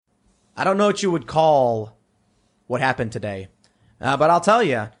I don't know what you would call what happened today. But I'll tell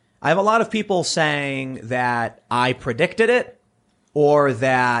you, I have a lot of people saying that I predicted it or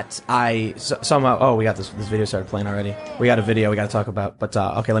that somehow, oh, we got this video started playing already. We got a video we got to talk about. But,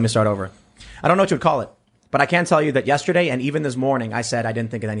 okay, let me start over. I don't know what you would call it, but I can tell you that yesterday and even this morning, I said I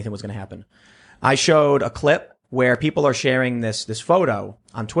didn't think that anything was going to happen. I showed a clip where people are sharing this photo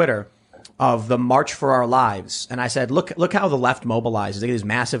on Twitter of the March for Our Lives. And I said, look how the left mobilizes. They get these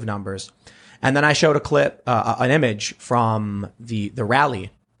massive numbers. And then I showed a clip, an image from the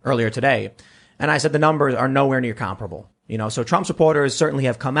rally earlier today. And I said the numbers are nowhere near comparable. So Trump supporters certainly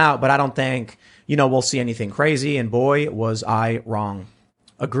have come out, but I don't think, we'll see anything crazy. And boy, was I wrong.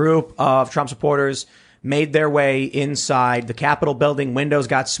 A group of Trump supporters made their way inside the Capitol building. Windows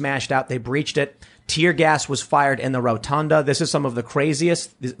got smashed out. They breached it. Tear gas was fired in the rotunda. This is some of the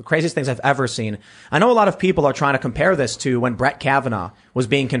craziest things I've ever seen. I know a lot of people are trying to compare this to when Brett Kavanaugh was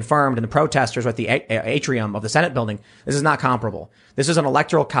being confirmed and the protesters were at the atrium of the Senate building. This is not comparable. This is an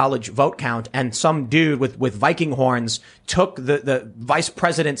electoral college vote count, and some dude with Viking horns took the vice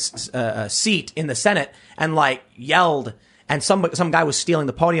president's seat in the Senate and yelled, and some guy was stealing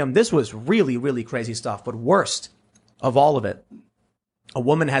the podium. This was really, really crazy stuff. But worst of all of it, a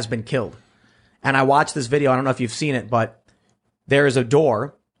woman has been killed. And I watched this video. I don't know if you've seen it, but there is a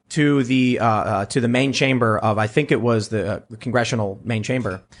door to the main chamber of, I think it was the congressional main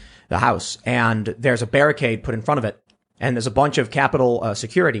chamber, the House. And there's a barricade put in front of it. And there's a bunch of Capitol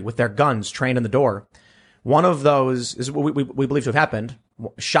security with their guns trained in the door. One of those is what we believe to have happened,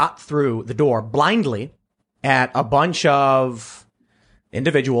 shot through the door blindly at a bunch of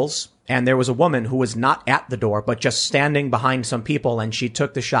individuals. And there was a woman who was not at the door, but just standing behind some people. And she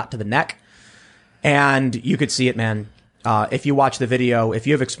took the shot to the neck. And you could see it, man. If you watch the video, if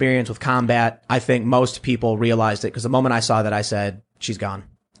you have experience with combat, I think most people realized it, because the moment I saw that, I said, she's gone.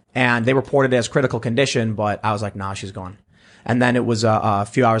 And they reported it as critical condition, but I was like, nah, she's gone. And then it was a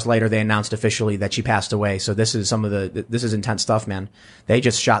few hours later, they announced officially that she passed away. So this is this is intense stuff, man. They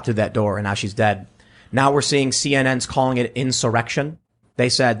just shot through that door and now she's dead. Now we're seeing CNN's calling it insurrection. They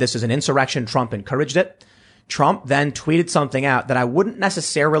said this is an insurrection. Trump encouraged it. Trump then tweeted something out that I wouldn't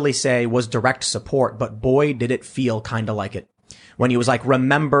necessarily say was direct support, but boy, did it feel kind of like it. When he was like,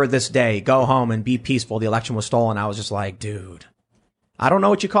 remember this day, go home and be peaceful. The election was stolen. I was just like, dude, I don't know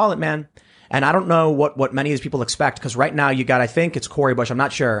what you call it, man. And I don't know what many of these people expect, because right now you got, I think it's Cori Bush. I'm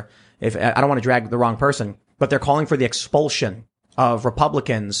not sure if, I don't want to drag the wrong person, but they're calling for the expulsion of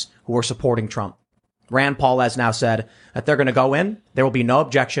Republicans who are supporting Trump. Rand Paul has now said that they're going to go in. There will be no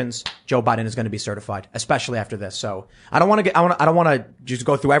objections. Joe Biden is going to be certified, especially after this. So I don't want to just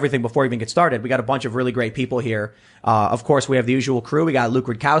go through everything before we even get started. We got a bunch of really great people here. Of course, we have the usual crew. We got Luke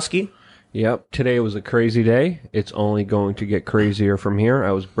Rudkowski. Yep. Today was a crazy day. It's only going to get crazier from here.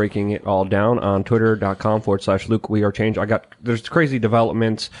 I was breaking it all down on twitter.com/Luke We Are Change. There's crazy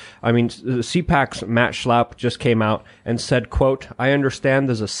developments. I mean, CPAC's Matt Schlapp just came out and said, quote, I understand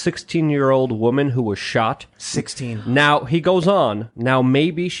there's a 16-year-old woman who was shot. 16. Now, he goes on. Now,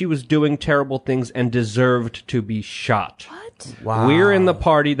 maybe she was doing terrible things and deserved to be shot. What? Wow. We're in the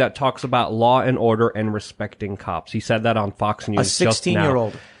party that talks about law and order and respecting cops. He said that on Fox News just now. A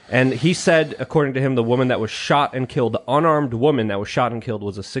 16-year-old. And he said, according to him, the woman that was shot and killed, the unarmed woman that was shot and killed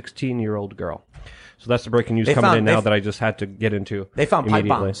was a 16-year-old girl. So that's the breaking news coming in now that I just had to get into. They found pipe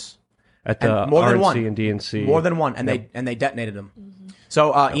bombs at the RNC and DNC. More than one, and they detonated them. Mm-hmm.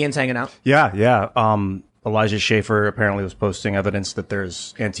 So Ian's hanging out. Yeah. Elijah Schaffer apparently was posting evidence that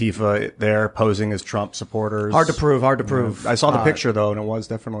there's Antifa there posing as Trump supporters. Hard to prove. I saw the picture though, and it was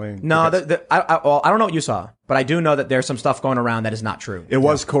definitely no. I don't know what you saw, but I do know that there's some stuff going around that is not true. It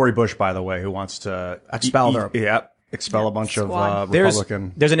was Cori Bush, by the way, who wants to expel a bunch of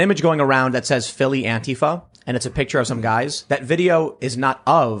Republican. There's an image going around that says Philly Antifa, and it's a picture of some guys. That video is not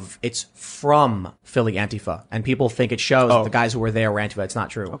of, it's from Philly Antifa. And people think it shows that the guys who were there were Antifa. It's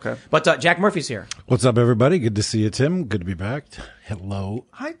not true. Okay. But Jack Murphy's here. What's up, everybody? Good to see you, Tim. Good to be back. Hello.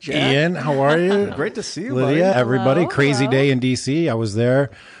 Hi, Jack. Ian, how are you? Great to see you, Lydia, buddy. everybody. Hello. Crazy day in D.C. I was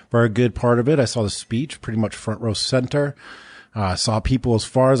there for a good part of it. I saw the speech, pretty much front row center. Saw people as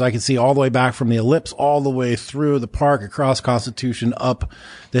far as I could see, all the way back from the Ellipse, all the way through the park, across Constitution, up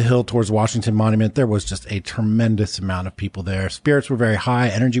the hill towards Washington Monument. There was just a tremendous amount of people there. Spirits were very high.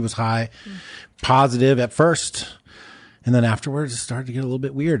 Energy was high. Positive at first. And then afterwards, it started to get a little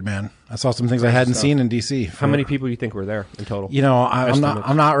bit weird, man. I saw some things I hadn't seen in D.C. How many people do you think were there in total? You know, I'm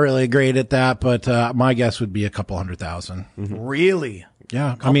not really great at that, but my guess would be a couple 100,000. Mm-hmm. Really?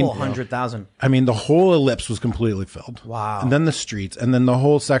 Yeah. Couple 100,000. I mean, the whole ellipse was completely filled. Wow. And then the streets, and then the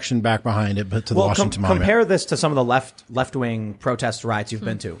whole section back behind it, but to the Washington Monument. Compare this to some of the left-wing protest riots you've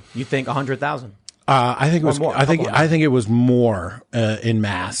been to. You think 100,000? I think it was more, I think it was more in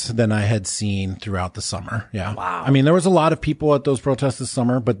mass than I had seen throughout the summer. Yeah. Wow. I mean, there was a lot of people at those protests this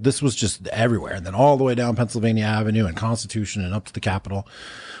summer, but this was just everywhere. And then all the way down Pennsylvania Avenue and Constitution and up to the Capitol.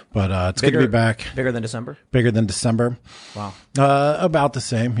 But it's good to be back. Bigger than December? Bigger than December. Wow. About the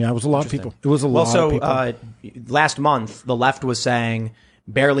same. Yeah, it was a lot of people. It was a lot of people. Last month, the left was saying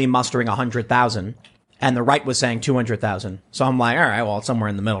barely mustering 100,000. And the right was saying 200,000. So I'm like, all right, well, it's somewhere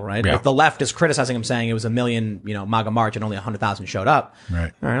in the middle, right? Yeah. If the left is criticizing him saying it was 1 million, MAGA march and only 100,000 showed up.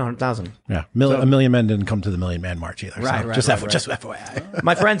 Right. All right, 100,000. Yeah. A million men didn't come to the Million Man March either. Right, so right, just right. FYI.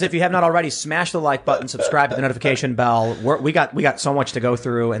 My friends, if you have not already, smash the like button, subscribe to the notification bell. We got so much to go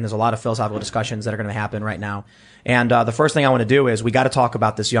through, and there's a lot of philosophical discussions that are going to happen right now. And the first thing I want to do is we got to talk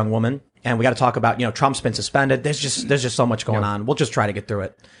about this young woman, and we got to talk about, Trump's been suspended. There's just so much going on. We'll just try to get through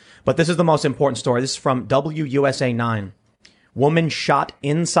it. But this is the most important story. This is from WUSA 9. Woman shot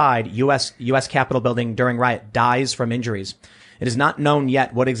inside U.S. Capitol building during riot dies from injuries. It is not known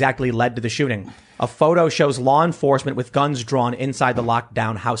yet what exactly led to the shooting. A photo shows law enforcement with guns drawn inside the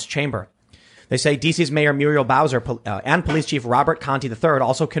locked-down House chamber. They say D.C.'s Mayor Muriel Bowser and Police Chief Robert Conti III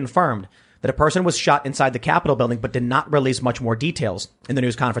also confirmed that a person was shot inside the Capitol building but did not release much more details in the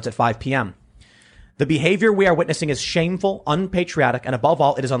news conference at 5 p.m. The behavior we are witnessing is shameful, unpatriotic, and above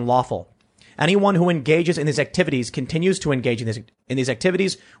all, it is unlawful. Anyone who engages in these activities, continues to engage in these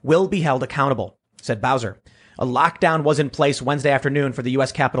activities, will be held accountable, said Bowser. A lockdown was in place Wednesday afternoon for the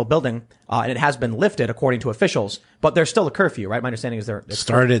U.S. Capitol building, and it has been lifted, according to officials. But there's still a curfew, right? My understanding is there.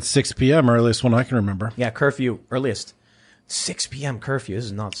 Started at 6 p.m., earliest one I can remember. Yeah, curfew, earliest. 6 p.m. curfew. This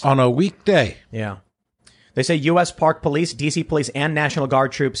is nuts. On a weekday. Yeah. They say U.S. Park Police, D.C. Police, and National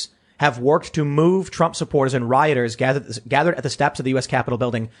Guard troops have worked to move Trump supporters and rioters gathered at the steps of the U.S. Capitol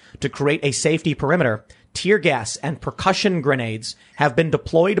building to create a safety perimeter. Tear gas and percussion grenades have been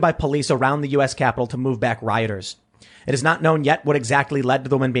deployed by police around the U.S. Capitol to move back rioters. It is not known yet what exactly led to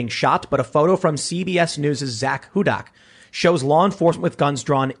the woman being shot, but a photo from CBS News' Zach Hudak shows law enforcement with guns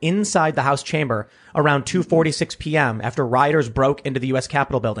drawn inside the House chamber around 2:46 p.m. after rioters broke into the U.S.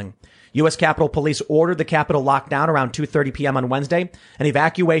 Capitol building. U.S. Capitol Police ordered the Capitol locked down around 2:30 p.m. on Wednesday, and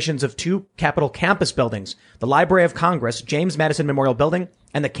evacuations of 2 Capitol campus buildings, the Library of Congress, James Madison Memorial Building,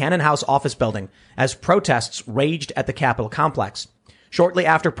 and the Cannon House Office Building, as protests raged at the Capitol complex. Shortly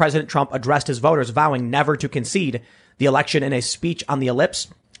after President Trump addressed his voters, vowing never to concede the election in a speech on the ellipse,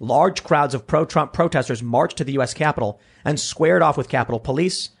 large crowds of pro-Trump protesters marched to the U.S. Capitol and squared off with Capitol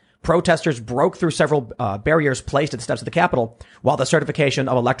Police. Protesters broke through several barriers placed at the steps of the Capitol while the certification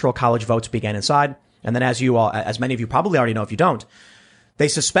of Electoral College votes began inside. And then, as many of you probably already know if you don't, they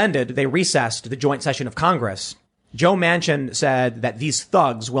recessed the joint session of Congress. Joe Manchin said that these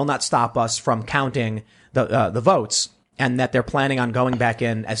thugs will not stop us from counting the votes, and that they're planning on going back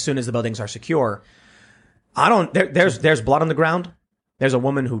in as soon as the buildings are secure. There's blood on the ground. There's a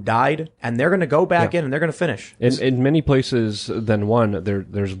woman who died, and they're going to go back in and they're going to finish. In many places than one,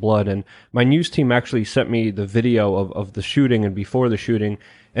 there's blood. And my news team actually sent me the video of the shooting and before the shooting.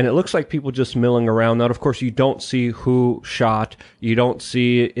 And it looks like people just milling around. Now, of course, you don't see who shot. You don't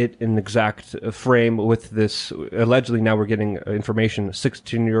see it in exact frame with this. Allegedly, now we're getting information, a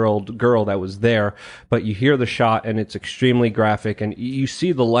 16-year-old girl that was there. But you hear the shot, and it's extremely graphic. And you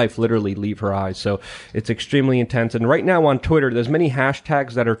see the life literally leave her eyes. So it's extremely intense. And right now on Twitter, there's many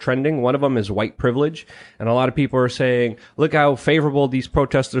hashtags that are trending. One of them is white privilege. And a lot of people are saying, look how favorable these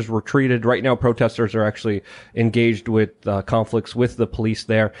protesters were treated. Right now, protesters are actually engaged with conflicts with the police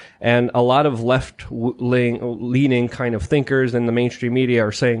there. And a lot of left-leaning kind of thinkers in the mainstream media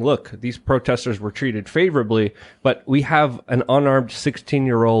are saying, look, these protesters were treated favorably, but we have an unarmed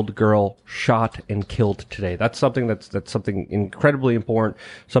 16-year-old girl shot and killed today. That's something that's something incredibly important,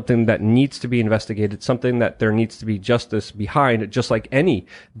 something that needs to be investigated, something that there needs to be justice behind, just like any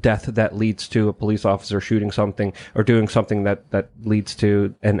death that leads to a police officer shooting something or doing something that leads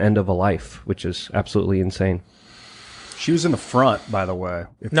to an end of a life, which is absolutely insane. She was in the front, by the way.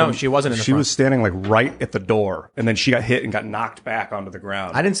 No, she wasn't in the front. She was standing like right at the door, and then she got hit and got knocked back onto the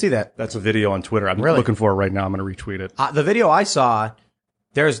ground. I didn't see that. That's a video on Twitter. I'm looking for it right now. I'm going to retweet it. The video I saw,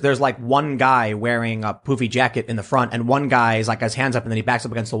 there's like one guy wearing a poofy jacket in the front, and one guy is like his hands up, and then he backs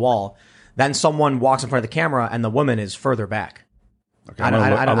up against the wall. Then someone walks in front of the camera, and the woman is further back. Okay, I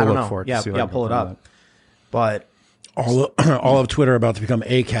don't know. For it yeah, pull it up. But all of Twitter about to become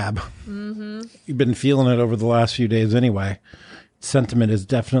ACAB. Mm-hmm. You've been feeling it over the last few days anyway. Sentiment has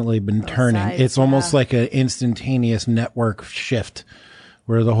definitely been turning. It's almost like an instantaneous network shift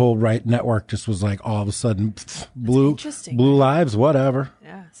where the whole right network just was like all of a sudden blue lives, whatever.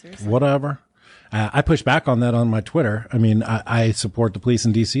 Yeah, seriously. Whatever. I push back on that on my Twitter. I mean, I support the police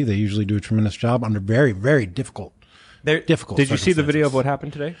in DC. They usually do a tremendous job under very, very difficult. Difficult. Did you see the video of what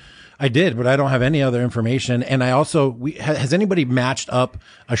happened today? I did, but I don't have any other information. And I also, has anybody matched up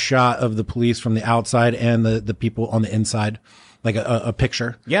a shot of the police from the outside and the people on the inside? Like a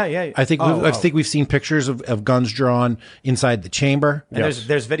picture? Yeah. I think we've seen pictures of guns drawn inside the chamber. And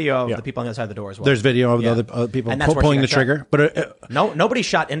there's video of the people on the other side of the door as well. There's video of the other people And that's where pulling she the got trigger. But nobody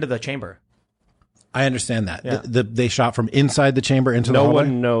shot into the chamber. I understand that. Yeah. They shot from inside the chamber into the hallway? No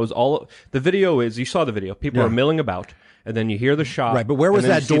one knows. The video is, you saw the video. People are milling about. And then you hear the shot. Right, but where was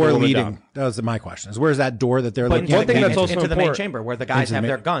and then that you see the door woman leading? down. That was my question. Is where's that door that they're But looking one at? thing that's also into the main important- chamber where the guys have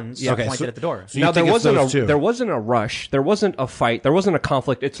their guns pointed at the door. So you Now think there it's those wasn't two? there wasn't a rush. There wasn't a fight. There wasn't a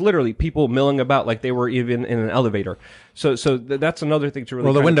conflict. It's literally people milling about like they were even in an elevator. So that's another thing to really.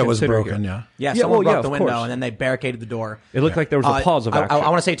 Well, the kind of window was consider broken. here. Yeah. Yeah, someone broke of the window course. and then they barricaded the door. It looked like there was a pause of action. I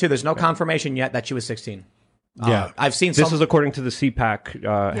want to say too, there's no confirmation yet that she was 16. Yeah. I've seen This some. is according to the CPAC head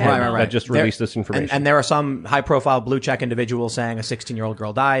Right. that just There- released this information. And there are some high-profile blue-check individuals saying a 16-year-old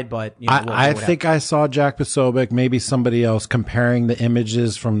girl died, but you know, I think I saw Jack Posobiec, maybe somebody else, comparing the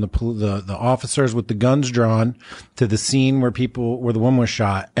images from the officers with the guns drawn to the scene where the woman was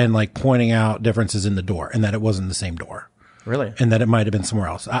shot, and like pointing out differences in the door, and that it wasn't the same door. Really? And that it might have been somewhere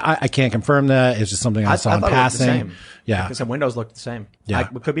else. I can't confirm that. It's just something I saw in thought it looked the passing. same. Yeah. Because some windows looked the same. Yeah. I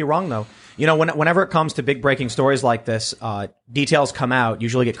could be wrong though. You know, whenever it comes to big breaking stories like this, details come out,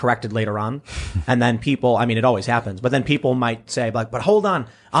 usually get corrected later on. And then people, I mean, it always happens, but then people might say like, but hold on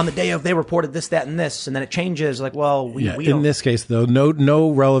the day of they reported this, that, and this, and then it changes. Like, well, we In don't. this case, though, no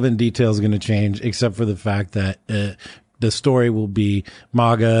relevant detail is going to change except for the fact that the story will be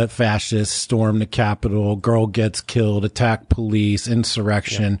MAGA fascists storm the Capitol, girl gets killed, attack police,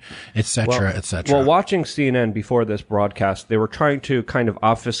 insurrection, etc., etc. Well, watching CNN before this broadcast, they were trying to kind of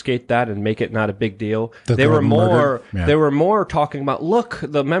obfuscate that and make it not a big deal. That They they were were more, murdered? Yeah. they were more talking about, look,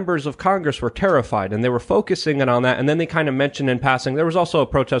 the members of Congress were terrified, and they were focusing it on that. And then they kind of mentioned in passing, there was also a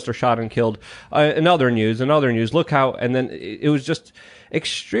protester shot and killed. In other news, look how, and then it was just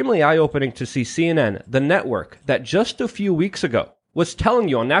extremely eye-opening to see CNN, the network that just a few weeks ago was telling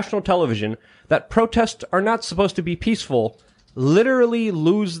you on national television that protests are not supposed to be peaceful, literally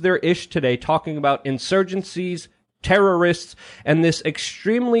lose their ish today talking about insurgencies, terrorists, and this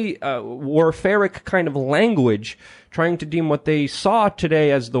extremely warfaric kind of language, trying to deem what they saw today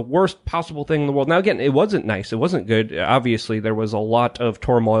as the worst possible thing in the world. Now, again, it wasn't nice. It wasn't good. Obviously, there was a lot of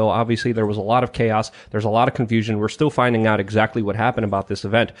turmoil. Obviously, there was a lot of chaos. There's a lot of confusion. We're still finding out exactly what happened about this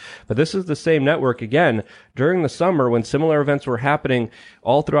event. But this is the same network, again, during the summer when similar events were happening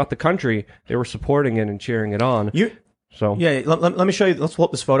all throughout the country. They were supporting it and cheering it on. So Yeah, let me show you. Let's pull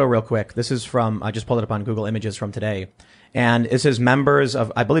up this photo real quick. This is from, I just pulled it up on Google Images from today. And it says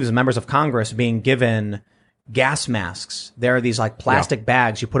I believe it's members of Congress being given gas masks. There are these like plastic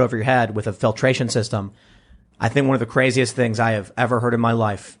bags you put over your head with a filtration system. I think one of the craziest things I have ever heard in my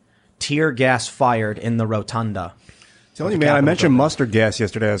life. Tear gas fired in the rotunda. Telling you, man, I mentioned mustard gas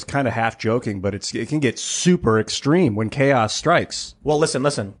yesterday. I was kind of half joking, but it can get super extreme when chaos strikes. Well,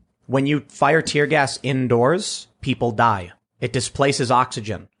 listen. When you fire tear gas indoors, people die. It displaces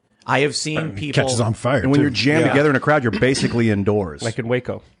oxygen. I have seen people catches on fire. And when too. you're jammed together in a crowd, you're basically indoors. like in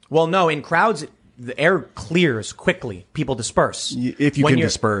Waco. Well, no, in crowds, the air clears quickly. People disperse. If you When can you're-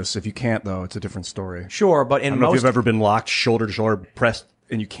 disperse. If you can't, though, it's a different story. Sure, but I in don't know if most you've ever been locked shoulder to shoulder, pressed,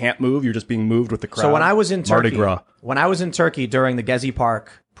 and you can't move. You're just being moved with the crowd. So when I was in Mardi Turkey, Gras. During the Gezi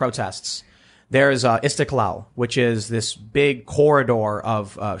Park protests, there's Istiklal, which is this big corridor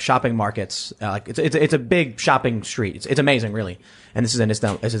of shopping markets. It's a big shopping street. It's amazing, really. And this is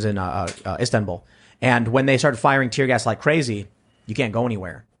in Istanbul. And when they started firing tear gas like crazy, you can't go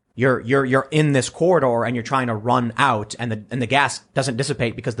anywhere. You're in this corridor and you're trying to run out, and the gas doesn't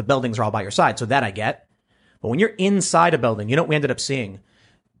dissipate because the buildings are all by your side. So that I get. But when you're inside a building, you know what we ended up seeing?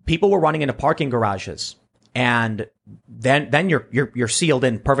 People were running into parking garages, and then you're sealed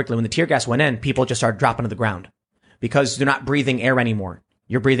in perfectly. When the tear gas went in, people just started dropping to the ground because they're not breathing air anymore.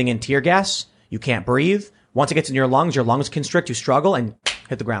 You're breathing in tear gas. You can't breathe. Once it gets in your lungs constrict. You struggle and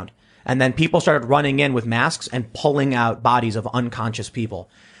hit the ground. And then people started running in with masks and pulling out bodies of unconscious people.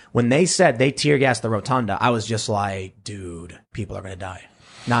 When they said they tear gassed the rotunda, I was just like, dude, people are going to die.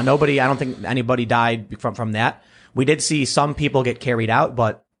 Now, I don't think anybody died from that. We did see some people get carried out,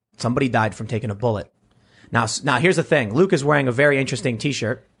 but somebody died from taking a bullet. Now here's the thing. Luke is wearing a very interesting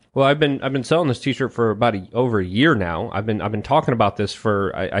t-shirt. Well, I've been selling this T-shirt for about over a year now. I've been talking about this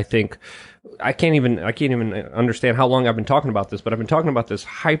for I think I can't even understand how long I've been talking about this, but I've been talking about this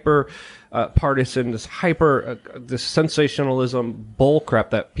hyper partisan, this sensationalism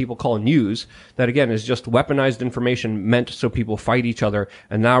bullcrap that people call news. That again is just weaponized information meant so people fight each other.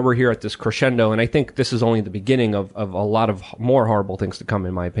 And now we're here at this crescendo, and I think this is only the beginning of a lot of more horrible things to come,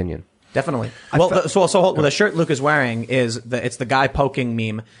 in my opinion. Definitely. Well, the shirt Luke is wearing it's the guy poking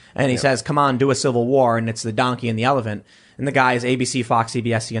meme, and he says, "Come on, do a civil war," and it's the donkey and the elephant, and the guy is ABC, Fox,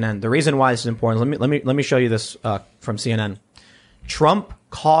 CBS, CNN. The reason why this is important, let me show you this from CNN. Trump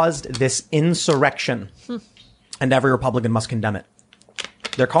caused this insurrection, and every Republican must condemn it.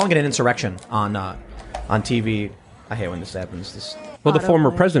 They're calling it an insurrection on TV. I hate when this happens. Well, the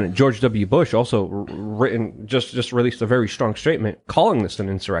former president, George W. Bush, also just released a very strong statement calling this an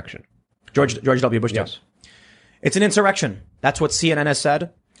insurrection. George W. Bush did. Yes. It's an insurrection. That's what CNN has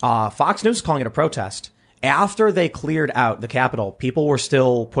said. Fox News is calling it a protest. After they cleared out the Capitol, people were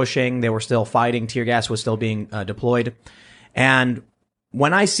still pushing. They were still fighting. Tear gas was still being deployed. And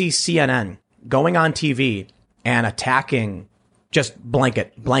when I see CNN going on TV and attacking, just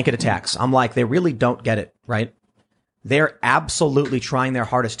blanket attacks, I'm like, they really don't get it, right? They're absolutely trying their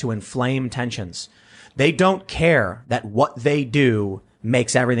hardest to inflame tensions. They don't care that what they do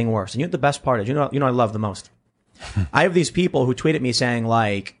makes everything worse. And you know what the best part is? You know I love the most? I have these people who tweet at me saying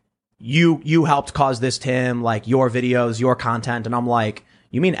like, you helped cause this, Tim, like your videos, your content. And I'm like,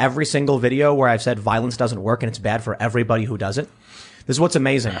 you mean every single video where I've said violence doesn't work and it's bad for everybody who does it? This is what's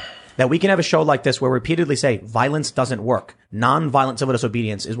amazing. That we can have a show like this where we repeatedly say violence doesn't work. Non-violent civil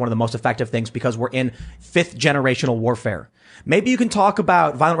disobedience is one of the most effective things because we're in fifth generational warfare. Maybe you can talk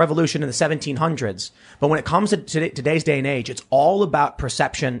about violent revolution in the 1700s, but when it comes to today's day and age, it's all about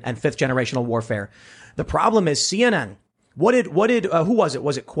perception and fifth generational warfare. The problem is CNN. Who was it?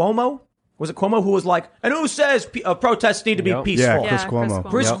 Was it Cuomo? Was it Cuomo who was like, and who says protests need to be peaceful? Yeah, Chris Cuomo.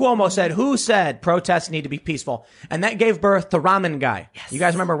 Chris Cuomo said, who said protests need to be peaceful? And that gave birth to Ramen Guy. Yes. You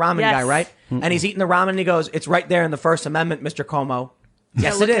guys remember Ramen Guy, right? Mm-mm. And he's eating the ramen and he goes, it's right there in the First Amendment, Mr. Cuomo.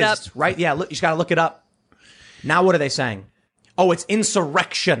 Yes, it is. Right? Yeah, look, you just got to look it up. Now what are they saying? Oh, it's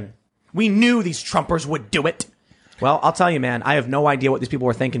insurrection. We knew these Trumpers would do it. Well, I'll tell you, man, I have no idea what these people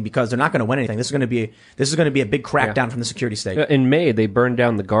were thinking because they're not going to win anything. This is going to be a big crackdown from the security state. In May, they burned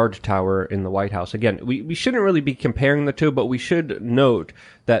down the guard tower in the White House. Again, we shouldn't really be comparing the two, but we should note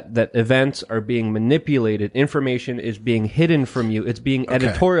that events are being manipulated. Information is being hidden from you. It's being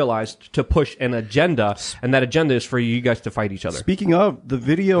editorialized to push an agenda, and that agenda is for you guys to fight each other. Speaking of, the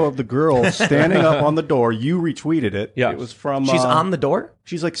video of the girl standing up on the door, you retweeted it. Yeah. It was from... She's on the door?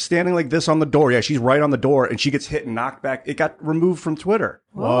 She's like standing like this on the door. Yeah, she's right on the door, and she gets hit and knocked back. It got removed from Twitter.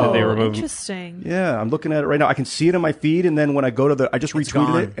 Whoa, they removed... interesting. Yeah, I'm looking at it right now. I can see it in my feed, and then when I go to I just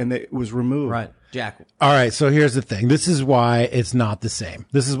retweeted it, and it was removed. Right. Jack. All right, so here's the thing. This is why it's not the same.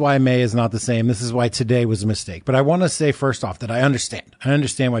 This is why May is not the same. This is why today was a mistake. But I want to say first off that I understand. I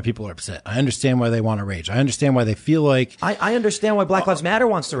understand why people are upset. I understand why they want to rage. I understand why they feel like... I understand why Black Lives Matter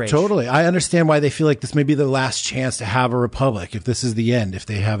wants to rage. Totally. I understand why they feel like this may be the last chance to have a republic. If this is the end, if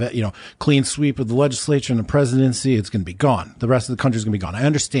they have a, clean sweep of the legislature and the presidency, it's going to be gone. The rest of the country is going to be gone. I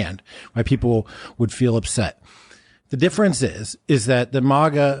understand why people would feel upset. The difference is that the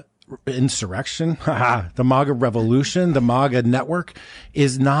MAGA insurrection, the MAGA revolution, the MAGA network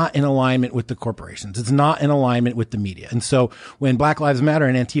is not in alignment with the corporations. It's not in alignment with the media. And so when Black Lives Matter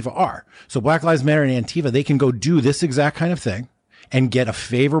and Antifa are, so Black Lives Matter and Antifa, they can go do this exact kind of thing and get a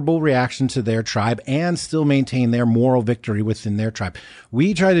favorable reaction to their tribe and still maintain their moral victory within their tribe.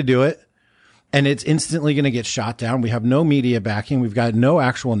 We try to do it, and it's instantly going to get shot down. We have no media backing. We've got no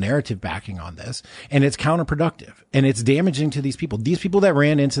actual narrative backing on this. And it's counterproductive. And it's damaging to these people. These people that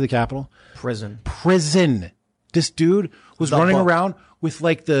ran into the Capitol. Prison. This dude was running around with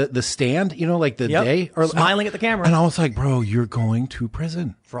like the stand, like the day. Or smiling at the camera. And I was like, bro, you're going to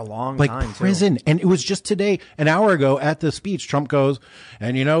prison. For a long time, like prison. Too. And it was just today, an hour ago at the speech, Trump goes,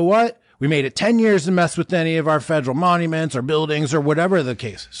 and you know what? We made it 10 years to mess with any of our federal monuments or buildings or whatever the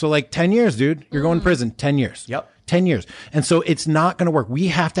case. So like 10 years, dude, you're going to prison. 10 years. Yep. 10 years. And so it's not going to work. We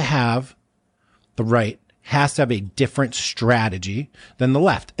have to have the right has to have a different strategy than the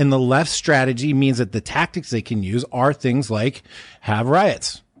left. And the left strategy means that the tactics they can use are things like have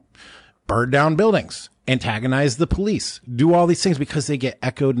riots, burn down buildings, antagonize the police, do all these things because they get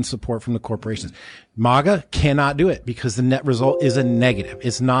echoed and support from the corporations. MAGA cannot do it because the net result is a negative.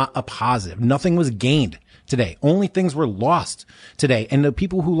 It's not a positive. Nothing was gained today. Only things were lost today. And the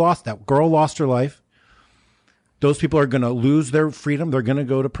people who lost, that girl lost her life. Those people are going to lose their freedom. They're going to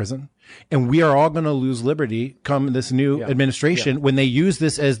go to prison. And we are all going to lose liberty come this new administration when they use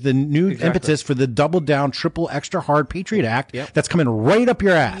this as the new impetus for the double down, triple extra hard Patriot Act that's coming right up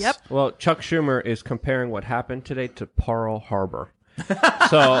your ass. Yep. Well, Chuck Schumer is comparing what happened today to Pearl Harbor.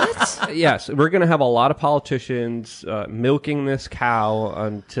 So, yes, we're going to have a lot of politicians milking this cow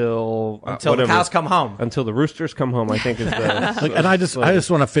until the cows come home. Until the roosters come home, I think is the. And I just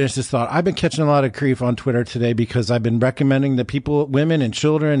want to finish this thought. I've been catching a lot of grief on Twitter today because I've been recommending that people, women and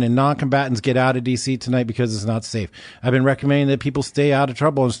children and non-combatants get out of DC tonight because it's not safe. I've been recommending that people stay out of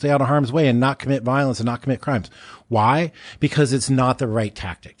trouble and stay out of harm's way and not commit violence and not commit crimes. Why? Because it's not the right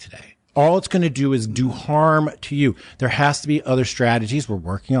tactic today. All it's going to do is do harm to you. There has to be other strategies. We're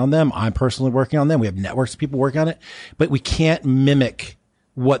working on them. I'm personally working on them. We have networks of people working on it, but we can't mimic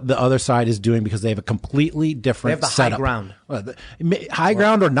what the other side is doing because they have a completely different They have the setup. high ground. High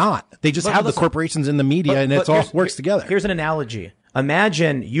ground or not. They just have the corporations in the media and it's all works together. Here's an analogy.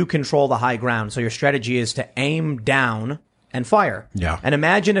 Imagine you control the high ground. So your strategy is to aim down and fire. Yeah. And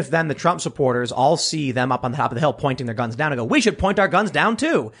imagine if then the Trump supporters all see them up on the top of the hill pointing their guns down and go, we should point our guns down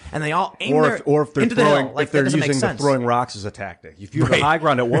too. And they all aim or if they're into throwing, the hill. Like, if they're that doesn't make using the sense. throwing rocks as a tactic. If you have the high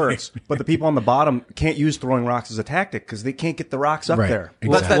ground, it works. But the people on the bottom can't use throwing rocks as a tactic because they can't get the rocks up there.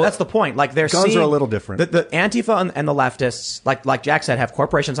 Exactly. That's the point. Like they're Guns seeing, are a little different. The Antifa and the leftists, like Jack said, have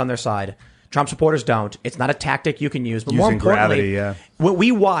corporations on their side. Trump supporters don't. It's not a tactic you can use. But more Using importantly, gravity, when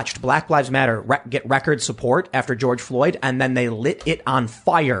we watched Black Lives Matter get record support after George Floyd, and then they lit it on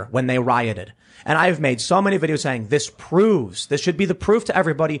fire when they rioted. And I've made so many videos saying this should be the proof to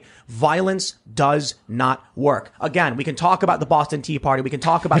everybody, violence does not work. Again, we can talk about the Boston Tea Party, we can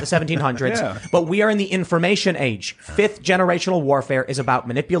talk about the 1700s, but we are in the information age. Fifth generational warfare is about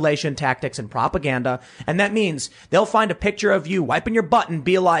manipulation, tactics, and propaganda. And that means they'll find a picture of you wiping your butt and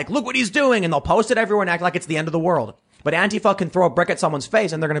be like, look what he's doing. And they'll post it everywhere and act like it's the end of the world. But Antifa can throw a brick at someone's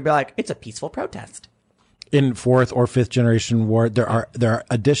face and they're going to be like, it's a peaceful protest. In fourth or fifth generation war, there are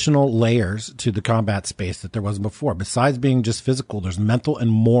additional layers to the combat space that there wasn't before. Besides being just physical, there's mental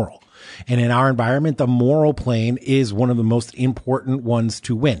and moral. And in our environment, the moral plane is one of the most important ones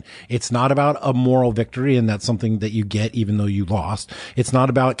to win. It's not about a moral victory, and that's something that you get even though you lost. It's not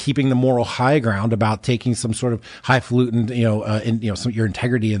about keeping the moral high ground, about taking some sort of highfalutin, your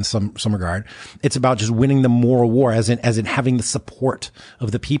integrity in some regard. It's about just winning the moral war, as in having the support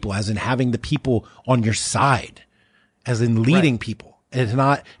of the people, as in having the people on your side, as in leading people. And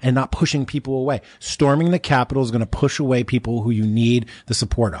not pushing people away. Storming the Capitol is going to push away people who you need the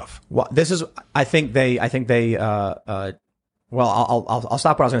support of. Well, I think they, well, I'll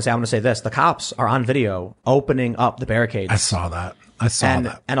stop what I was going to say. I'm going to say this. The cops are on video opening up the barricades. I saw that.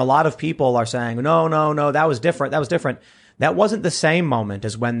 And a lot of people are saying, no, that was different. That wasn't the same moment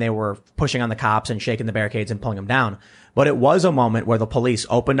as when they were pushing on the cops and shaking the barricades and pulling them down. But it was a moment where the police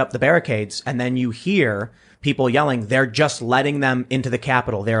opened up the barricades, and then you hear people yelling, they're just letting them into the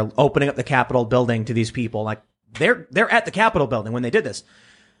Capitol. They're opening up the Capitol building to these people. Like, they're at the Capitol building when they did this.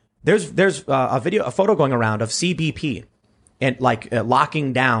 There's a photo going around of CBP and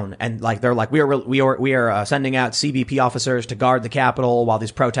locking down, and they're like, we are sending out CBP officers to guard the Capitol while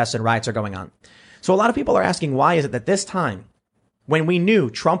these protests and riots are going on. So a lot of people are asking, why is it that this time, when we knew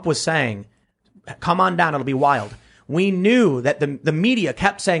Trump was saying, come on down, it'll be wild, we knew that the media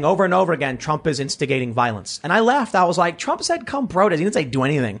kept saying over and over again, Trump is instigating violence. And I laughed. I was like, Trump said come protest. He didn't say do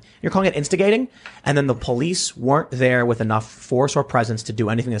anything. You're calling it instigating? And then the police weren't there with enough force or presence to do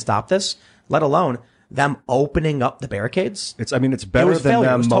anything to stop this, let alone them opening up the barricades. It's better than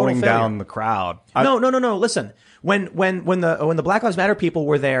them mowing down the crowd. No. Listen, when the Black Lives Matter people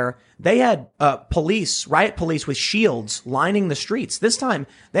were there, they had riot police with shields lining the streets. This time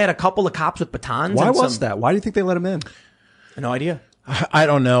they had a couple of cops with batons. Why was that? Why do you think they let him in? No idea. I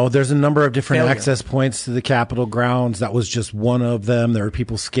don't know. There's a number of different access points to the Capitol grounds. That was just one of them. There were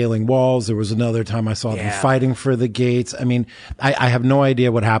people scaling walls. There was another time I saw them fighting for the gates. I mean, I have no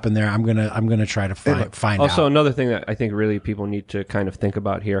idea what happened there. I'm gonna try to find out. Also, another thing that I think really people need to kind of think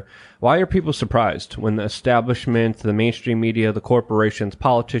about here: why are people surprised when the establishment, the mainstream media, the corporations,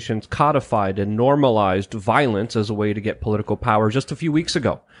 politicians codified and normalized violence as a way to get political power just a few weeks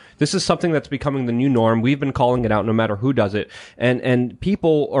ago? This is something that's becoming the new norm. We've been calling it out no matter who does it. And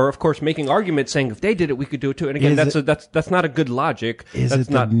people are, of course, making arguments saying if they did it, we could do it too. And again, that's not a good logic. Is it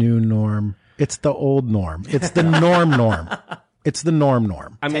the new norm? It's the old norm. It's the norm. It's the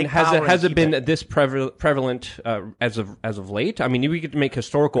norm. I mean, Take power and has it keep been it. this prevalent as of late? I mean, we could make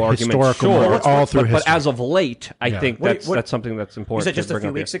historical arguments, Historical, sure, all through but history. as of late, I think What- that's something that's You important. said just to a bring few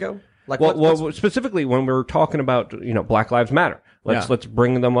up weeks here. ago? Like, Well, specifically when we were talking about Black Lives Matter, let's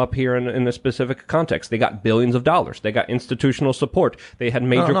bring them up here in a specific context. They got billions of dollars. They got institutional support. They had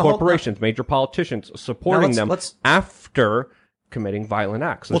major no, hold- corporations, major politicians supporting them let's- after committing violent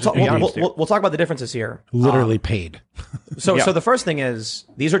acts. we'll, Let's just talk, be honest here. we'll talk about the differences here. Literally paid. So the first thing is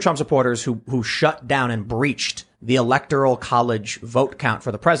these are Trump supporters who shut down and breached the electoral college vote count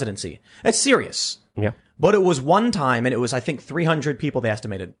for the presidency. It's serious. Yeah. But it was one time, and it was, I think, 300 people they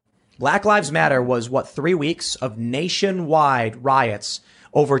estimated. Black Lives Matter was, 3 weeks of nationwide riots,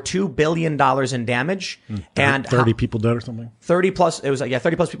 over $2 billion in damage, and 30 people dead or something. 30 plus, it was,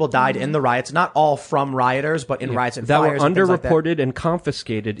 30 plus people died in the riots, not all from rioters, but in riots and that were fires and things like that. underreported and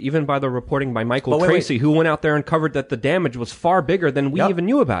confiscated, even by the reporting by Michael But wait. Tracy, who went out there and covered that the damage was far bigger than we Yep. even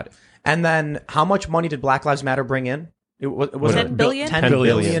knew about it. And then how much money did Black Lives Matter bring in? It was $10 billion? $10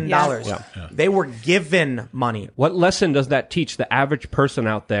 billion. Yes. They were given money. What lesson does that teach the average person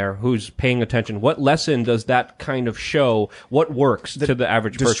out there who's paying attention? What lesson does that kind of show? What works to the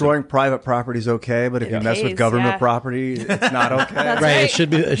average person? Destroying private property is okay, but if you mess with Pays, government yeah. property, it's not okay. That's Right. It should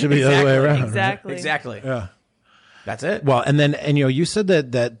be the other way around. Exactly. Exactly. Yeah. That's it. Well, and you said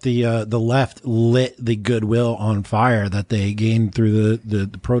that the left lit the goodwill on fire that they gained through the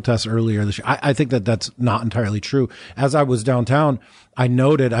protests earlier this year. I think that's not entirely true. As I was downtown, I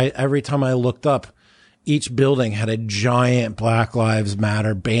noted every time I looked up, each building had a giant Black Lives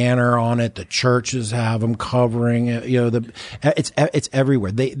Matter banner on it. The churches have them covering it. It's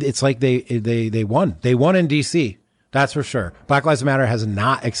everywhere. It's like they won. They won in DC. That's for sure. Black Lives Matter has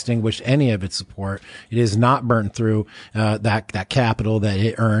not extinguished any of its support. It is not burnt through that capital that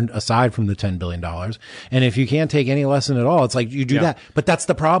it earned, aside from the $10 billion. And if you can't take any lesson at all, it's like you do that. But that's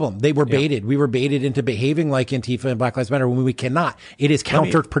the problem. They were baited. We were baited into behaving like Antifa and Black Lives Matter when we cannot. It is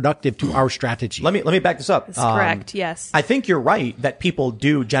counterproductive to our strategy. Let me back this up. That's correct. Yes. I think you're right that people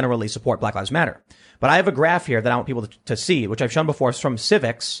do generally support Black Lives Matter. But I have a graph here that I want people to see, which I've shown before. It's from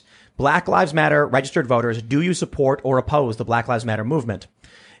Civics. Black Lives Matter registered voters, do you support or oppose the Black Lives Matter movement?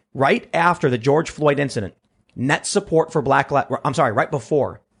 Right after the George Floyd incident, net support for right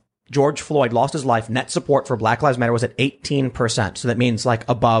before George Floyd lost his life, net support for Black Lives Matter was at 18%. So that means like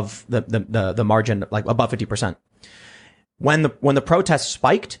above the margin, like above 50%. When the protests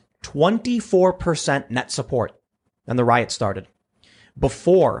spiked, 24% net support. And the riots started.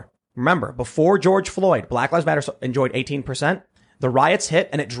 Before George Floyd, Black Lives Matter enjoyed 18%. The riots hit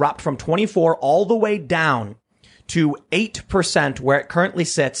and it dropped from 24 all the way down to 8%, where it currently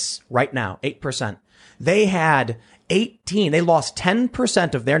sits right now, 8%. They had they lost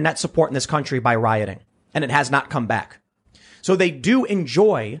 10% of their net support in this country by rioting, and it has not come back. So they do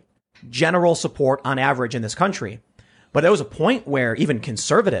enjoy general support on average in this country. But there was a point where even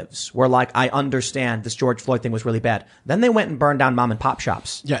conservatives were like, I understand this George Floyd thing was really bad. Then they went and burned down mom and pop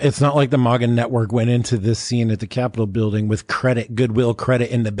shops. Yeah, it's not like the MAGA network went into this scene at the Capitol building with goodwill credit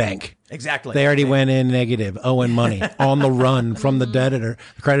in the bank. Exactly. They already went in negative, owing money, on the run from the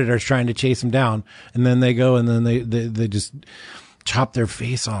creditors trying to chase them down. And then they go and then they just chop their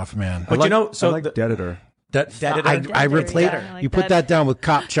face off, man. But I like Deditor. I replaced Yeah, I like you put that down with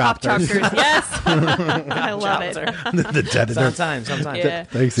cop Pop choppers. choppers. Yes. I love it. The Deditor. Sometimes. Yeah.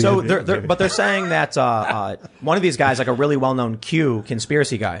 Thanks, So Andy. but they're saying that one of these guys, like a really well-known Q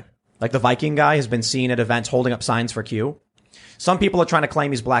conspiracy guy, like the Viking guy, has been seen at events holding up signs for Q. Some people are trying to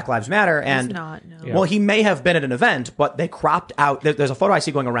claim he's Black Lives Matter, and not, no. well, he may have been at an event, but they cropped out. There's a photo I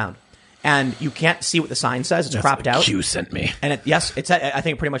see going around, and you can't see what the sign says. It's cropped out. Q sent me. And I think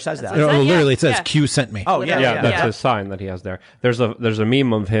it pretty much says that. That's what No, Yeah, literally, it says yeah. Q sent me. Oh yeah, Literally, Yeah, that's Yeah. his sign that he has there. There's a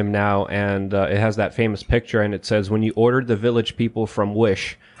meme of him now, and it has that famous picture, and it says, "When you ordered the Village People from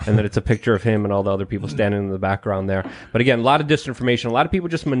Wish," and then it's a picture of him and all the other people standing in the background there. But again, a lot of disinformation, a lot of people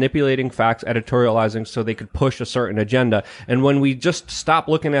just manipulating facts, editorializing so they could push a certain agenda. And when we just stop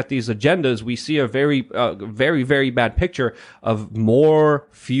looking at these agendas, we see a very, very, very bad picture of more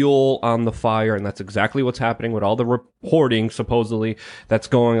fuel on the fire, and that's exactly what's happening with all the reporting, supposedly, that's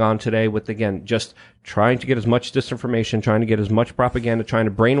going on today with, again, just trying to get as much disinformation, trying to get as much propaganda, trying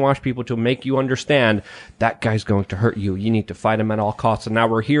to brainwash people to make you understand that guy's going to hurt you. You need to fight him at all costs. And now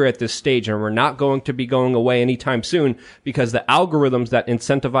we're here at this stage, and we're not going to be going away anytime soon, because the algorithms that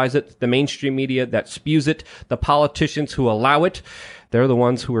incentivize it, the mainstream media that spews it, the politicians who allow it, they're the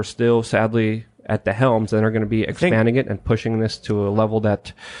ones who are still sadly at the helms, then are going to be expanding it and pushing this to a level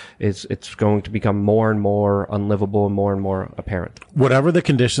that it's going to become more and more unlivable and more apparent. Whatever the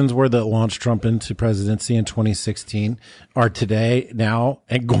conditions were that launched Trump into presidency in 2016 are today, now,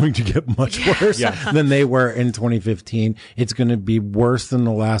 and going to get much worse than they were in 2015. It's going to be worse than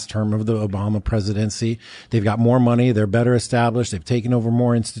the last term of the Obama presidency. They've got more money. They're better established. They've taken over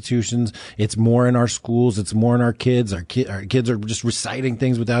more institutions. It's more in our schools. It's more in our kids. Our kids are just reciting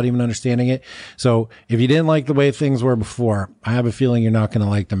things without even understanding it. So if you didn't like the way things were before, I have a feeling you're not going to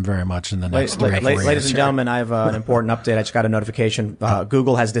like them very much in the next 3 or 4 years. Ladies and gentlemen, I have an important update. I just got a notification.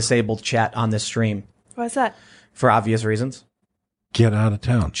 Google has disabled chat on this stream Why is that? for obvious reasons. Get out of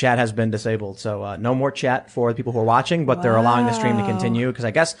town. Chat has been disabled, so no more chat for the people who are watching. But they're allowing the stream to continue because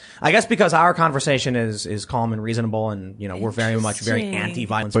I guess because our conversation is calm and reasonable, and we're very Interesting.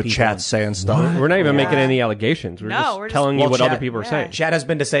 anti-violence. But people. chat's saying stuff. We're not even making any allegations. We're No, just we're just- telling you what chat- other people are saying. Chat has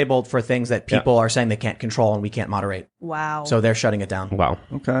been disabled for things that people are saying they can't control and we can't moderate. Wow. So they're shutting it down. Wow.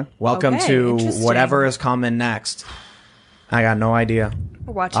 Okay. Welcome Okay, to interesting. whatever is coming next. I got no idea.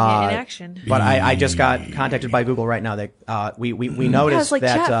 We're watching it in action. But I just got contacted by Google right now. They we noticed like,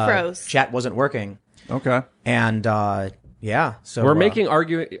 that chat froze. chat wasn't working, Okay. and so We're making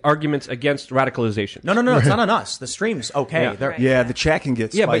arguments against radicalization. no, it's not on us. The stream's okay. Yeah. They're- Right. Yeah, the chat can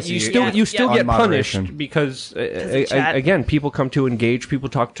get spicy. Yeah, but you still Yeah. get On moderation. punished because of chat. again, people come to engage, people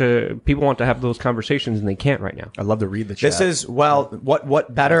want to have those conversations, and they can't right now. I love to read the chat. This is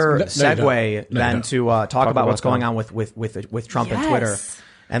what better you segue don't. No, you than don't. to talk about about what's going that. on with Trump and Yes. Twitter.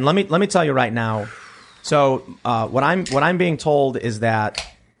 And let me tell you right now. So what I'm being told is that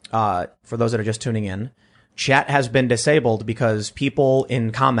for those that are just tuning in, chat has been disabled because people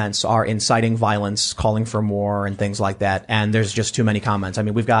in comments are inciting violence, calling for more, and things like that. And there's just too many comments. I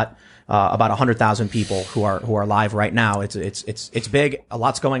mean, we've got about 100,000 people who are live right now. It's big. A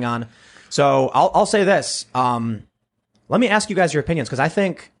lot's going on. So I'll say this. Let me ask you guys your opinions, because I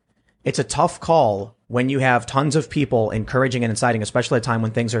think it's a tough call when you have tons of people encouraging and inciting, especially at a time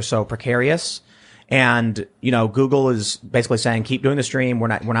when things are so precarious. And, Google is basically saying, keep doing the stream.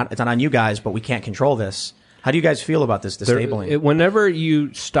 It's not on you guys, but we can't control this. How do you guys feel about this disabling? Whenever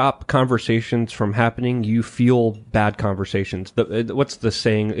you stop conversations from happening, you fuel bad conversations. What's the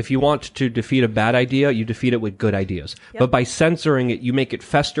saying? If you want to defeat a bad idea, you defeat it with good ideas. But by censoring it, you make it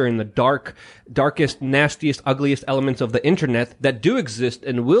fester in the darkest, nastiest, ugliest elements of the internet that do exist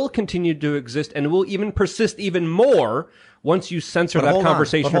and will continue to exist and will even persist even more once you censor But that hold on,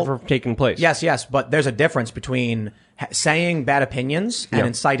 conversation but hold- from taking place. Yes, but there's a difference between saying bad opinions and Yeah.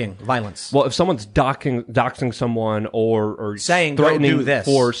 inciting violence. Well, if someone's doxing someone or Saying, "Go threatening do this."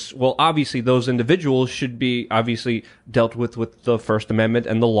 force, well, obviously those individuals should be obviously dealt with the First Amendment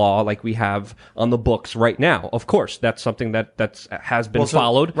and the law, like we have on the books right now. Of course, that's something that has been Well, so-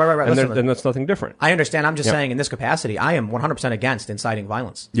 followed, right. and Listen, then that's nothing different. I understand. I'm just saying in this capacity, I am 100% against inciting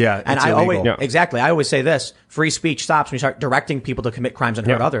violence. Yeah, and it's I always illegal. Yeah. exactly. I always say this: free speech stops when you start directing people to commit crimes and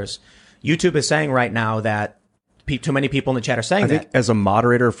hurt Yeah. others. YouTube is saying right now that too many people in the chat are saying I think that. as a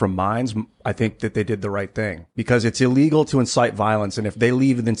moderator from Minds, I think that they did the right thing because it's illegal to incite violence. And if they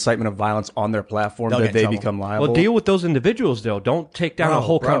leave the incitement of violence on their platform, They'll then get in they trouble. become liable. Well, deal with those individuals, though. Don't take down a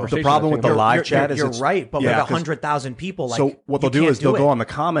whole conversation. The problem I with think. the live chat is you're it's- right, but yeah, with 'cause- 100,000 people, like so what you they'll do can't is they'll it. go on the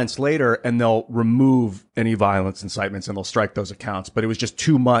comments later and they'll remove any violence incitements and they'll strike those accounts. But it was just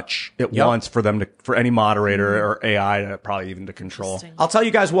too much at Yep. once for any moderator or AI to probably even to control. Interesting. I'll tell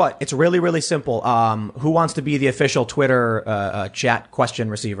you guys what. It's really, really simple. Who wants to be the official Twitter chat question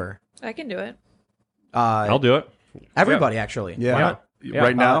receiver? I can do it. I'll do it. Everybody, actually. Yeah. Why not? Yeah.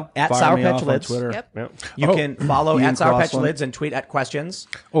 Right now, at fire Sour me Patch off on Lids. Twitter. Yep. Yeah. You can follow Ian at Sour Patch Crossland. Lids and tweet at questions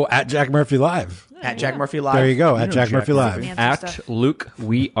Oh, at Jack Murphy Live. at Jack Murphy Live. There you go. At know Jack Jack Murphy Murphy. Live. Answer At stuff. Luke,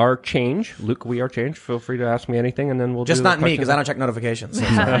 we are change. Luke, we are change. Feel free to ask me anything, and then we'll Just do not the me because questions. I don't check notifications.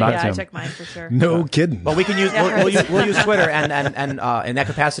 Yeah, I Tim. check mine for sure. No kidding. But we can use we'll use Twitter and in that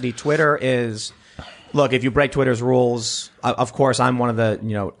capacity, Twitter is. Look, if you break Twitter's rules, of course, I'm one of the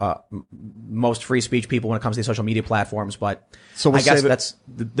most free speech people when it comes to these social media platforms. But So we'll I guess save it- that's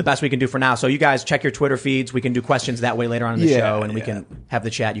the best we can do for now. So you guys check your Twitter feeds. We can do questions that way later on in the Yeah, show, and we yeah. can have the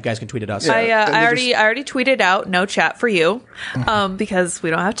chat. You guys can tweet at us. I then they already tweeted out no chat for you, because we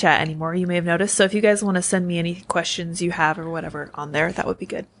don't have chat anymore. You may have noticed. So if you guys want to send me any questions you have or whatever on there, that would be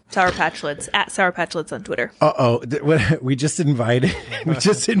good. Sour Patch Lids at Sour Patch Lids on Twitter. We just invited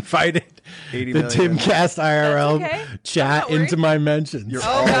the 80 million. Timcast IRL That's okay. chat Don't worry. into my mentions.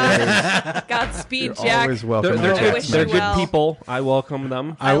 Oh God, Godspeed, Jack. Always welcome. They're, I good, wish they're you good well. people. I welcome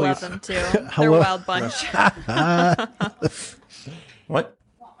them. I love them too. They're a Hello. wild bunch. What?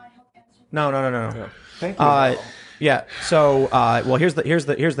 No. Thank you. Yeah. So, well, here's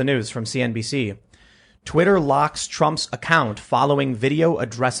the news from CNBC. Twitter locks Trump's account following video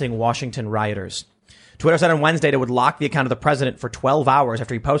addressing Washington rioters. Twitter said on Wednesday it would lock the account of the president for 12 hours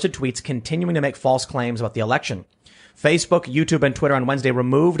after he posted tweets continuing to make false claims about the election. Facebook, YouTube, and Twitter on Wednesday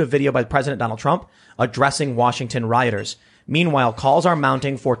removed a video by President Donald Trump addressing Washington rioters. Meanwhile, calls are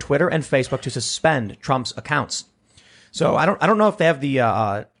mounting for Twitter and Facebook to suspend Trump's accounts. So I don't know if they have the,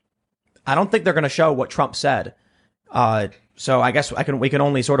 I don't think they're going to show what Trump said. So I guess we can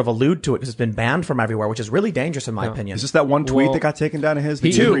only sort of allude to it because it's been banned from everywhere, which is really dangerous in my opinion. Is this that one tweet that got taken down of his?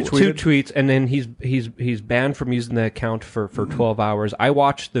 Two tweets, and then he's banned from using the account for 12 hours. I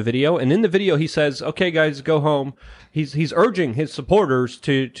watched the video, and in the video he says, "Okay, guys, go home." He's urging his supporters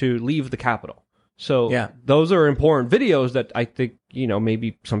to leave the Capitol. So yeah, those are important videos that I think,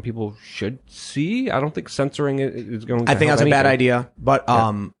 maybe some people should see. I don't think censoring it is going to I think help that's anything. a bad idea. But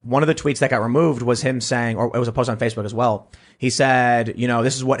one of the tweets that got removed was him saying, or it was a post on Facebook as well. He said,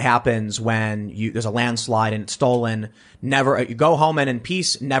 this is what happens when there's a landslide and it's stolen. Never, you go home and in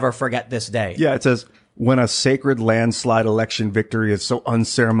peace, never forget this day. Yeah, it says, when a sacred landslide election victory is so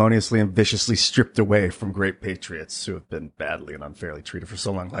unceremoniously and viciously stripped away from great patriots who have been badly and unfairly treated for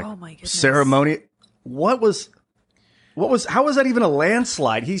so long. Like, Oh my goodness. ceremony. How was that even a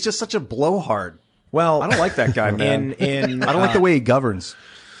landslide? He's just such a blowhard. Well, I don't like that guy, man. I I don't like the way he governs.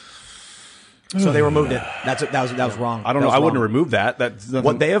 So they removed it. That was wrong. I don't know. I wouldn't remove that. That's nothing.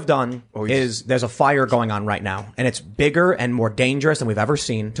 What they have done Oh, is there's a fire going on right now, and it's bigger and more dangerous than we've ever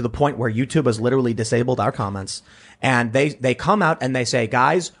seen, to the point where YouTube has literally disabled our comments. And they come out and they say,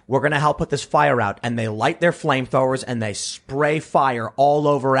 guys, we're going to help put this fire out. And they light their flamethrowers and they spray fire all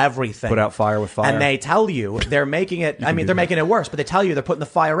over everything. Put out fire with fire. And they tell you they're making it, they're making it worse, but they tell you they're putting the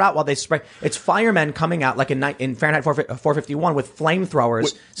fire out while they spray. It's firemen coming out like in Fahrenheit 451 with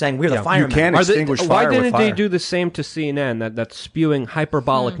flamethrowers saying, we're the firemen. You can't extinguish Why fire with didn't fire. they do the same to CNN, that's spewing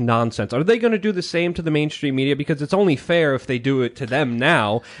hyperbolic nonsense? Are they going to do the same to the mainstream media? Because it's only fair if they do it to them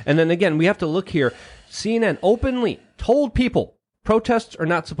now. And then again, we have to look here. CNN openly told people protests are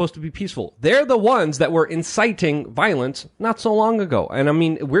not supposed to be peaceful. They're the ones that were inciting violence not so long ago. And I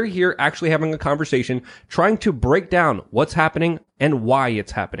mean, we're here actually having a conversation trying to break down what's happening and why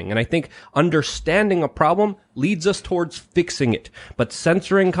it's happening. And I think understanding a problem leads us towards fixing it. But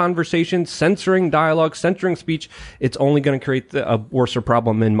censoring conversation, censoring dialogue, censoring speech, it's only going to create a worse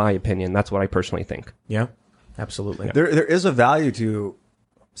problem, in my opinion. That's what I personally think. Yeah, absolutely. There is a value to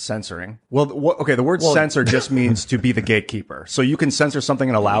censoring. Well, the word censor just means to be the gatekeeper. So you can censor something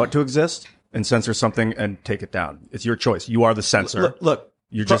and allow it to exist, and censor something and take it down. It's your choice. You are the censor. Look,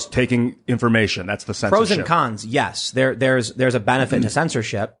 you're just taking information. That's the censorship. pros and cons. Yes, there's a benefit to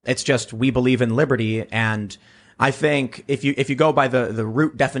censorship. It's just we believe in liberty, and I think if you go by the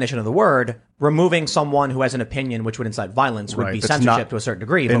root definition of the word, removing someone who has an opinion which would incite violence would Right. be That's censorship not- to a certain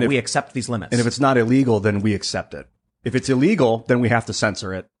degree, but we accept these limits. And if it's not illegal, then we accept it. If it's illegal, then we have to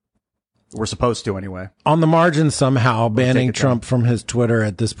censor it. We're supposed to anyway. On the margin, somehow banning it down. Trump from his Twitter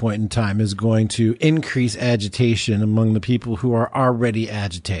at this point in time is going to increase agitation among the people who are already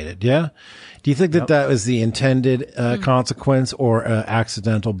agitated. Yeah. Do you think that that was the intended consequence or an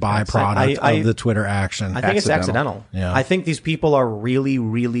accidental byproduct of the Twitter action? I think it's accidental. Yeah. I think these people are really,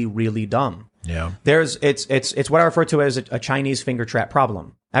 really, really dumb. Yeah. It's what I refer to as a Chinese finger trap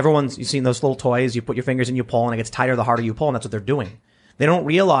problem. You've seen those little toys, you put your fingers in, you pull, and it gets tighter the harder you pull, and that's what they're doing. They don't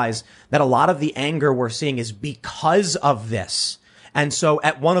realize that a lot of the anger we're seeing is because of this. And so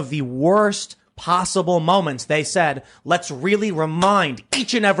at one of the worst possible moments, they said, let's really remind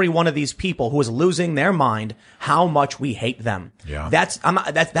each and every one of these people who is losing their mind how much we hate them. Yeah. That's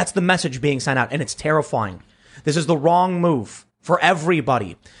the message being sent out, and it's terrifying. This is the wrong move for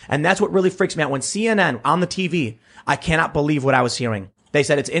everybody. And that's what really freaks me out. When CNN on the TV, I cannot believe what I was hearing. They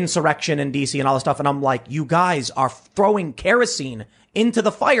said it's insurrection in DC and all this stuff. And I'm like, you guys are throwing kerosene into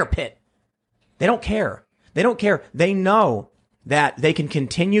the fire pit. They don't care. They don't care. They know that they can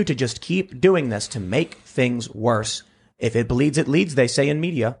continue to just keep doing this to make things worse. If it bleeds, it leads, they say in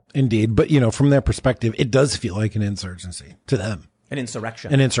media. Indeed. But, from their perspective, it does feel like an insurgency to them. An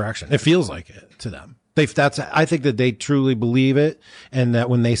insurrection. An insurrection. It feels like it to them. I think that they truly believe it, and that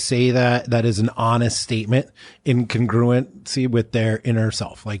when they say that is an honest statement in congruency with their inner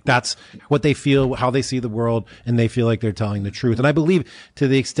self. Like that's what they feel, how they see the world, and they feel like they're telling the truth. And I believe to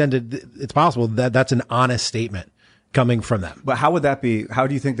the extent that it's possible that that's an honest statement coming from them. But how would that be? How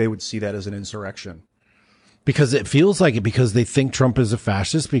do you think they would see that as an insurrection? Because it feels like it, because they think Trump is a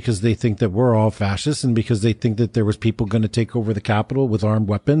fascist, because they think that we're all fascists, and because they think that there was people going to take over the Capitol with armed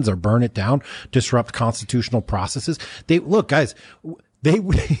weapons or burn it down, disrupt constitutional processes. Look, guys,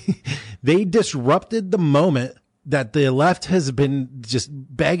 they disrupted the moment that the left has been just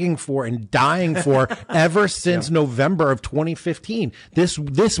begging for and dying for ever since November of 2015. This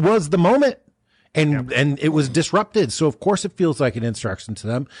was the moment. And it was disrupted. So of course it feels like an insurrection to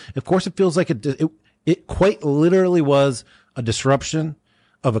them. Of course it feels like it quite literally was a disruption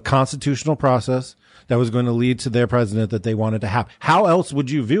of a constitutional process that was going to lead to their president that they wanted to have. How else would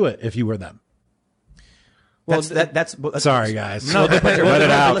you view it if you were them? Well, that's sorry, guys. No, let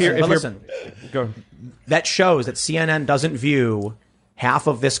it out. Listen, go. That shows that CNN doesn't view half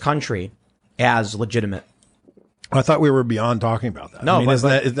of this country as legitimate. I thought we were beyond talking about that. No, I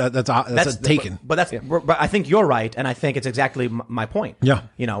mean, that's taken. But I think you're right, and I think it's exactly my point. Yeah.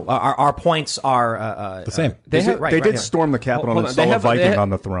 You know, our points are the same. They did storm the Capitol and install a Viking on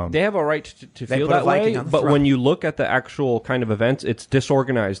the throne. They have a right to feel put a that way, Viking on the but throne. when you look at the actual kind of events, it's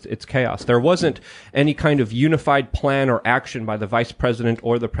disorganized, it's chaos. There wasn't any kind of unified plan or action by the vice president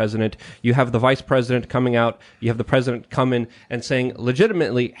or the president. You have the vice president coming out, you have the president come in and saying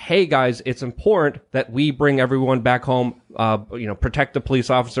legitimately, hey guys, it's important that we bring everyone back home, protect the police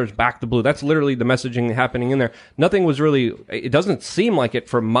officers, back the blue. That's literally the messaging happening in there. Nothing was really, it doesn't seem like it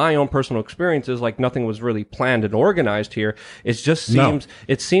from my own personal experiences, like nothing was really planned and organized here. It just seems,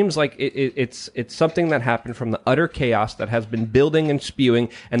 it seems like it's something that happened from the utter chaos that has been building and spewing,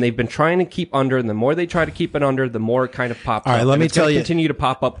 and they've been trying to keep under, and the more they try to keep it under, the more it kind of pops up. All right, let me tell you. Continue to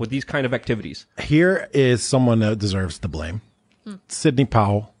pop up with these kind of activities. Here is someone that deserves the blame. Sidney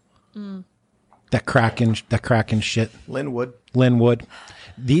Powell. That Kraken shit. Linwood.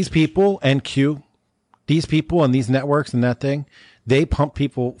 These people and Q, these people and these networks and that thing, they pump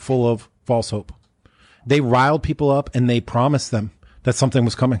people full of false hope. They riled people up and they promised them that something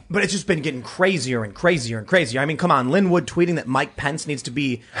was coming. But it's just been getting crazier and crazier and crazier. I mean, come on, Linwood tweeting that Mike Pence needs to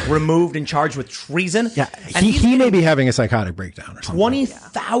be removed and charged with treason. Yeah, and he may be having a psychotic breakdown or something.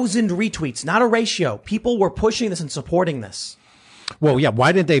 20,000 retweets, not a ratio. People were pushing this and supporting this. Well, yeah.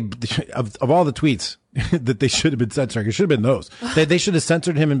 Why didn't they, of all the tweets that they should have been censoring, it should have been those. They should have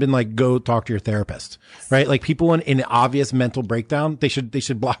censored him and been like, go talk to your therapist, right? Like people in obvious mental breakdown, they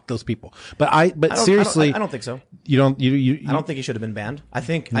should block those people. But seriously, I don't think so. You don't, I don't think he should have been banned. I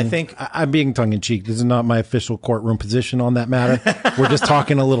think I'm being tongue in cheek. This is not my official courtroom position on that matter. We're just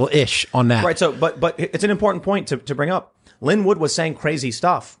talking a little ish on that. Right. So, but it's an important point to bring up. Linwood was saying crazy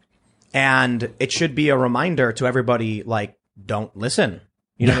stuff, and it should be a reminder to everybody, like, don't listen.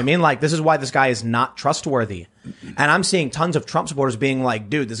 You know what I mean? Like, this is why this guy is not trustworthy. And I'm seeing tons of Trump supporters being like,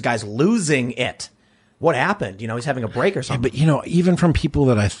 dude, this guy's losing it. What happened? You know, he's having a break or something. Yeah, but even from people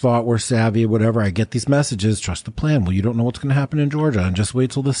that I thought were savvy or whatever, I get these messages, trust the plan. Well, you don't know what's going to happen in Georgia, and just wait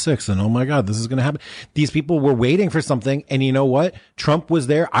till the 6th. And oh my God, this is going to happen. These people were waiting for something. And you know what? Trump was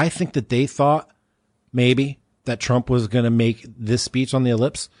there. I think that they thought maybe that Trump was going to make this speech on the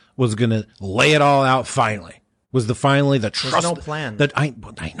ellipse, was going to lay it all out finally. Was finally the trust? There's no plan. That I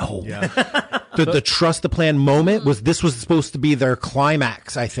know. Yeah. the trust the plan moment was supposed to be their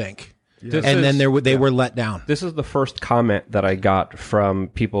climax, I think. Then they were let down. This is the first comment that I got from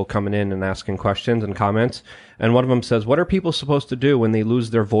people coming in and asking questions and comments. And one of them says, what are people supposed to do when they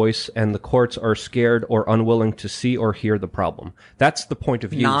lose their voice and the courts are scared or unwilling to see or hear the problem? That's the point of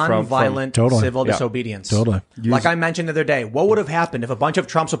view non-violent from civil disobedience. Totally. Like I mentioned the other day, what would have happened if a bunch of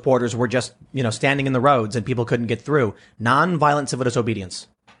Trump supporters were just, standing in the roads and people couldn't get through? Non-violent civil disobedience.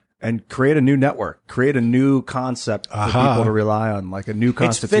 And create a new network, create a new concept for people to rely on, like a new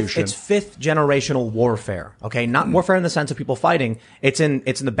constitution. It's fifth generational warfare. Okay, not warfare in the sense of people fighting. It's in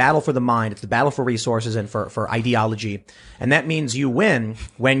the battle for the mind. It's the battle for resources and for ideology. And that means you win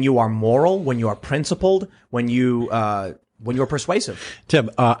when you are moral, when you are principled, when you're persuasive. Tim,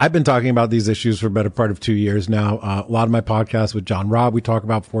 I've been talking about these issues for a better part of 2 years now. A lot of my podcasts with John Robb, we talk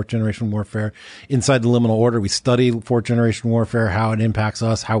about fourth generation warfare. Inside the Liminal Order, we study fourth generation warfare, how it impacts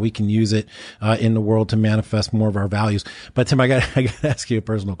us, how we can use it in the world to manifest more of our values. But Tim, I got to ask you a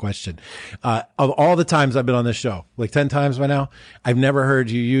personal question. Of all the times I've been on this show, like 10 times by now, I've never heard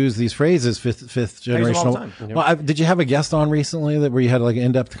you use these phrases, fifth generational. Well, did you have a guest on recently where you had like an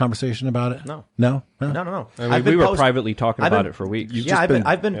in-depth conversation about it? No. No? No. I mean, we were privately talking about it for weeks.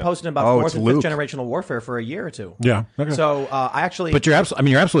 I've been posting about fourth and fifth generational warfare for a year or two. Yeah. Okay. So I actually. But you're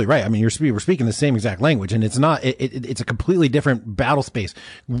absolutely right. I mean, we're speaking the same exact language, and it's not. It's a completely different battle space.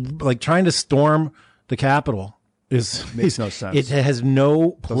 Like trying to storm the Capitol makes no sense. It has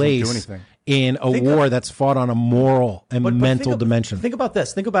no place in a war that's fought on a moral and mental dimension. Think about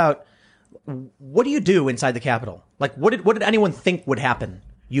this. Think about what do you do inside the Capitol? Like, what did anyone think would happen?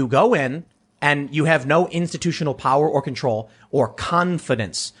 You go in and you have no institutional power or control or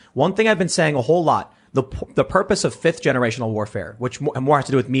confidence. One thing I've been saying a whole lot, The purpose of fifth generational warfare, which more has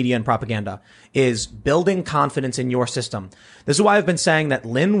to do with media and propaganda, is building confidence in your system. This is why I've been saying that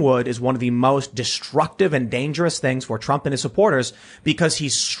Lin Wood is one of the most destructive and dangerous things for Trump and his supporters, because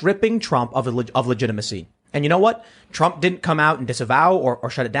he's stripping Trump of legitimacy. And you know what? Trump didn't come out and disavow or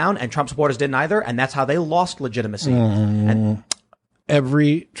shut it down, and Trump supporters didn't either, and that's how they lost legitimacy. And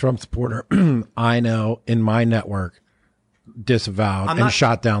every Trump supporter I know in my network disavowed and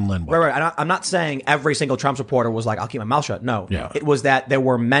shot down Lin Wood. Right. I'm not saying every single Trump supporter was like, I'll keep my mouth shut. No. Yeah. It was that there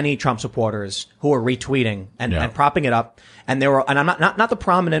were many Trump supporters who were retweeting and propping it up. And there were, and I'm not the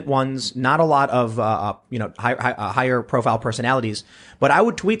prominent ones, not a lot of, higher profile personalities, but I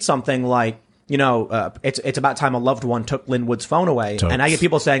would tweet something like, it's about time a loved one took Lin Wood's phone away. Totes. And I get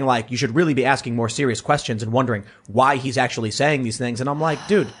people saying like, you should really be asking more serious questions and wondering why he's actually saying these things. And I'm like,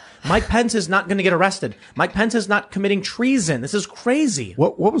 dude, Mike Pence is not going to get arrested. Mike Pence is not committing treason. This is crazy.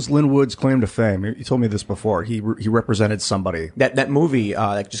 What was Lin Wood's claim to fame? You told me this before. He represented somebody. That movie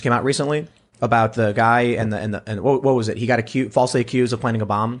that just came out recently about the guy and what was it? He got falsely accused of planting a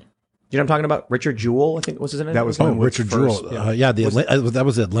bomb. You know what I'm talking about? Richard Jewell, I think was his name. That was Lin Wood's Richard first. Jewell. That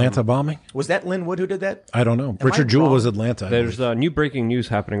was the Atlanta bombing. Was that Lin Wood who did that? I don't know. Richard Jewell was Atlanta. There's new breaking news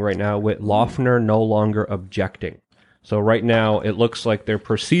happening right now with Loeffner no longer objecting. So right now it looks like they're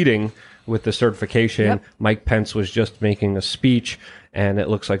proceeding with the certification. Yep. Mike Pence was just making a speech, and it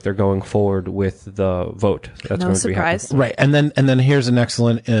looks like they're going forward with the vote. That's No going to be happening. surprise. Right. And then here's an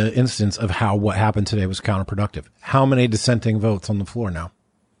excellent instance of how what happened today was counterproductive. How many dissenting votes on the floor now?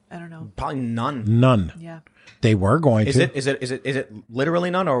 I don't know. Probably none. None. Yeah. They were going Is to. it literally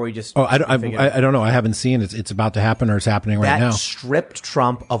none, or are we just? Oh, I don't know. I haven't seen it. It's about to happen, or it's happening right that now. stripped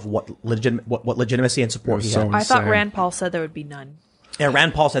Trump of what legitimacy and support he so had. I thought insane. Rand Paul said there would be none. Yeah,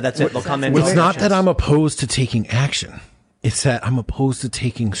 Rand Paul said that's it. They'll come in. It's with not that elections. I'm opposed to taking action. It's that I'm opposed to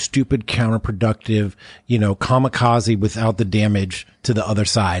taking stupid, counterproductive, kamikaze without the damage to the other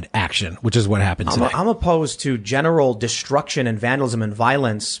side action, which is what happened today. I'm opposed to general destruction and vandalism and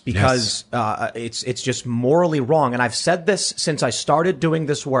violence because it's just morally wrong. And I've said this since I started doing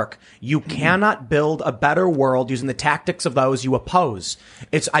this work. You cannot build a better world using the tactics of those you oppose.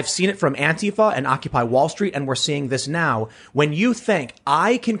 I've seen it from Antifa and Occupy Wall Street, and we're seeing this now. When you think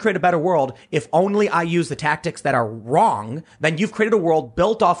I can create a better world if only I use the tactics that are wrong, then you've created a world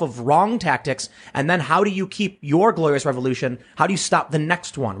built off of wrong tactics. And then how do you keep your glorious revolution? How do you stop the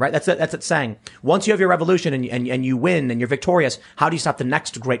next one, right? That's it saying. Once you have your revolution and you win and you're victorious, how do you stop the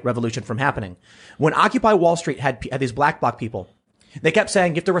next great revolution from happening? When Occupy Wall Street had these black bloc people, they kept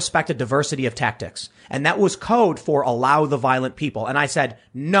saying you have to respect a diversity of tactics. And that was code for allow the violent people. And I said,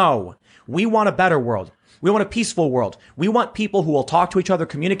 no, we want a better world. We want a peaceful world. We want people who will talk to each other,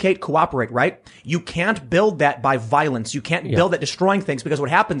 communicate, cooperate, right? You can't build that by violence. You can't build that destroying things, because what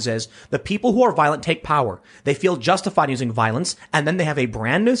happens is the people who are violent take power. They feel justified using violence, and then they have a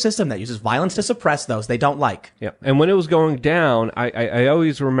brand new system that uses violence to suppress those they don't like. Yeah. And when it was going down, I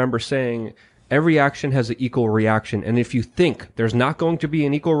always remember saying, every action has an equal reaction. And if you think there's not going to be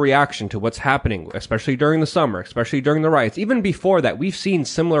an equal reaction to what's happening, especially during the summer, especially during the riots, even before that, we've seen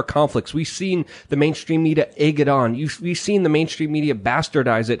similar conflicts. We've seen the mainstream media egg it on. We've seen the mainstream media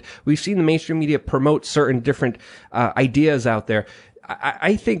bastardize it. We've seen the mainstream media promote certain different ideas out there.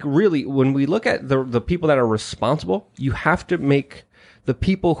 I think really when we look at the people that are responsible, you have to make the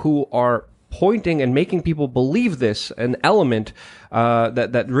people who are pointing and making people believe this an element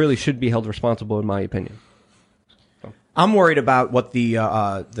that really should be held responsible, in my opinion. I'm worried about what the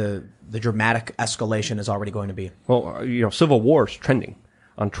dramatic escalation is already going to be. Well, civil war is trending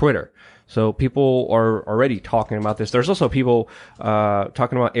on Twitter. So people are already talking about this. There's also people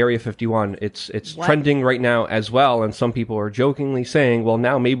talking about Area 51. It's trending right now as well, and some people are jokingly saying, "Well,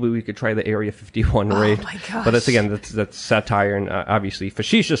 now maybe we could try the Area 51 raid." Oh my gosh. But that's satire and obviously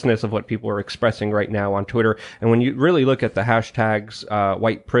facetiousness of what people are expressing right now on Twitter. And when you really look at the hashtags,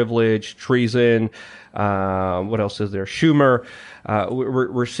 white privilege, treason, what else is there? Schumer.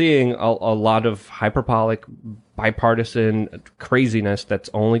 We're seeing a lot of hyperbolic, bipartisan craziness that's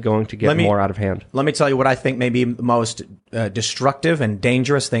only going to get more out of hand. Let me tell you what I think may be the most destructive and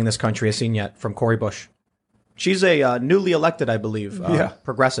dangerous thing this country has seen yet from Cori Bush. She's a newly elected, I believe,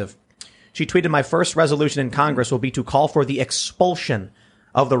 progressive. She tweeted, "My first resolution in Congress will be to call for the expulsion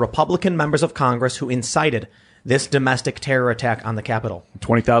of the Republican members of Congress who incited this domestic terror attack on the Capitol."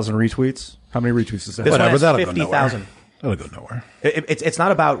 20,000 retweets. How many retweets is that? This one has that'll go 50,000. That'll go nowhere. It's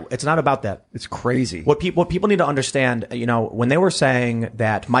not about that. It's crazy. What people need to understand, when they were saying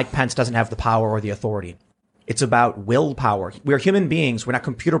that Mike Pence doesn't have the power or the authority, it's about willpower. We're human beings. We're not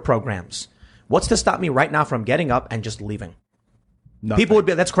computer programs. What's to stop me right now from getting up and just leaving? People would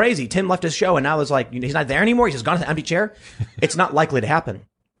be, that's crazy. Tim left his show and now it's like, he's not there anymore. He's just gone to the empty chair. It's not likely to happen.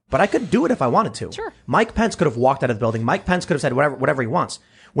 But I could do it if I wanted to. Sure. Mike Pence could have walked out of the building. Mike Pence could have said whatever he wants.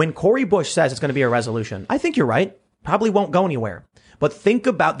 When Cori Bush says it's going to be a resolution, I think you're right. Probably won't go anywhere. But think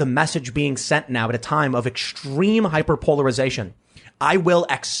about the message being sent now at a time of extreme hyperpolarization. I will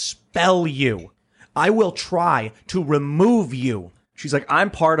expel you. I will try to remove you. She's like, I'm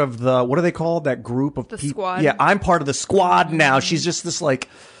part of the, what do they call that group of people? Squad. Yeah, I'm part of the squad now. She's just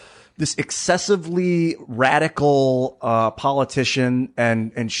this excessively radical politician,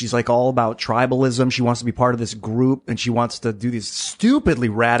 and she's like all about tribalism. She wants to be part of this group, and she wants to do this stupidly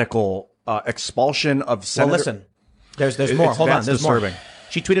radical expulsion of senator. Well, listen, there's more. Hold on, there's disturbing. more.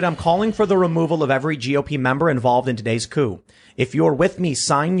 She tweeted, I'm calling for the removal of every GOP member involved in today's coup. If you're with me,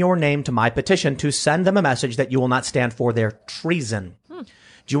 sign your name to my petition to send them a message that you will not stand for their treason. Do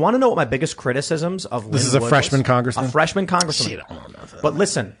you want to know what my biggest criticisms of Lynn This is a Wood freshman was? congressman? A freshman congressman. But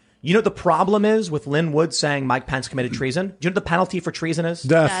listen, you know what the problem is with Lynn Wood saying Mike Pence committed treason? Do you know what the penalty for treason is?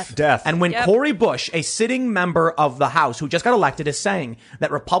 Death. And when Cori Bush, a sitting member of the House who just got elected, is saying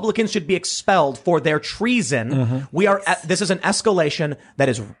that Republicans should be expelled for their treason, we are this is an escalation that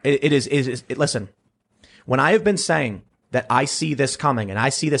is listen. When I have been saying that I see this coming and I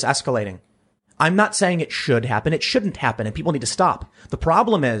see this escalating, I'm not saying it should happen. It shouldn't happen, and people need to stop. The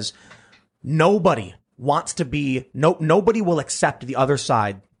problem is nobody wants to be nobody will accept the other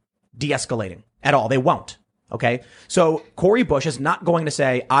side de-escalating at all. They won't. Okay. So Cori Bush is not going to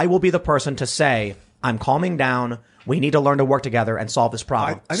say, I will be the person to say, I'm calming down. We need to learn to work together and solve this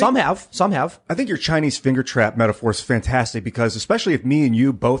problem. Some have. I think your Chinese finger trap metaphor is fantastic because especially if me and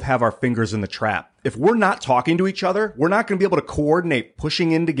you both have our fingers in the trap, if we're not talking to each other, we're not going to be able to coordinate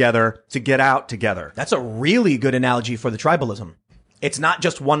pushing in together to get out together. That's a really good analogy for the tribalism. It's not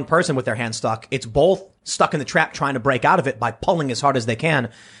just one person with their hand stuck. It's both stuck in the trap trying to break out of it by pulling as hard as they can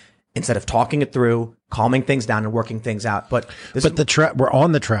instead of talking it through, calming things down and working things out. But the trap, we're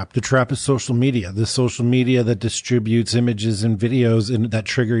on the trap. The trap is social media. The social media that distributes images and videos and that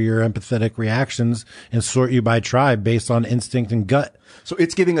trigger your empathetic reactions and sort you by tribe based on instinct and gut. So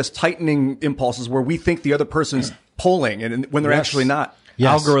it's giving us tightening impulses where we think the other person's pulling and when they're actually not.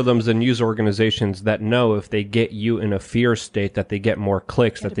 Yes. Algorithms and user organizations that know if they get you in a fear state that they get more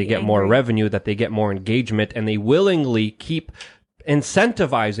clicks, that they get more revenue, that they get more engagement, and they willingly keep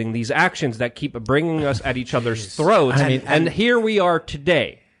incentivizing these actions that keep bringing us at each other's throats. And here we are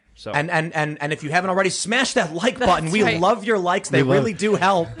today. So and if you haven't already, smash that like button. We love your likes. They really do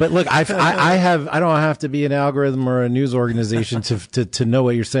help. But look, I don't have to be an algorithm or a news organization to know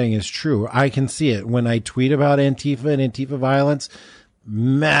what you're saying is true. I can see it when I tweet about Antifa and Antifa violence.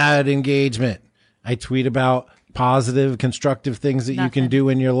 Mad engagement. I tweet about positive, constructive things that you can do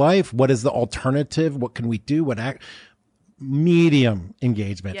in your life. What is the alternative? What can we do? Medium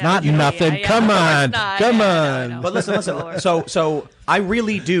engagement, not nothing. Yeah. Come on. No. But listen. So I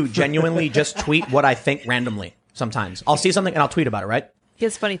really do genuinely just tweet what I think randomly. Sometimes I'll see something and I'll tweet about it. Right? He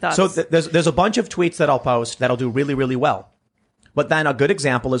has funny thoughts. So there's a bunch of tweets that I'll post that'll do really, really well. But then a good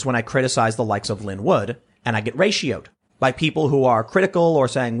example is when I criticize the likes of Lynn Wood and I get ratioed by people who are critical or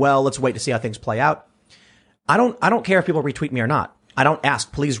saying, well, let's wait to see how things play out. I don't care if people retweet me or not. I don't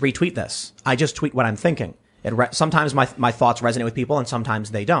ask, please retweet this. I just tweet what I'm thinking. Sometimes my thoughts resonate with people and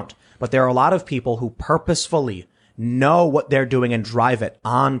sometimes they don't. But there are a lot of people who purposefully know what they're doing and drive it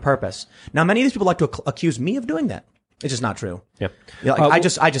on purpose. Now, many of these people like to accuse me of doing that. It's just not true. yeah. I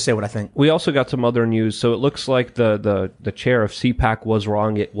just say what I think. We also got some other news. So it looks like the chair of CPAC was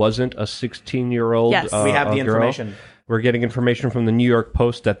wrong. It wasn't a 16-year-old. Yes. We have the girl. information. We're getting information from the New York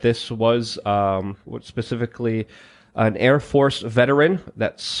Post that this was specifically an Air Force veteran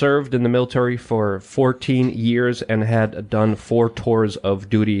that served in the military for 14 years and had done 4 tours of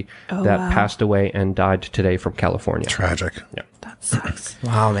duty passed away and died today from California. Tragic. Yeah. That sucks.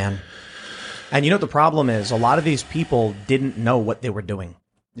 Wow, man. And you know what the problem is? A lot of these people didn't know what they were doing.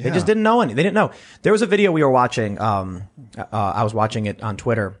 Yeah. They just didn't know any. They didn't know. There was a video we were watching. I was watching it on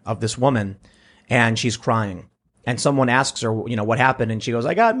Twitter of this woman, and she's crying. And someone asks her, what happened? And she goes,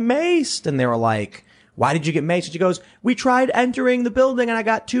 I got maced. And they were like, why did you get maced? And she goes, we tried entering the building and I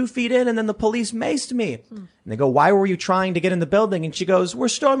got 2 feet in and then the police maced me. And they go, why were you trying to get in the building? And she goes, we're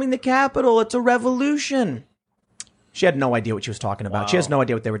storming the Capitol. It's a revolution. She had no idea what she was talking about. Wow. She has no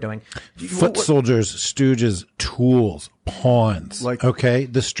idea what they were doing. Foot soldiers, stooges, tools, pawns. Okay?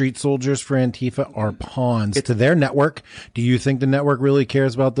 The street soldiers for Antifa are pawns to their network. Do you think the network really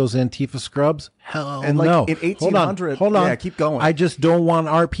cares about those Antifa scrubs? Hell no. In 1800, hold on. Yeah, keep going. I just don't want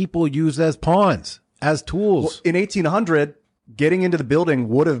our people used as pawns, as tools. Well, in 1800, getting into the building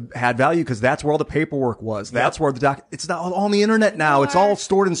would have had value because that's where all the paperwork was. That's where it's not all on the internet now. It's all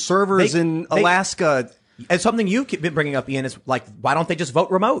stored in servers in Alaska. And something you've been bringing up, Ian, is like, why don't they just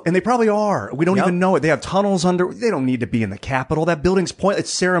vote remote? And they probably are. We don't even know it. They have tunnels under. They don't need to be in the Capitol. That building's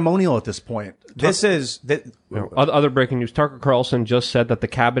it's ceremonial at this point. Other breaking news. Tucker Carlson just said that the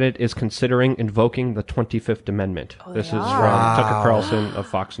cabinet is considering invoking the 25th Amendment. This is from Tucker Carlson of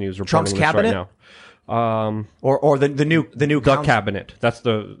Fox News reporting Trump's this cabinet? right now. Or the new Cabinet. That's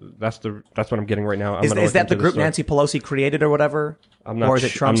what I'm getting right now. Is that the group Nancy Pelosi created or whatever? I'm not or is it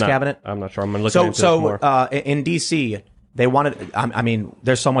Trump's cabinet? I'm not sure. I'm going to look into this more. In DC, they wanted. I mean,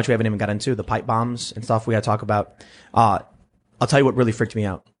 there's so much we haven't even got into the pipe bombs and stuff we got to talk about. I'll tell you what really freaked me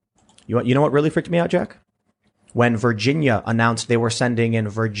out. You know what really freaked me out, Jack? When Virginia announced they were sending in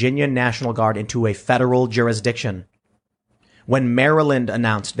Virginia National Guard into a federal jurisdiction. When Maryland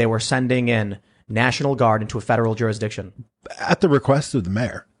announced they were sending in National Guard into a federal jurisdiction. At the request of the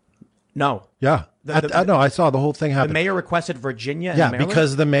mayor. No. Yeah. No, I saw the whole thing happen. The mayor requested Virginia and Yeah, Maryland?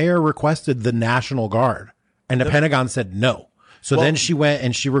 because the mayor requested the National Guard and the Pentagon said no. So then she went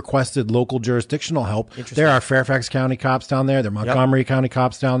and she requested local jurisdictional help. There are Fairfax County cops down there. There are Montgomery County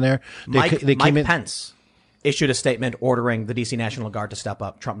cops down there. Mike Pence issued a statement ordering the DC National Guard to step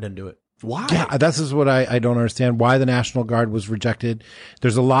up. Trump didn't do it. Why? Yeah, this is what I don't understand. Why the National Guard was rejected.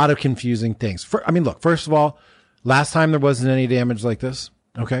 There's a lot of confusing things. Look, first of all, last time there wasn't any damage like this.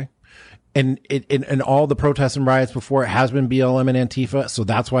 Okay. And in all the protests and riots before, it has been BLM and Antifa. So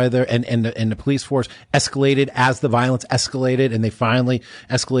that's why and the police force escalated as the violence escalated, and they finally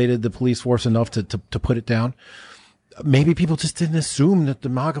escalated the police force enough to put it down. Maybe people just didn't assume that the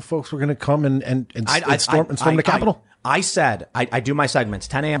MAGA folks were going to come and storm the Capitol. I said, I do my segments,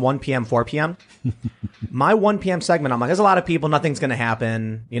 10 a.m., 1 p.m., 4 p.m. My 1 p.m. segment, I'm like, there's a lot of people, nothing's going to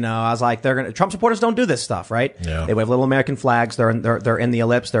happen. You know, I was like, Trump supporters don't do this stuff, right? Yeah. They wave little American flags. They're in the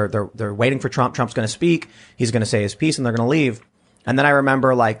ellipse. They're waiting for Trump. Trump's going to speak. He's going to say his piece and they're going to leave. And then I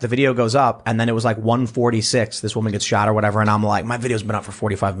remember like the video goes up and then it was like 1:46. This woman gets shot or whatever. And I'm like, my video's been up for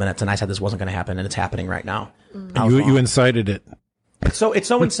 45 minutes. And I said this wasn't going to happen. And it's happening right now. You incited it. It's so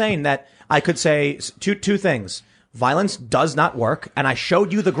insane that I could say two things. Violence does not work. And I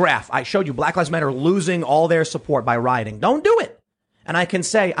showed you the graph. I showed you Black Lives Matter losing all their support by rioting. Don't do it. And I can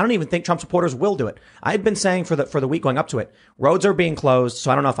say, I don't even think Trump supporters will do it. I had been saying for the week going up to it, roads are being closed.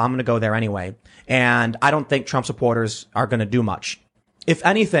 So I don't know if I'm going to go there anyway. And I don't think Trump supporters are going to do much. If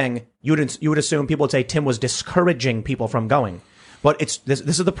anything, you would assume people would say Tim was discouraging people from going. But this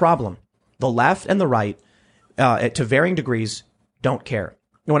is the problem. The left and the right, to varying degrees, don't care.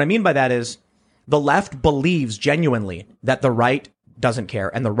 And what I mean by that is the left believes genuinely that the right doesn't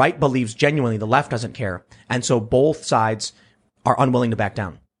care, and the right believes genuinely the left doesn't care. And so both sides are unwilling to back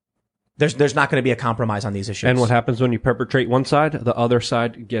down. There's not going to be a compromise on these issues. And what happens when you perpetrate one side, the other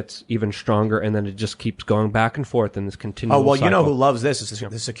side gets even stronger, and then it just keeps going back and forth in this continual Oh, well, cycle. You know who loves this is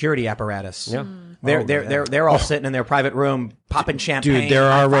the security apparatus. Yeah. They're all sitting in their private room popping champagne. Dude,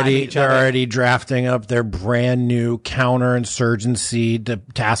 they're already drafting up their brand new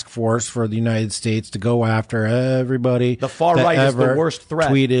counterinsurgency task force for the United States to go after everybody. The far right is the worst threat.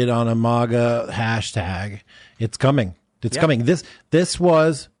 Tweeted on a MAGA hashtag. It's coming. It's coming. This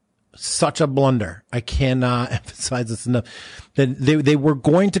was such a blunder. I cannot emphasize this enough. That they were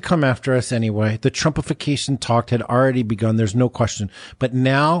going to come after us anyway. The Trumpification talk had already begun. There's no question. But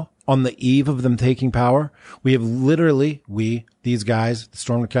now, on the eve of them taking power, we have literally, these guys, the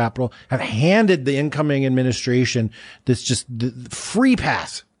storm the Capitol, have handed the incoming administration this just free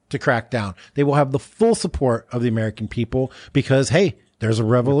pass to crack down. They will have the full support of the American people because, hey, there's a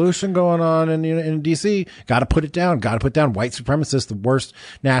revolution going on in DC. Got to put it down. Got to put down white supremacists, the worst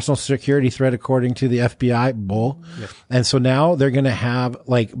national security threat according to the FBI. Bull. Yeah. And so now they're going to have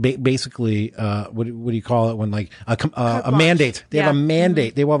like basically what do you call it when like a mandate? They have a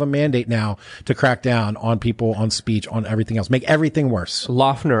mandate. They will have a mandate now to crack down on people, on speech, on everything else. Make everything worse.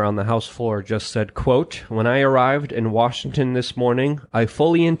 Loeffner on the House floor just said, quote, "When I arrived in Washington this morning, I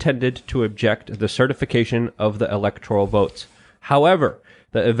fully intended to object the certification of the electoral votes. However,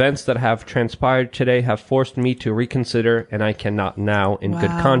 the events that have transpired today have forced me to reconsider, and I cannot now, in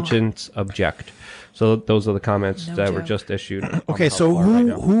good conscience, object." So those are the comments that were just issued. Okay, so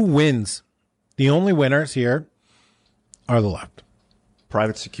who wins? The only winners here are the left.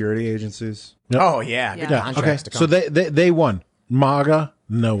 Private security agencies. Yep. Oh, yeah. Okay, so they won. MAGA,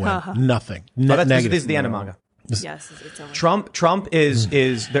 no win. Nothing. Negative. This is the end of MAGA. Yes, it's over. Trump is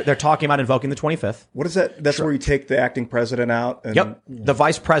they're talking about invoking the 25th. What is that? That's where you take the acting president out. And Yep. The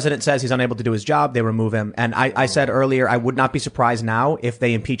vice president says he's unable to do his job. They remove him. And I said earlier, I would not be surprised now if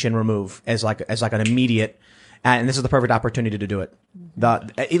they impeach and remove as like an immediate. And this is the perfect opportunity to do it.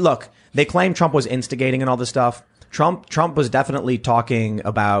 Look, they claim Trump was instigating and all this stuff. Trump was definitely talking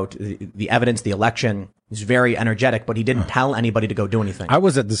about the evidence, the election. He's very energetic, but he didn't tell anybody to go do anything. I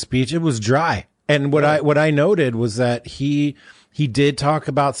was at the speech. It was dry. And what I noted was that he did talk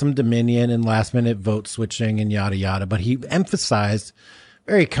about some Dominion and last minute vote switching and yada yada, but he emphasized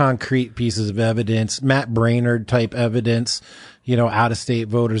very concrete pieces of evidence, Matt Braynard type evidence, out of state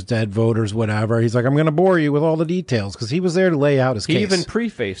voters, dead voters, whatever. He's like, I'm going to bore you with all the details because he was there to lay out his case. He even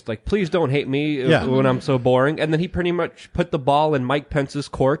prefaced, like, please don't hate me when I'm so boring. And then he pretty much put the ball in Mike Pence's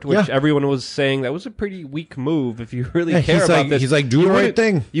court, which everyone was saying that was a pretty weak move if you really care about this. He's like, do the right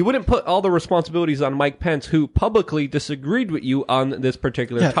thing. You wouldn't put all the responsibilities on Mike Pence, who publicly disagreed with you on this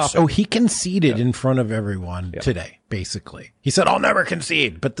particular topic. So he conceded in front of everyone today, basically. He said, I'll never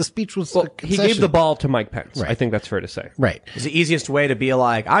concede. But the speech was he gave the ball to Mike Pence. Right. I think that's fair to say. Right. It's the easiest way to be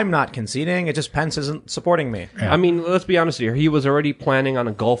like, I'm not conceding. It just Pence isn't supporting me. Yeah. I mean, let's be honest here. He was already planning on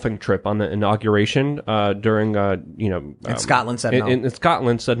a golfing trip on the inauguration during, and Scotland said no. And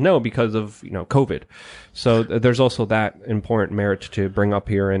Scotland said no because of, COVID. So there's also that important merit to bring up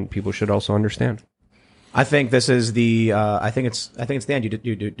here, and people should also understand. I think this is the. I think it's the end.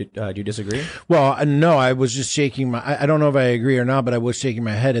 Do you disagree? Well, no. I was just shaking I don't know if I agree or not, but I was shaking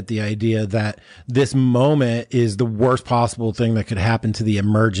my head at the idea that this moment is the worst possible thing that could happen to the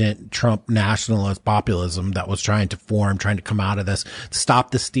emergent Trump nationalist populism that was trying to come out of this.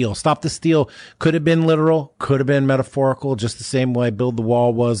 Stop the steal. Stop the steal. Could have been literal. Could have been metaphorical. Just the same way Build the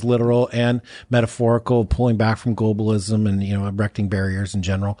Wall was literal and metaphorical, pulling back from globalism and erecting barriers in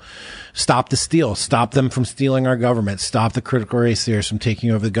general. Stop the steal. Stop them from stealing our government, stop the critical race theorists from taking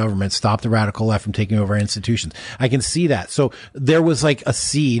over the government, stop the radical left from taking over our institutions. I can see that. So there was like a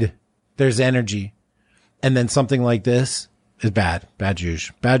seed, there's energy, and then something like this is bad juice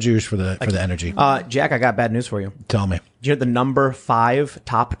for the energy. Jack, I got bad news for you. Tell me. Do you know what the number 5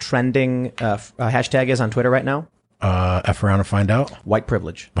 top trending hashtag is on Twitter right now? F around to find out. White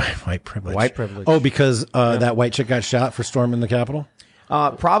privilege. White privilege. White privilege. Oh, because that white chick got shot for storming the Capitol?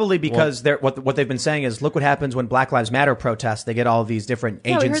 Probably because what they've been saying is, look what happens when Black Lives Matter protests. They get all these different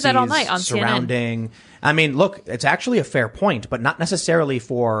agencies we heard that all night on surrounding. CNN. I mean, look, it's actually a fair point, but not necessarily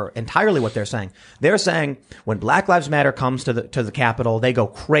for entirely what they're saying. They're saying when Black Lives Matter comes to the Capitol, they go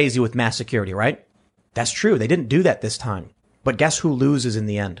crazy with mass security, right? That's true. They didn't do that this time. But guess who loses in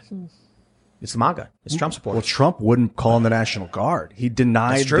the end? It's the MAGA. It's Trump supporters. Well, Trump wouldn't call in the National Guard. He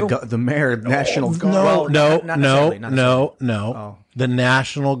denied the mayor National Guard. No. The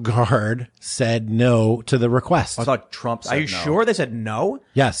National Guard said no to the request. I thought Trump said no. Are you sure they said no?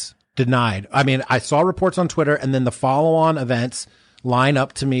 Yes. Denied. I mean, I saw reports on Twitter, and then the follow-on events line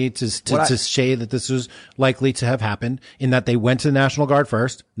up to me to say that this was likely to have happened, in that they went to the National Guard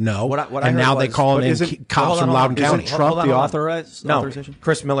first. No. And now they call in cops from Loudoun County. Isn't Trump the authorization?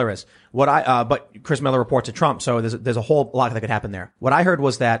 Chris Miller is. But Chris Miller reports to Trump, so there's a whole lot that could happen there. What I heard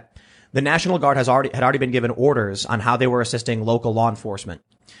was that the National Guard had already been given orders on how they were assisting local law enforcement.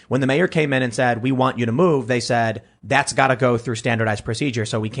 When the mayor came in and said, we want you to move, they said, that's got to go through standardized procedure,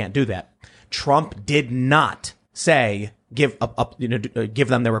 so we can't do that. Trump did not say, give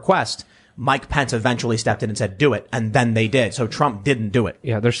them their request. Mike Pence eventually stepped in and said, do it. And then they did. So Trump didn't do it.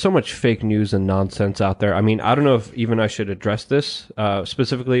 Yeah, there's so much fake news and nonsense out there. I mean, I don't know if even I should address this,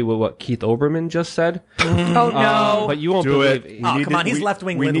 specifically with what Keith Olbermann just said. Oh, no. But you won't believe it. Come on. He's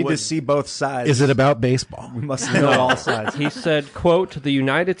left-wing. We need to see both sides. Is it about baseball? We must know all sides. He said, quote, the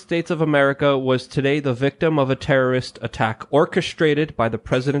United States of America was today the victim of a terrorist attack orchestrated by the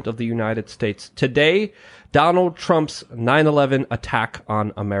President of the United States. Today, Donald Trump's 9/11 attack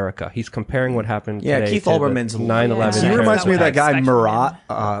on America. He's comparing what happened today Keith to Olbermann's 9/11. He reminds me of that guy Spectrum,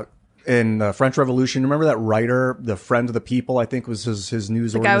 Marat in the French Revolution. Remember that writer, the Friend of the People, I think was his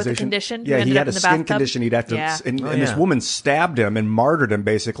news The organization? guy with the condition? Yeah, Who he ended had up a in the skin bathtub? condition. He'd have to, Yeah. and this woman stabbed him and martyred him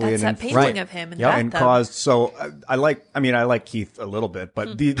basically. That's and that painting of him in the and bathtub. caused. So I like Keith a little bit,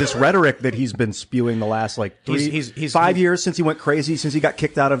 but this rhetoric that he's been spewing the last like 5 years since he went crazy, since he got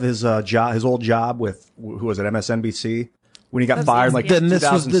kicked out of his his old job with who was it, MSNBC. When he got fired, like then this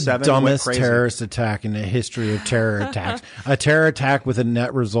was the 2007, dumbest terrorist attack in the history of terror attacks. A terror attack with a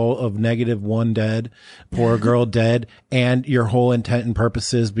net result of -1 dead, poor girl dead, and your whole intent and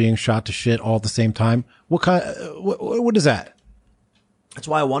purposes being shot to shit all at the same time. What kind? What is that? That's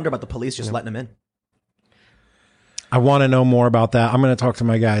why I wonder about the police just letting him in. I want to know more about that. I'm going to talk to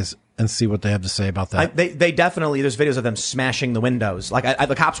my guys and see what they have to say about that. They definitely, there's videos of them smashing the windows. Like,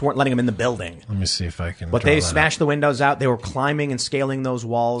 the cops weren't letting them in the building. Let me see if I can. But they smashed the windows out. They were climbing and scaling those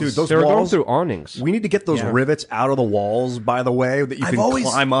walls. Dude, those They were going walls, through awnings. we need to get those rivets out of the walls, by the way, that you can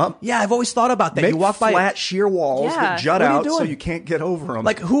climb up. Yeah, I've always thought about that. Make you walk by flat, sheer walls Yeah. that jut What are you out so doing? you can't get over them.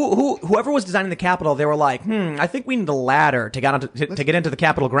 Like whoever was designing the Capitol, they were like, I think we need a ladder to get into the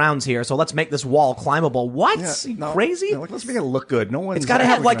Capitol grounds here. So let's make this wall climbable. What? You crazy? Like, let's make it look good. No one's It's got to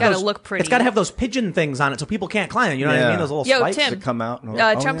have like gotta those, look pretty. It's got to have those pigeon things on it so people can't climb it. You know what I mean? Those little Yo, spikes. Tim. to come out.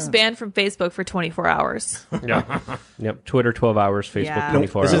 And, Trump's banned from Facebook for 24 hours. Yeah. Yep. Twitter 12 hours, Facebook Yeah.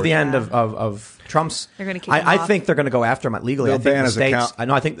 24 This hours. is the end of Trump's. They're gonna kick him I off. think they're going to go after him legally. They'll I think ban the his states. account. I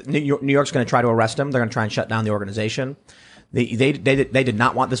know. I think New York's going to try to arrest him. They're going to try and shut down the organization. They did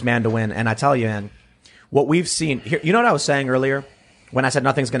not want this man to win. And I tell you, man, what we've seen here. You know what I was saying earlier when I said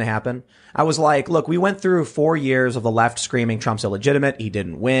nothing's going to happen? I was like, look, we went through 4 years of the left screaming Trump's illegitimate. He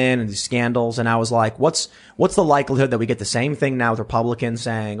didn't win and these scandals. And I was like, what's the likelihood that we get the same thing now with Republicans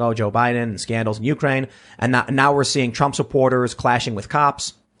saying, oh, Joe Biden and scandals in Ukraine. And now we're seeing Trump supporters clashing with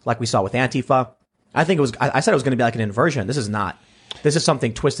cops like we saw with Antifa. I think I said it was going to be like an inversion. This is not. This is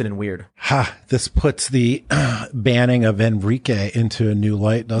something twisted and weird. This puts the banning of Enrique into a new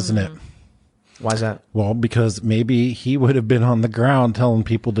light, doesn't it? Why is that? Well, because maybe he would have been on the ground telling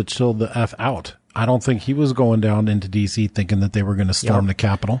people to chill the F out. I don't think he was going down into D.C. thinking that they were going to storm the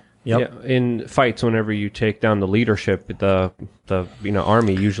Capitol. Yep. Yeah, in fights, whenever you take down the leadership, the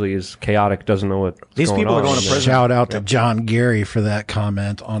army usually is chaotic, doesn't know what's These going people are on. going to prison. Shout out to John Gary for that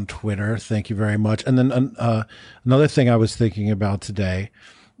comment on Twitter. Thank you very much. And then another thing I was thinking about today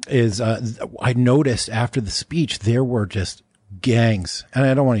is I noticed after the speech there were just gangs, and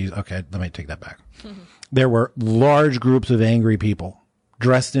I don't want to use. Okay, let me take that back. There were large groups of angry people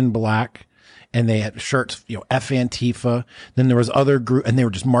dressed in black. And they had shirts, F Antifa. Then there was other group, and they were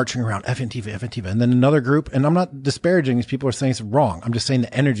just marching around F Antifa, F Antifa. And then another group, and I'm not disparaging these people are saying it's wrong. I'm just saying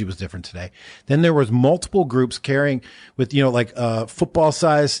the energy was different today. Then there was multiple groups carrying with,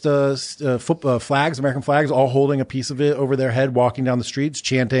 football-sized flags, American flags, all holding a piece of it over their head, walking down the streets,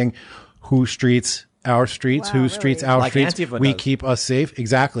 chanting, "Who streets? Our streets, Wow, who really? streets, our Like streets. Antifa We does. keep us safe."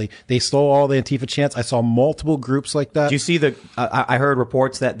 Exactly. They stole all the Antifa chants. I saw multiple groups like that. Do you see I heard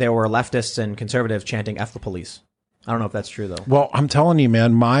reports that there were leftists and conservatives chanting "F the police." I don't know if that's true though. Well, I'm telling you,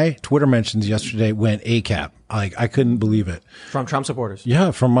 man, my Twitter mentions yesterday went ACAP. Like, I couldn't believe it. From Trump supporters. Yeah,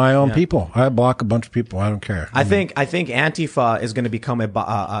 from my own people. I block a bunch of people. I don't care. I think Antifa is going to become a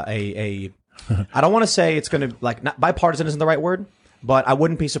I don't want to say it's going to like not bipartisan isn't the right word, but I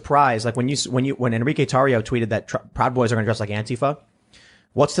wouldn't be surprised. Like when Enrique Tarrio tweeted that Proud Boys are going to dress like Antifa.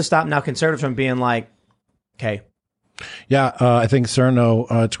 What's to stop now conservatives from being like, okay, Yeah, I think Cerno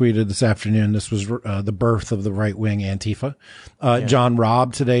tweeted this afternoon. This was the birth of the right wing Antifa. John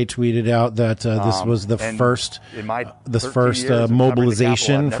Robb today tweeted out that this was the first in my this 13 first years of covering the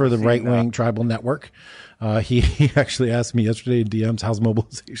mobilization Capitol, for I've the never right seen, wing tribal network. He actually asked me yesterday in DMs, how's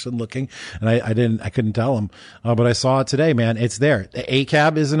mobilization looking? And I couldn't tell him. But I saw it today, man. It's there. The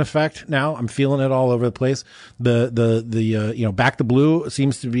ACAB is in effect now. I'm feeling it all over the place. The Back the Blue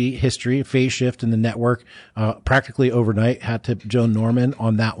seems to be history, phase shift in the network, practically overnight. Hat tip Joe Norman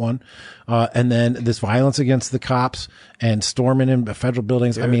on that one. And then this violence against the cops and storming in federal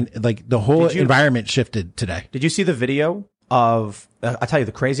buildings. I mean, like the whole environment shifted today. did you see the video of? I tell you,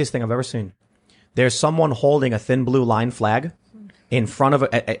 the craziest thing I've ever seen. There's someone holding a thin blue line flag in front of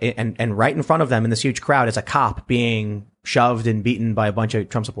and right in front of them in this huge crowd is a cop being shoved and beaten by a bunch of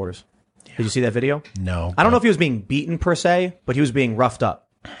Trump supporters. Did you see that video? No. I don't know if he was being beaten per se, but he was being roughed up,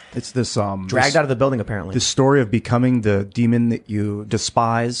 It's this dragged out of the building apparently. The story of becoming the demon that you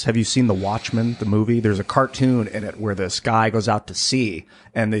despise. Have you seen The Watchmen, the movie? There's a cartoon in it where this guy goes out to sea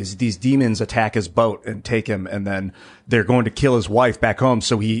and these demons attack his boat and take him, and then they're going to kill his wife back home.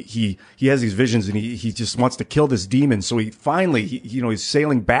 So he has these visions and he just wants to kill this demon. So he finally, he's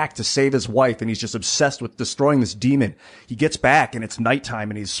sailing back to save his wife, and he's just obsessed with destroying this demon. He gets back and it's nighttime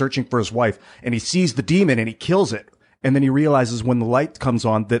and he's searching for his wife, and he sees the demon and he kills it. And then he realizes when the light comes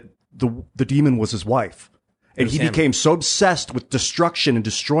on that the demon was his wife. And he became so obsessed with destruction and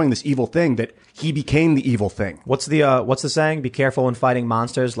destroying this evil thing that he became the evil thing. What's the saying? Be careful when fighting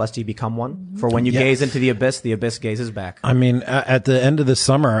monsters, lest you become one. For when you gaze into the abyss gazes back. I mean, at the end of the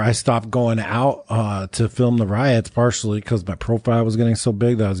summer, I stopped going out to film the riots, partially because my profile was getting so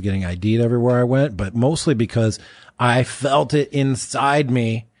big that I was getting ID'd everywhere I went, but mostly because I felt it inside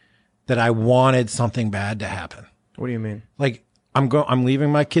me that I wanted something bad to happen. What do you mean? Like, I'm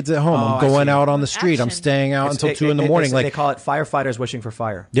leaving my kids at home. Oh, I'm I going see. out on the street. I'm Action. staying out until 2 in the morning. They call it firefighters wishing for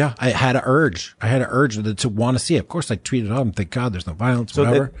fire. Yeah, I had an urge. to want to see it. Of course, I tweeted out and thank God there's no violence, So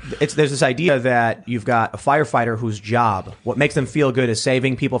whatever. there's this idea that you've got a firefighter whose job, what makes them feel good is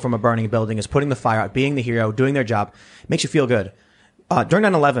saving people from a burning building, is putting the fire out, being the hero, doing their job. Makes you feel good. During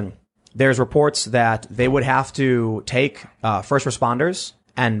 9/11, there's reports that they would have to take first responders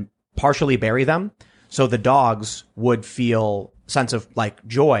and partially bury them, so the dogs would feel sense of like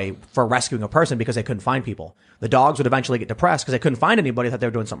joy for rescuing a person because they couldn't find people. The dogs would eventually get depressed because they couldn't find anybody that they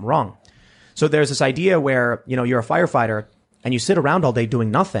were doing something wrong. So there's this idea where, you're a firefighter and you sit around all day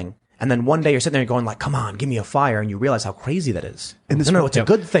doing nothing. And then one day you're sitting there going like, come on, give me a fire. And you realize how crazy that is. No, it's a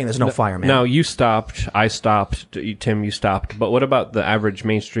good thing there's no fire, man. Now, you stopped. I stopped. Tim, you stopped. But what about the average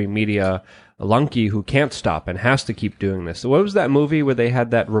mainstream media lunky who can't stop and has to keep doing this? What was that movie where they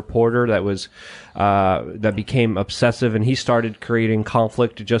had that reporter that was that became obsessive and he started creating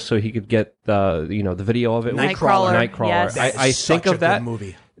conflict just so he could get the video of it? Nightcrawler. Nightcrawler. Yes. I think of that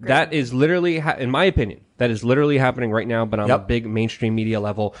movie. That is literally, in my opinion, that is literally happening right now, but on a big mainstream media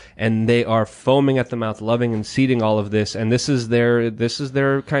level, and they are foaming at the mouth, loving and seeding all of this, and this is their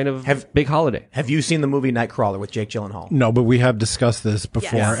kind of big holiday. Have you seen the movie Nightcrawler with Jake Gyllenhaal? No, but we have discussed this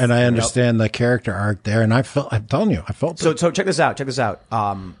before, Yes. and I understand the character arc there, and I'm telling you, I felt So check this out.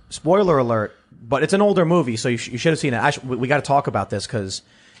 Spoiler alert, but it's an older movie, so you should have seen it. We got to talk about this because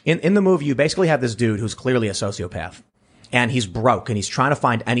in the movie, you basically have this dude who's clearly a sociopath. And he's broke and he's trying to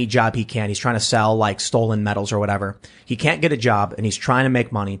find any job he can. He's trying to sell like stolen metals or whatever. He can't get a job and he's trying to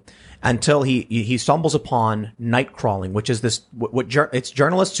make money until he stumbles upon night crawling, which is it's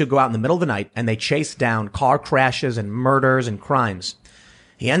journalists who go out in the middle of the night and they chase down car crashes and murders and crimes.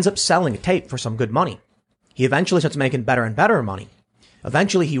 He ends up selling a tape for some good money. He eventually starts making better and better money.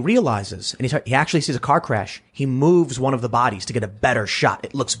 Eventually he realizes, and he actually sees a car crash. He moves one of the bodies to get a better shot.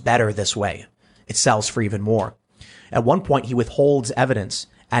 It looks better this way. It sells for even more. At one point, he withholds evidence,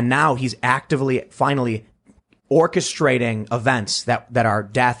 and now he's finally orchestrating events that are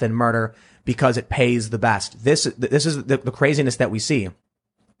death and murder because it pays the best. This is the craziness that we see.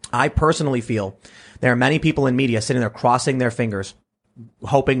 I personally feel there are many people in media sitting there crossing their fingers,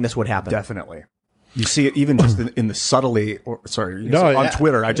 hoping this would happen. Definitely. You see it even just in the subtly, on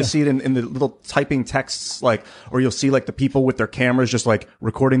Twitter. I just see it in the little typing texts, or you'll see the people with their cameras just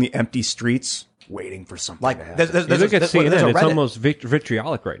recording the empty streets, waiting for something. Like to happen. there's You look at CNN, it's Reddit. almost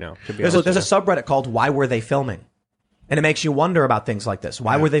vitriolic right now. To be There's honest. a subreddit called "Why Were They Filming," and it makes you wonder about things like this.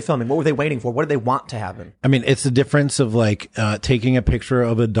 Why were they filming? What were they waiting for? What did they want to happen? I mean, it's the difference of taking a picture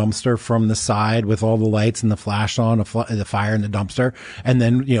of a dumpster from the side with all the lights and the flash on, the fire in the dumpster, and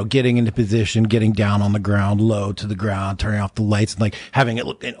then, getting into position, getting down on the ground, low to the ground, turning off the lights and having it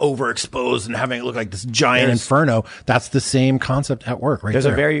look overexposed and having it look like this giant inferno. That's the same concept at work right There's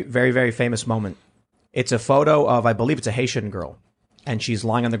there. a very, very, very famous moment. It's a photo of, I believe it's a Haitian girl, and she's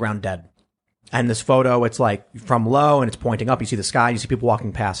lying on the ground dead. And this photo, it's from low and it's pointing up. You see the sky, you see people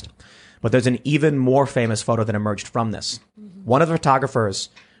walking past. But there's an even more famous photo that emerged from this. One of the photographers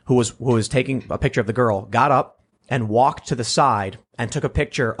who was taking a picture of the girl got up and walked to the side and took a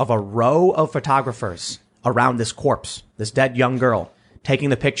picture of a row of photographers around this corpse, this dead young girl, taking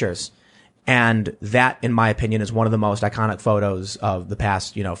the pictures. And that, in my opinion, is one of the most iconic photos of the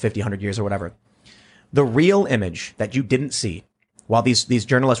past, 50, 100 years or whatever. The real image that you didn't see while these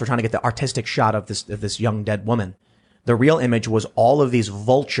journalists were trying to get the artistic shot of this young dead woman, the real image was all of these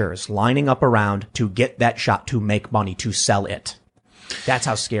vultures lining up around to get that shot, to make money, to sell it. That's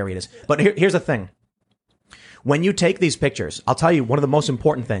how scary it is. But here's the thing. When you take these pictures, I'll tell you one of the most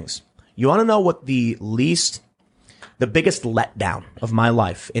important things. You want to know what the biggest letdown of my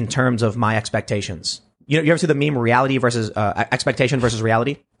life in terms of my expectations. You ever see the meme reality versus expectation versus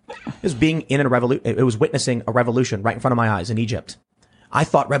reality? It was being in a revolution. It was witnessing a revolution right in front of my eyes in Egypt. I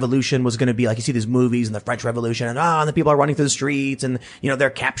thought revolution was going to be like you see these movies and the French Revolution and the people are running through the streets and, they're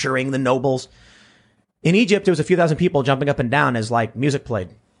capturing the nobles. In Egypt, there was a few thousand people jumping up and down as music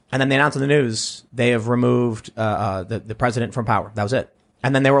played. And then they announced in the news they have removed the president from power. That was it.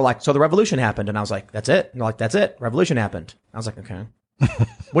 And then they were like, so the revolution happened. And I was like, that's it. And they're like, that's it. Revolution happened. I was like, okay.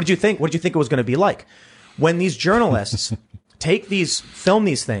 What did you think? What did you think it was going to be like? When these journalists film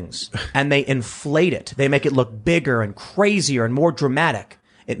these things and they inflate it, they make it look bigger and crazier and more dramatic.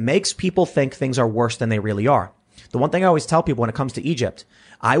 It makes people think things are worse than they really are. The one thing I always tell people when it comes to Egypt,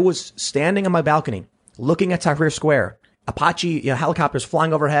 I was standing on my balcony looking at Tahrir Square, Apache helicopters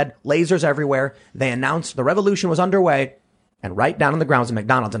flying overhead, lasers everywhere. They announced the revolution was underway, and right down on the ground was a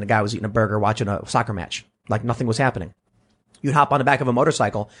McDonald's and a guy was eating a burger watching a soccer match. Like nothing was happening. You'd hop on the back of a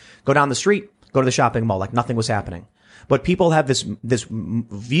motorcycle, go down the street, go to the shopping mall like nothing was happening. But people have this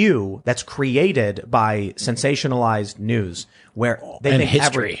view that's created by sensationalized news where they think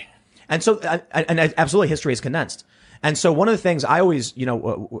history. And so, and absolutely, history is condensed. And so, one of the things I always,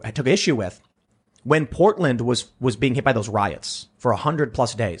 I took issue with when Portland was being hit by those riots for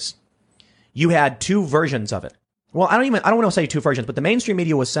 100+ days, you had two versions of it. Well, I don't want to say two versions, but the mainstream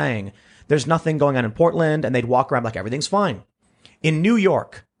media was saying there's nothing going on in Portland, and they'd walk around like everything's fine. In New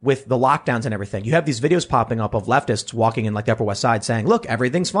York, with the lockdowns and everything, you have these videos popping up of leftists walking in like the Upper West Side saying, look,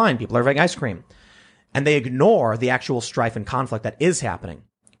 everything's fine. People are having ice cream. And they ignore the actual strife and conflict that is happening.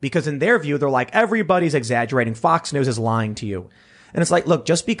 Because in their view, they're like, everybody's exaggerating. Fox News is lying to you. And it's like, look,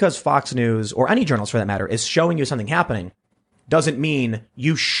 just because Fox News, or any journalist for that matter, is showing you something happening, doesn't mean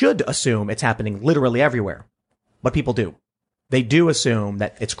you should assume it's happening literally everywhere. But people do. They do assume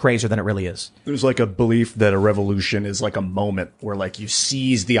that it's crazier than it really is. There's like a belief that a revolution is like a moment where like you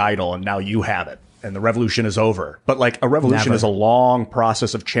seize the idol and now you have it and the revolution is over. But like a revolution Never. is a long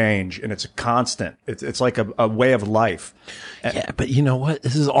process of change and it's a constant. It's like a way of life. Yeah, but you know what?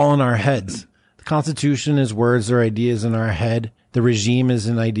 This is all in our heads. The Constitution is words or ideas in our head. The regime is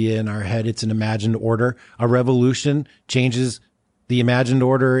an idea in our head. It's an imagined order. A revolution changes the imagined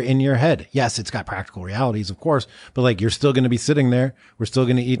order in your head. Yes, it's got practical realities, of course, but like you're still going to be sitting there. We're still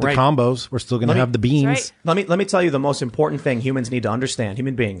going to eat the Right. combos. We're still going to have the beans. right. Let me tell you the most important thing humans need to understand,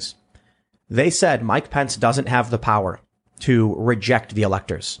 human beings. They said Mike Pence doesn't have the power to reject the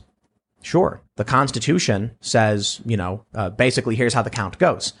electors. Sure, the Constitution says, basically here's how the count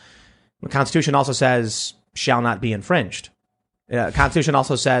goes. The Constitution also says shall not be infringed. Constitution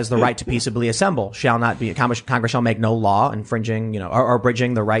also says the right to peaceably assemble shall not be, Congress shall make no law infringing, or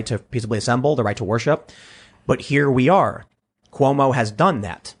abridging the right to peaceably assemble, the right to worship. But here we are. Cuomo has done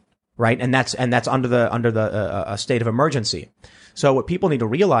that, right? And that's under the state of emergency. So what people need to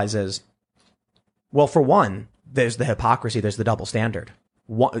realize is, well, for one, there's the hypocrisy, there's the double standard.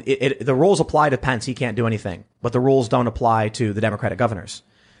 The rules apply to Pence, he can't do anything, but the rules don't apply to the Democratic governors.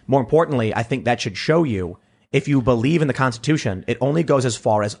 More importantly, I think that should show you, if you believe in the Constitution, it only goes as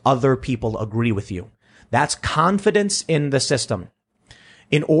far as other people agree with you. That's confidence in the system.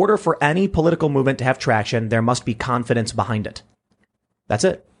 In order for any political movement to have traction, there must be confidence behind it. That's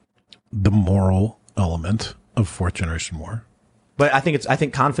it. The moral element of Fourth Generation War. But I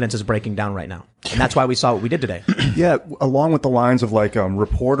think confidence is breaking down right now. And that's why we saw what we did today. Yeah, along with the lines of like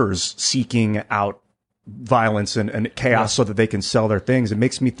reporters seeking out violence and chaos so that they can sell their things. It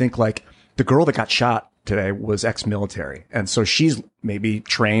makes me think like the girl that got shot today was ex-military. And so she's maybe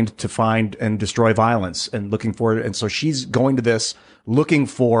trained to find and destroy violence and looking for it. And so she's going to this looking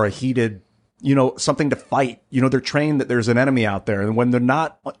for a heated, something to fight. They're trained that there's an enemy out there. And when they're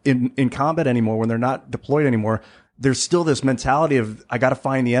not in combat anymore, when they're not deployed anymore, there's still this mentality of, I got to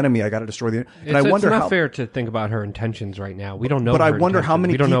find the enemy. I got to destroy the enemy. And I wonder it's not how fair to think about her intentions right now. We don't know. But her I wonder how intentions.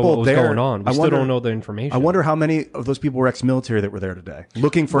 many we don't know people what was there, going on. We still don't know the information. I wonder how many of those people were ex-military that were there today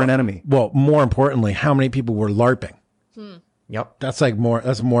looking for an enemy. Well, more importantly, how many people were LARPing? Yep. That's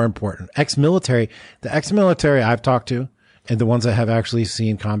more important. The ex-military I've talked to and the ones that have actually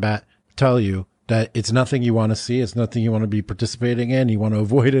seen combat tell you that it's nothing you want to see. It's nothing you want to be participating in. You want to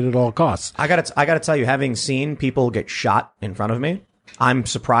avoid it at all costs. I gotta tell you, having seen people get shot in front of me, I'm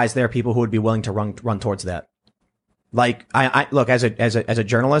surprised there are people who would be willing to run towards that. Like, I look, as a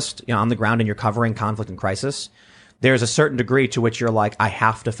journalist, on the ground and you're covering conflict and crisis, there's a certain degree to which you're like, I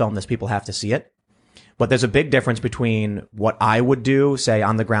have to film this. People have to see it. But there's a big difference between what I would do, say,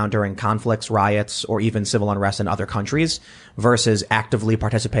 on the ground during conflicts, riots, or even civil unrest in other countries versus actively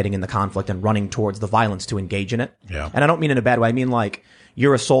participating in the conflict and running towards the violence to engage in it. Yeah. And I don't mean in a bad way. I mean, like,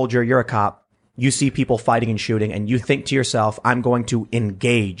 you're a soldier, you're a cop, you see people fighting and shooting, and you think to yourself, I'm going to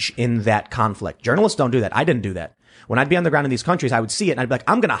engage in that conflict. Journalists don't do that. I didn't do that. When I'd be on the ground in these countries, I would see it, and I'd be like,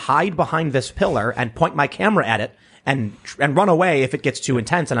 I'm going to hide behind this pillar and point my camera at it and run away if it gets too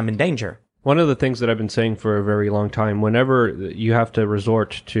intense and I'm in danger. One of the things that I've been saying for a very long time, whenever you have to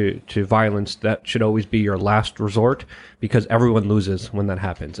resort to violence, that should always be your last resort because everyone loses when that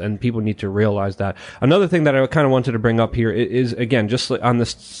happens. And people need to realize that. Another thing that I kind of wanted to bring up here is, again, just on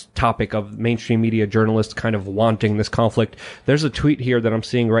this topic of mainstream media journalists kind of wanting this conflict. There's a tweet here that I'm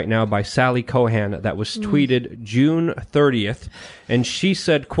seeing right now by Sally Cohan that was tweeted June 30th. And she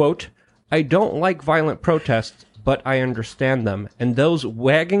said, quote, I don't like violent protests, but I understand them. And those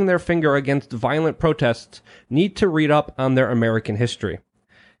wagging their finger against violent protests need to read up on their American history.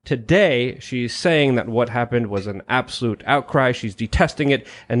 Today, she's saying that what happened was an absolute outcry. She's detesting it.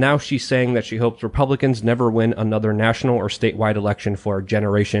 And now she's saying that she hopes Republicans never win another national or statewide election for a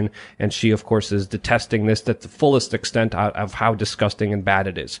generation. And she, of course, is detesting this at the fullest extent of how disgusting and bad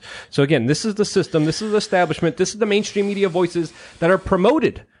it is. So again, this is the system. This is the establishment. This is the mainstream media voices that are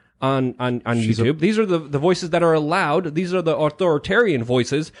promoted on YouTube. These are the voices that are allowed. These are the authoritarian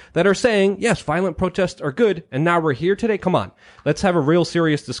voices that are saying, yes, violent protests are good. And now we're here today. Come on. Let's have a real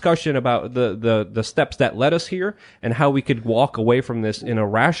serious discussion about the steps that led us here and how we could walk away from this in a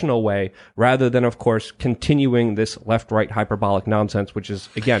rational way rather than, of course, continuing this left-right hyperbolic nonsense, which is,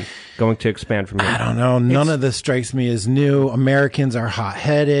 again, going to expand from here. I don't know. None of this strikes me as new. Americans are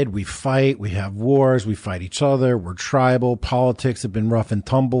hot-headed. We fight. We have wars. We fight each other. We're tribal. Politics have been rough and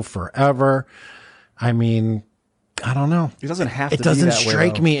tumble forever. I mean, I don't know. It doesn't have to It doesn't be that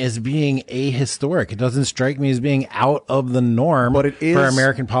strike way, though. me as being ahistoric. It doesn't strike me as being out of the norm But it is for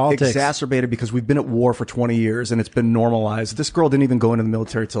American politics. exacerbated because we've been at war for 20 years and it's been normalized. This girl didn't even go into the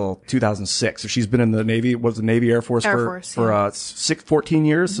military till 2006. She's been in the Navy, was the Navy Air Force for 14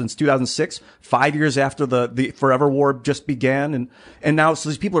 years, since 2006, 5 years after the Forever War just began. And now, so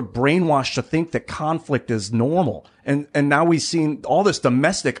these people are brainwashed to think that conflict is normal. And now we've seen all this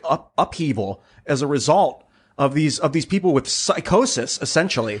domestic upheaval as a result of these people with psychosis,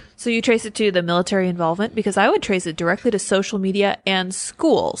 essentially. So you trace it to the military involvement? Because I would trace it directly to social media and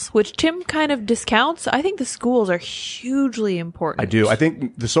schools, which Tim kind of discounts. I think the schools are hugely important. I do. I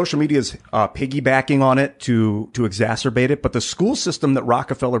think the social media is piggybacking on it to exacerbate it. But the school system that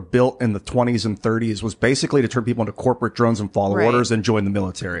Rockefeller built in the 20s and 30s was basically to turn people into corporate drones and follow orders and join the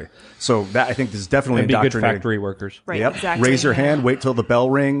military. So that, I think, this is definitely And be good indoctrinating. factory workers. Right, Yep. exactly. Raise your hand. Wait till the bell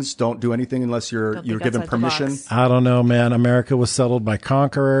rings. Don't do anything unless you're Don't think given outside the box. permission. I don't know, man. America was settled by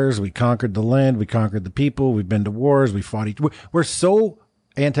conquerors. We conquered the land. We conquered the people. We've been to wars. We fought we're so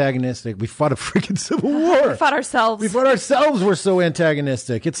antagonistic. We fought a freaking civil war. We fought ourselves. We fought ourselves. We're so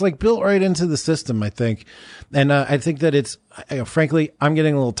antagonistic. It's like built right into the system, I think. And I think that it's, frankly, I'm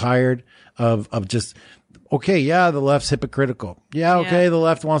getting a little tired of just, okay, yeah, the left's hypocritical. Yeah, okay, the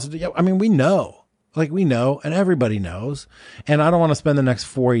left wants to do, I mean, we know. Like, we know, and everybody knows. And I don't want to spend the next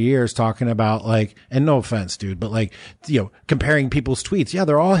 4 years talking about, like, and no offense, dude, but like, comparing people's tweets. Yeah,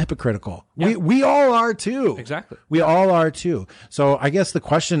 they're all hypocritical. Yeah. We all are too. Exactly. We all are too. So I guess the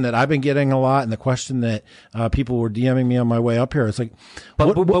question that I've been getting a lot, and the question that people were DMing me on my way up here, it's like,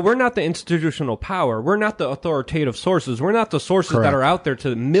 But we're not the institutional power. We're not the authoritative sources. We're not the sources that are out there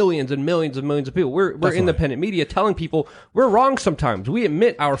to millions and millions and millions of people. We're independent media telling people we're wrong sometimes. We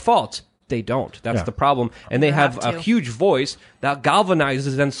admit our faults. They don't. That's the problem. And they have a huge voice that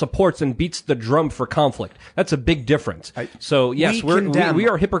galvanizes and supports and beats the drum for conflict. That's a big difference. So yes, we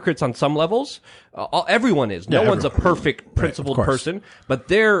are hypocrites on some levels. Everyone is. No one's a perfect principled person, but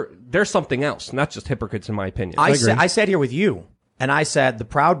they're something else, not just hypocrites in my opinion. I sat here with you and I said the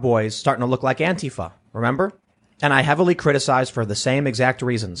Proud Boys starting to look like Antifa. Remember? And I heavily criticized for the same exact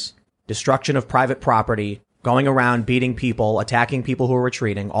reasons. Destruction of private property, going around beating people, attacking people who are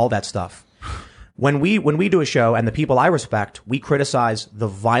retreating, all that stuff. When we do a show, and the people I respect, we criticize the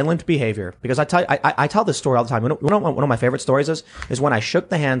violent behavior. Because I tell this story all the time. One of my favorite stories is when I shook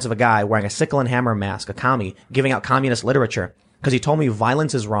the hands of a guy wearing a sickle and hammer mask, a commie, giving out communist literature, because he told me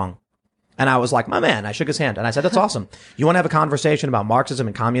violence is wrong. And I was like, my man, I shook his hand. And I said, that's awesome. You want to have a conversation about Marxism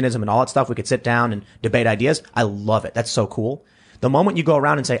and communism and all that stuff? We could sit down and debate ideas. I love it. That's so cool. The moment you go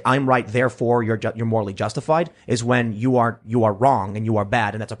around and say, I'm right, therefore you're morally justified, is when you are wrong and you are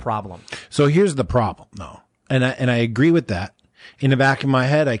bad, and that's a problem. So here's the problem, though. And I agree with that. In the back of my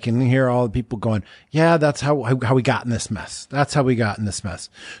head, I can hear all the people going, yeah, that's how we got in this mess. That's how we got in this mess.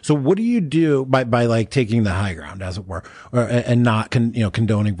 So what do you do by like taking the high ground, as it were, and not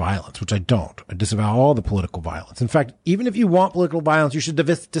condoning violence, which I don't. I disavow all the political violence. In fact, even if you want political violence, you should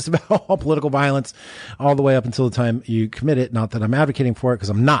disavow all political violence all the way up until the time you commit it. Not that I'm advocating for it, because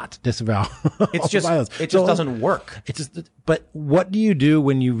I'm not disavow it's just violence. It just doesn't work. But what do you do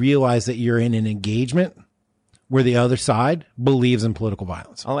when you realize that you're in an engagement where the other side believes in political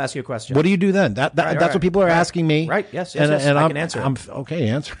violence? I'll ask you a question. What do you do then? That's what people are asking me. Right. Yes. And I can answer. Okay,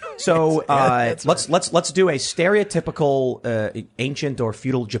 answer. So let's do a stereotypical ancient or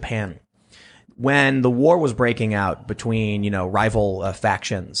feudal Japan. When the war was breaking out between rival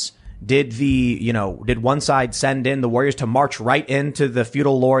factions, did one side send in the warriors to march right into the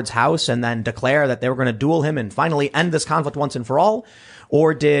feudal lord's house and then declare that they were going to duel him and finally end this conflict once and for all?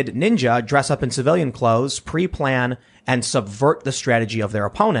 Or did ninja dress up in civilian clothes, pre-plan, and subvert the strategy of their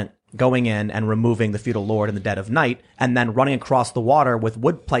opponent going in and removing the feudal lord in the dead of night, and then running across the water with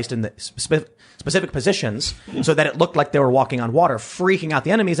wood placed in the specific positions so that it looked like they were walking on water, freaking out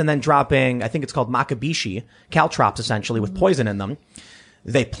the enemies, and then dropping, I think it's called makabishi, caltrops essentially with poison in them.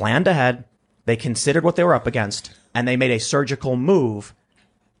 They planned ahead. They considered what they were up against, and they made a surgical move.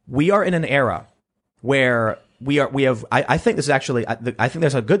 We are in an era where I think this is actually, I think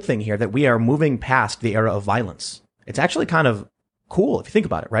there's a good thing here that we are moving past the era of violence. It's actually kind of cool if you think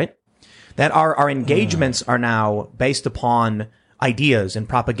about it, right? That our engagements are now based upon ideas and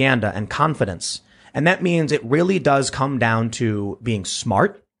propaganda and confidence. And that means it really does come down to being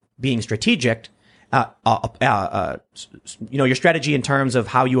smart, being strategic, your strategy in terms of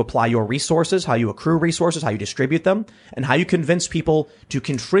how you apply your resources, how you accrue resources, how you distribute them, and how you convince people to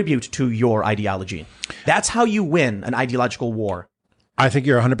contribute to your ideology. That's how you win an ideological war. I think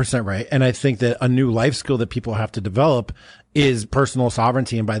you're 100% right. And I think that a new life skill that people have to develop is personal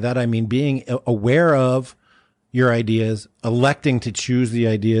sovereignty. And by that, I mean being aware of your ideas, electing to choose the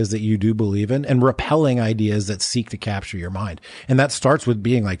ideas that you do believe in, and repelling ideas that seek to capture your mind. And that starts with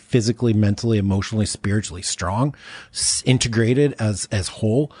being like physically, mentally, emotionally, spiritually strong, integrated as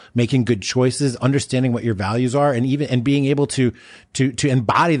whole, making good choices, understanding what your values are, and being able to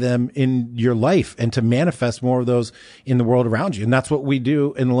embody them in your life and to manifest more of those in the world around you. And that's what we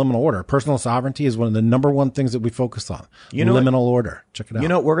do in the liminal order. Personal sovereignty is one of the number one things that we focus on. Liminal order. Check it out. You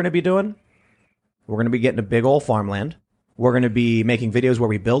know what we're going to be doing? We're going to be getting a big old farmland. We're going to be making videos where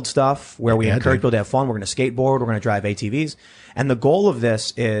we build stuff, where we encourage people to have fun. We're going to skateboard. We're going to drive ATVs. And the goal of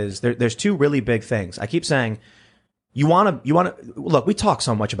this is there's two really big things. I keep saying you want to look, we talk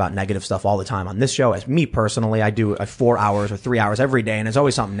so much about negative stuff all the time on this show. As me personally, I do 4 hours or 3 hours every day, and there's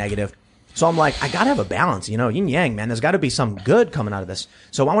always something negative. So I'm like, I got to have a balance, yin yang, man. There's got to be some good coming out of this.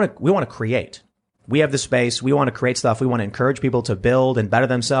 So we want to create. We have the space. We want to create stuff. We want to encourage people to build and better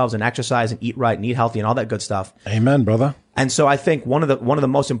themselves and exercise and eat right and eat healthy and all that good stuff. Amen, brother. And so I think one of the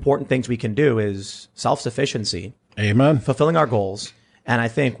most important things we can do is self-sufficiency. Amen. Fulfilling our goals. And I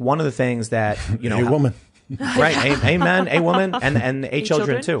think one of the things that, a woman. Right. Amen. A woman and a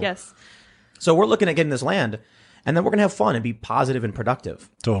children too. Yes. So we're looking at getting this land. And then we're going to have fun and be positive and productive.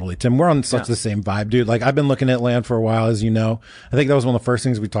 Totally. Tim, we're on such the same vibe, dude. Like, I've been looking at land for a while, as you know. I think that was one of the first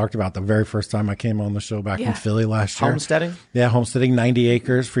things we talked about the very first time I came on the show back in Philly last year. Homesteading? Yeah, homesteading, 90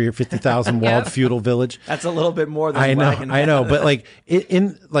 acres for your 50,000 walled feudal village. That's a little bit more than I know. But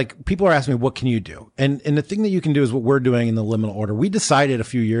like, people are asking me, what can you do? And the thing that you can do is what we're doing in the liminal order. We decided a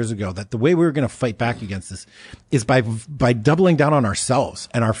few years ago that the way we were going to fight back against this is by doubling down on ourselves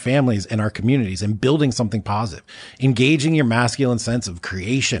and our families and our communities and building something positive, engaging your masculine sense of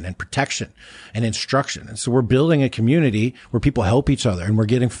creation and protection and instruction. And so we're building a community where people help each other, and we're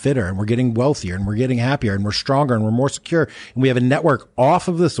getting fitter, and we're getting wealthier, and we're getting happier, and we're stronger, and we're more secure. And we have a network off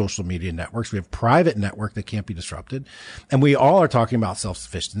of the social media networks. We have private network that can't be disrupted. And we all are talking about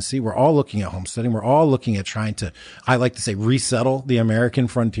self-sufficiency. We're all looking at homesteading. We're all looking at trying to, I like to say, resettle the American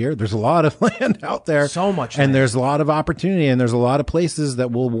frontier. There's a lot of land out there. So much And land. there's a lot of opportunity, and there's a lot of places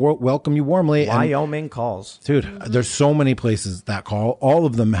that will welcome you warmly. Wyoming calls. Dude, there's so many places that call. All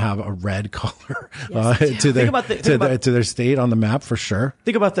of them have a red color to their state on the map for sure.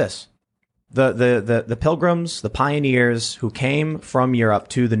 Think about this. The pilgrims, the pioneers who came from Europe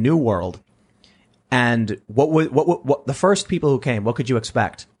to the New World, and what the first people who came, what could you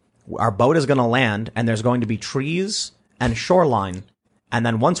expect? Our boat is going to land, and there's going to be trees and shoreline, and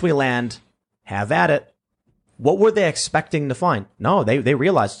then once we land, have at it. What were they expecting to find? No, they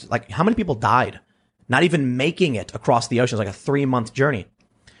realized, like, how many people died not even making it across the ocean? It's like a 3-month journey.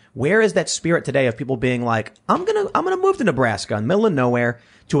 Where is that spirit today of people being like, I'm gonna move to Nebraska in the middle of nowhere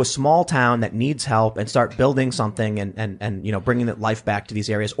to a small town that needs help and start building something and bringing that life back to these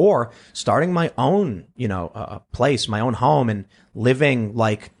areas, or starting my own place, my own home, and living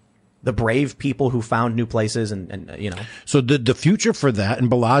like the brave people who found new places and. So the future for that,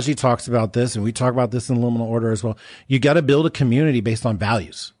 and Balaji talks about this, and we talk about this in liminal order as well. You got to build a community based on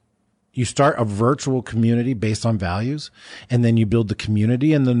values. You start a virtual community based on values, and then you build the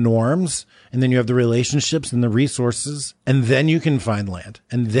community and the norms, and then you have the relationships and the resources, and then you can find land,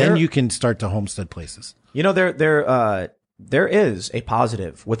 and then you can start to homestead places. There is a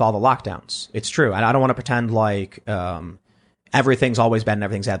positive with all the lockdowns. It's true. And I don't want to pretend like everything's always bad and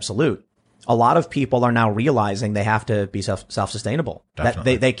everything's absolute. A lot of people are now realizing they have to be self-sustainable.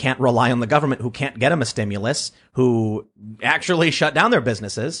 Definitely. That they can't rely on the government, who can't get them a stimulus, who actually shut down their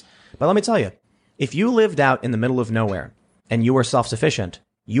businesses. But let me tell you, if you lived out in the middle of nowhere and you were self-sufficient,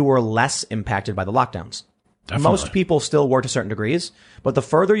 you were less impacted by the lockdowns. Definitely. Most people still were to certain degrees, but the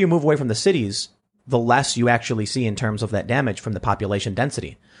further you move away from the cities, the less you actually see in terms of that damage from the population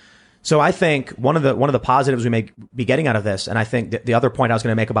density. So I think one of the positives we may be getting out of this, and I think the other point I was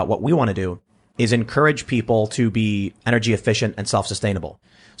going to make about what we want to do is encourage people to be energy efficient and self-sustainable.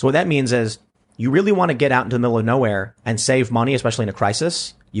 So what that means is you really want to get out into the middle of nowhere and save money, especially in a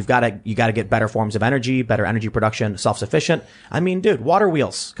crisis. You got to get better forms of energy, better energy production, self-sufficient. I mean, dude, water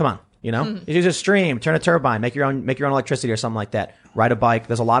wheels. Come on. You know, you use a stream, turn a turbine, make your own electricity or something like that. Ride a bike.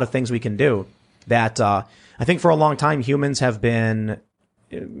 There's a lot of things we can do that, I think for a long time humans have been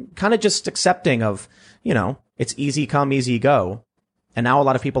kind of just accepting of, you know, it's easy come, easy go. And now a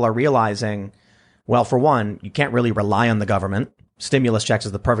lot of people are realizing, well, for one, you can't really rely on the government. Stimulus checks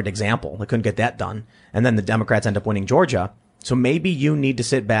is the perfect example. They couldn't get that done. And then the Democrats end up winning Georgia. So maybe you need to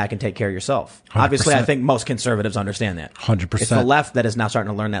sit back and take care of yourself. 100%. Obviously, I think most conservatives understand that. 100%. It's the left that is now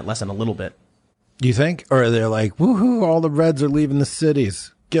starting to learn that lesson a little bit. Do you think? Or they're like, woohoo, all the Reds are leaving the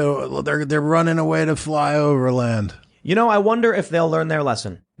cities. They're running away to fly overland. You know, I wonder if they'll learn their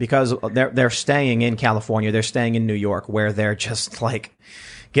lesson because they're staying in California. They're staying in New York where they're just like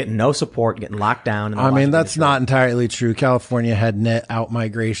getting no support, getting locked down. I mean, that's not entirely true. California had net out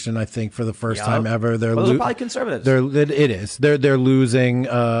migration, I think, for the first time ever. Those are probably conservatives. It is. They're losing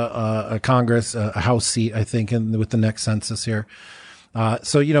a Congress, a House seat, I think, with the next census here.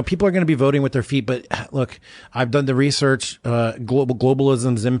 So, you know, people are going to be voting with their feet. But look, I've done the research,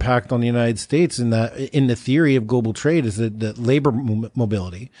 globalism's impact on the United States, and that in the theory of global trade is that labor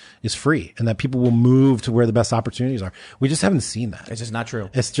mobility is free and that people will move to where the best opportunities are. We just haven't seen that. It's just not true.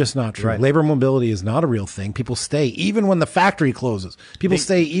 It's just not true. Right. Labor mobility is not a real thing. People stay even when the factory closes. People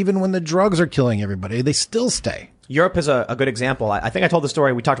stay even when the drugs are killing everybody. They still stay. Europe is a good example. I think I told the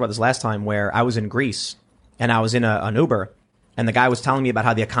story. We talked about this last time where I was in Greece and I was in an Uber. And the guy was telling me about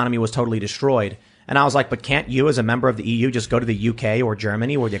how the economy was totally destroyed. And I was like, but can't you as a member of the EU just go to the UK or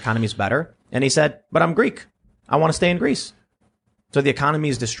Germany where the economy is better? And he said, but I'm Greek. I want to stay in Greece. So the economy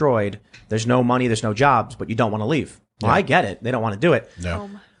is destroyed. There's no money. There's no jobs, but you don't want to leave. Well, I get it. They don't want to do it. No.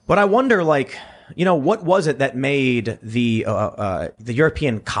 But I wonder, like, you know, what was it that made the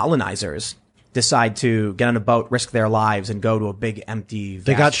European colonizers decide to get on a boat, risk their lives, and go to a big empty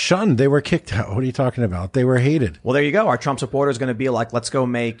They got shunned. They were kicked out. What are you talking about? They were hated. Well, there you go. Our Trump supporters going to be like, let's go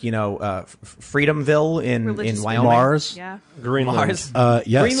make, you know, Freedomville in Wyoming. Mars. Yeah. Greenland. Mars.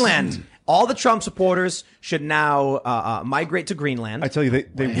 Yes. Greenland. All the Trump supporters should now migrate to Greenland. I tell you,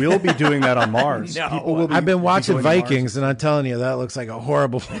 they will be doing that on Mars. No. People will be, I've been watching be going to Vikings, and I'm telling you, that looks like a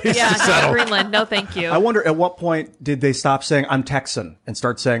horrible place Yeah, to settle. Greenland. No, thank you. Mars. I wonder at what point did they stop saying I'm Texan and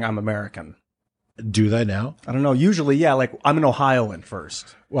start saying I'm American? Do they now? I don't know. Usually, yeah, like I'm an Ohioan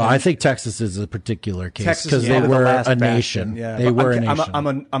first. Well, I think Texas is a particular case Texas because is they probably the were last a bastion. nation. Yeah, They but were a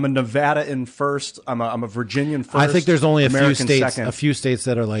nation. I'm a Nevada first. I'm a Virginian first. I think there's only American a few states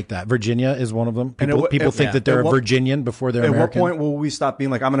that are like that. Virginia is one of them. And People think that they're at a what- Virginian before they're At American. what point will we stop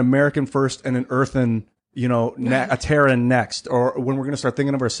being like I'm an American first and an Earthan, you know, a Terran next, or when we're going to start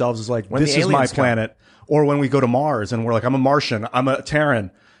thinking of ourselves as like When this the is my aliens come. planet, or when we go to Mars and we're like I'm a Martian, I'm a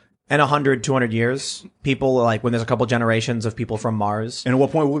Terran. And 100, 200 years, people like when there's a couple generations of people from Mars. And at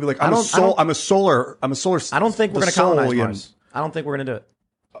what point will we be like I'm a solar. I don't think we're going to colonize Mars. I don't think we're going to do it.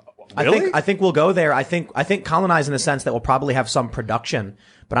 Really? I think we'll go there. I think colonize in the sense that we'll probably have some production,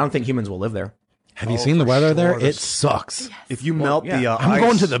 but I don't think humans will live there. Have you seen the weather there? sure. It sucks. If you melt the I'm ice,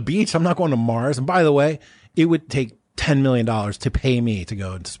 going to the beach. I'm not going to Mars. And by the way, it would take $10 million to pay me to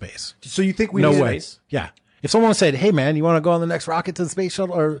go into space. So you think we No need way. space? Yeah. If someone said, "Hey, man, you want to go on the next rocket to the space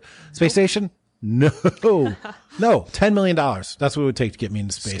shuttle or space station?" No, no, $10 million. That's what it would take to get me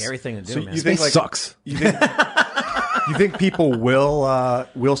into space. Scary thing to do, So man. you think Space like sucks. You think people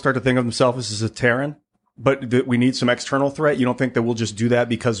will start to think of themselves as a Terran, but that we need some external threat? You don't think that we'll just do that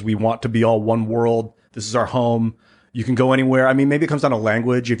because we want to be all one world? This is our home. You can go anywhere. I mean, maybe it comes down to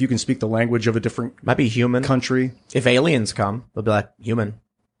language. If you can speak the language of a different Might be human. country. If aliens come, they'll be like human.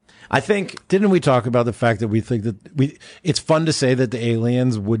 I think Didn't we talk about the fact that we think that it's fun to say that the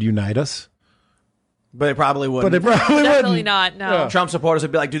aliens would unite us, but they probably but wouldn't. they probably Definitely wouldn't. not. No. Trump supporters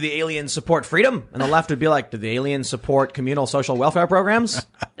would be like, do the aliens support freedom? And the left would be like, do the aliens support communal social welfare programs?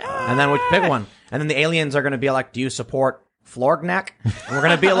 And then we'd pick one. And then the aliens are going to be like, do you support Florgnac? And we're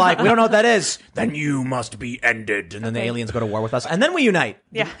going to be like, we don't know what that is. Then you must be ended. And then the aliens go to war with us. And then we unite.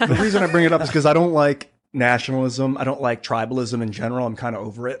 Yeah. The reason I bring it up is because I don't like nationalism. I don't like tribalism in general. I'm kind of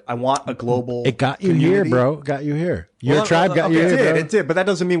over it. I want a global. It got you community. here, bro. Got you here. Your Well, tribe got okay, you It here, did, bro. it did, but that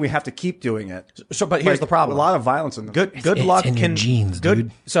doesn't mean we have to keep doing it. So, but here's Like, the problem. A lot of violence in the Good it's luck. in your genes,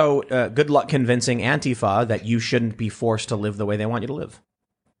 dude. So good luck convincing Antifa that you shouldn't be forced to live the way they want you to live.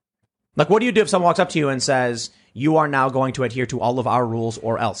 Like, what do you do if someone walks up to you and says, you are now going to adhere to all of our rules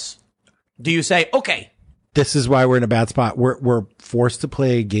or else? Do you say, okay, this is why we're in a bad spot. We're forced to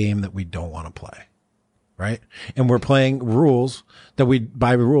play a game that we don't want to play, right? And we're playing rules that we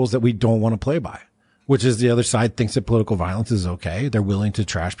don't want to play by, which is the other side thinks that political violence is okay. They're willing to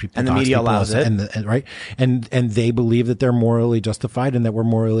trash people, and the media allows it, right? And they believe that they're morally justified and that we're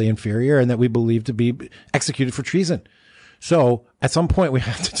morally inferior and that we believe to be executed for treason. So at some point we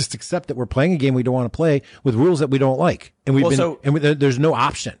have to just accept that we're playing a game we don't want to play with rules that we don't like, and there's no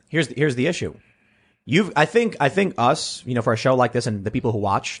option. Here's the issue. I think us, for a show like this and the people who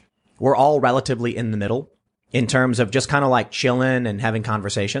watch, we're all relatively in the middle in terms of just kind of like chilling and having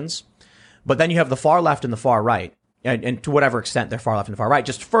conversations. But then you have the far left and the far right, and to whatever extent they're far left and far right,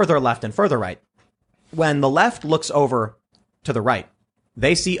 just further left and further right. When the left looks over to the right,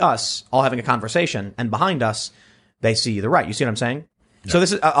 they see us all having a conversation, and behind us, they see the right. You see what I'm saying? Yeah. So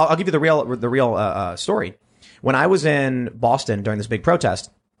this is, I'll give you the real story. When I was in Boston during this big protest,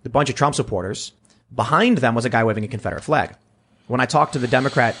 a bunch of Trump supporters, behind them was a guy waving a Confederate flag. When I talked to the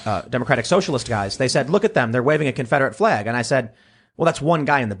Democratic Socialist guys, they said, look at them, they're waving a Confederate flag. And I said, well, that's one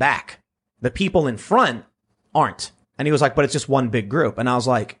guy in the back. The people in front aren't. And he was like, but it's just one big group. And I was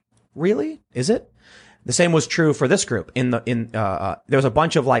like, really? Is it? The same was true for this group. There was a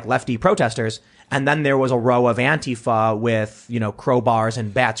bunch of like lefty protesters, and then there was a row of Antifa with, crowbars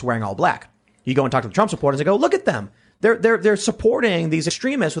and bats wearing all black. You go and talk to the Trump supporters and go, look at them. They're supporting these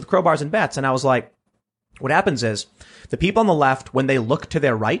extremists with crowbars and bats. And I was like, what happens is the people on the left, when they look to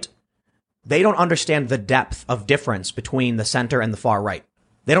their right, they don't understand the depth of difference between the center and the far right.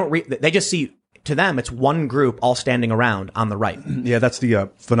 They just see, to them, it's one group all standing around on the right. Yeah, that's the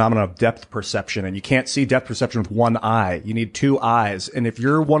phenomenon of depth perception. And you can't see depth perception with one eye. You need two eyes. And if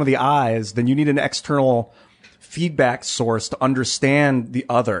you're one of the eyes, then you need an external feedback source to understand the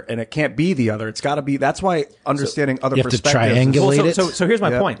other. And it can't be the other. It's got to be, that's why understanding other perspectives. You have to triangulate it. So here's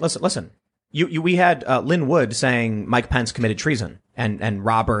my point. Listen. We had Lynn Wood saying Mike Pence committed treason and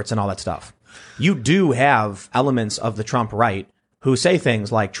Roberts and all that stuff. You do have elements of the Trump right who say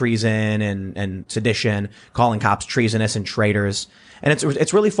things like treason and sedition, calling cops treasonous and traitors. And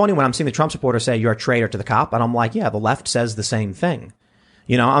it's really funny when I'm seeing the Trump supporters say you're a traitor to the cop. And I'm like, yeah, the left says the same thing.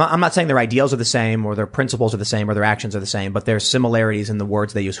 I'm not saying their ideals are the same or their principles are the same or their actions are the same, but there's similarities in the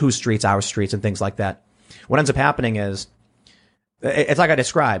words they use, whose streets, our streets, and things like that. What ends up happening is, it's like I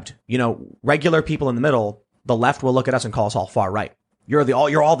described, regular people in the middle, the left will look at us and call us all far right.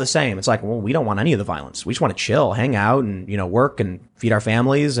 You're all the same. It's like, well, we don't want any of the violence. We just want to chill, hang out, and, work and feed our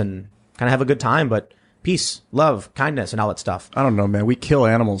families and kind of have a good time, but peace, love, kindness, and all that stuff. I don't know, man. We kill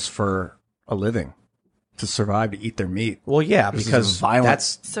animals for a living to survive, to eat their meat. Well, yeah, because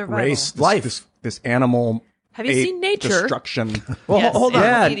that's survival. Race, life. This animal. Have you seen Nature? Destruction. Well, yes, hold on.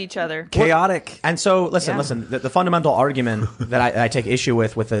 Yeah. Eat each other. Chaotic. And so, listen, the fundamental argument that I take issue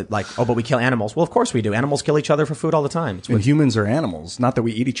with the, but we kill animals. Well, of course we do. Animals kill each other for food all the time. And humans are animals. Not that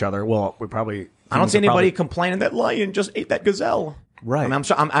we eat each other. Well, I don't see anybody complaining that lion just ate that gazelle. Right. I'm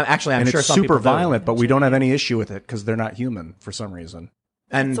sure it's some super people violent, but we don't have any issue with it because they're not human for some reason.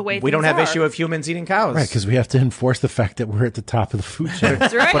 And we don't have issue of humans eating cows. Right, because we have to enforce the fact that we're at the top of the food chain.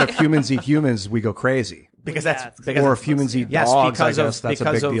 That's right. But if humans eat humans, we go crazy. Because or if humans eat dogs, because I guess that's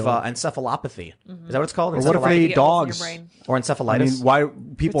a big deal. Encephalopathy. Mm-hmm. Is that what it's called? Or what if they eat dogs? Or encephalitis? I mean, why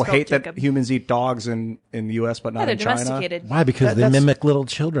people hate that humans eat dogs in the U.S. but not in China? Domesticated. Why? Because they mimic little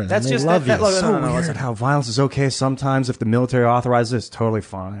children. That's and they just love you. It's so weird how violence is okay sometimes. If the military authorizes it, it's totally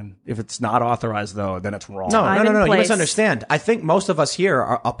fine. If it's not authorized, though, then it's wrong. No. You misunderstand. I think most of us here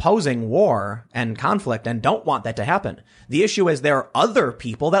are opposing war and conflict and don't want that to happen. The issue is there are other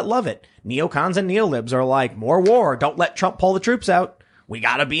people that love it. Neocons and neolibs are like, more war. Don't let Trump pull the troops out. We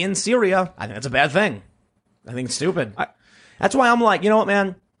got to be in Syria. I think that's a bad thing. I think it's stupid. That's why I'm like, you know what,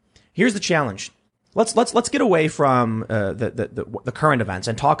 man? Here's the challenge. Let's get away from the current events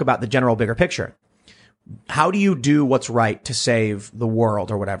and talk about the general bigger picture. How do you do what's right to save the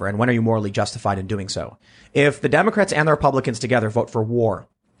world or whatever? And when are you morally justified in doing so? If the Democrats and the Republicans together vote for war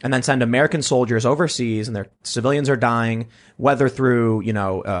and then send American soldiers overseas and their civilians are dying, whether through,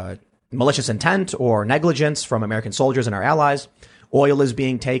 malicious intent or negligence from American soldiers and our allies, oil is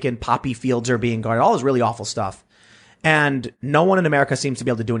being taken, poppy fields are being guarded, all this really awful stuff. And no one in America seems to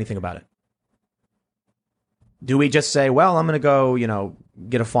be able to do anything about it. Do we just say, well, I'm going to go,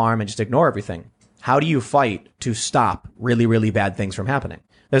 get a farm and just ignore everything? How do you fight to stop really, really bad things from happening?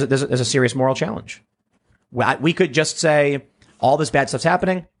 There's a serious moral challenge. We could just say, all this bad stuff's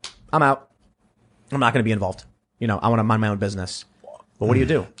happening. I'm out. I'm not going to be involved. I want to mind my own business. But what do you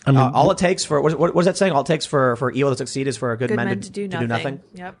do? I mean, all it takes for, what is that saying? All it takes for evil to succeed is for good men to do nothing.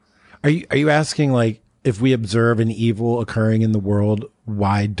 Yep. Are you asking, like, if we observe an evil occurring in the world,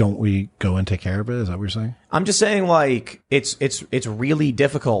 why don't we go and take care of it? Is that what you're saying? I'm just saying, like, it's really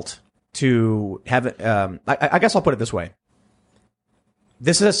difficult to have it. I guess I'll put it this way.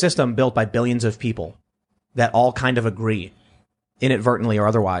 This is a system built by billions of people that all kind of agree, inadvertently or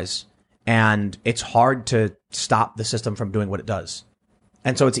otherwise. And it's hard to stop the system from doing what it does.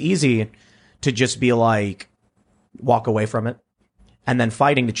 And so it's easy to just be like, walk away from it. And then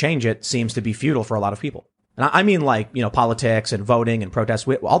fighting to change it seems to be futile for a lot of people. And I mean, like, you know, politics and voting and protests.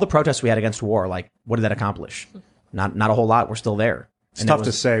 All the protests we had against war, like, what did that accomplish? Not a whole lot. We're still there. It's tough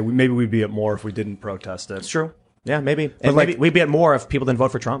to say. Maybe we'd be at more if we didn't protest it. It's true. Yeah, maybe. And maybe we'd be at more if people didn't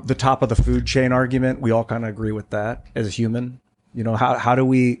vote for Trump. The top of the food chain argument, we all kind of agree with that as a human. You know, how do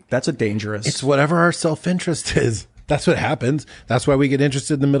we, that's a dangerous. It's whatever our self-interest is. That's what happens. That's why we get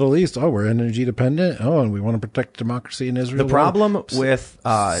interested in the Middle East. Oh, we're energy dependent. Oh, and we want to protect democracy in Israel. The problem with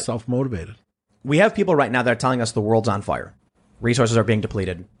self-motivated. We have people right now that are telling us the world's on fire. Resources are being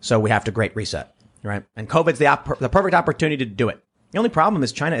depleted. So we have to great reset, right? And COVID's the perfect opportunity to do it. The only problem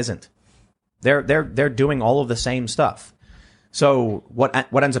is China isn't. They're doing all of the same stuff. So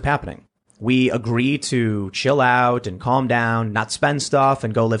what ends up happening? We agree to chill out and calm down, not spend stuff,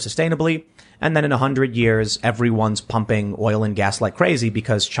 and go live sustainably. And then in 100 years, everyone's pumping oil and gas like crazy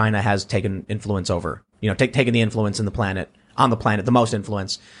because China has taken influence over, taken the influence on the planet, the most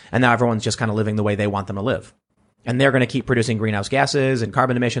influence. And now everyone's just kind of living the way they want them to live. And they're going to keep producing greenhouse gases and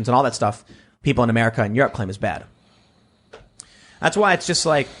carbon emissions and all that stuff people in America and Europe claim is bad. That's why it's just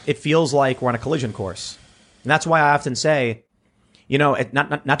like, it feels like we're on a collision course. And that's why I often say,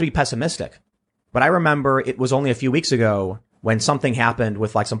 not to be pessimistic, but I remember it was only a few weeks ago when something happened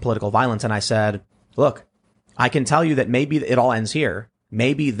with like some political violence. And I said, look, I can tell you that maybe it all ends here.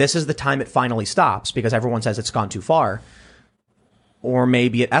 Maybe this is the time it finally stops because everyone says it's gone too far. Or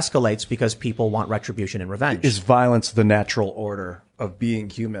maybe it escalates because people want retribution and revenge. Is violence the natural order of being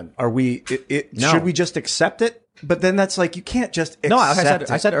human? Are we, No. Should we just accept it? But then that's like, you can't just accept No, like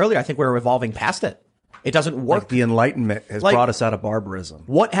it. I said earlier, I think we're evolving past it. It doesn't work. Like the Enlightenment has brought us out of barbarism.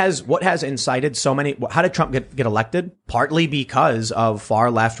 What has incited so many? How did Trump get elected? Partly because of far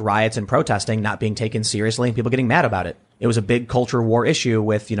left riots and protesting not being taken seriously and people getting mad about it. It was a big culture war issue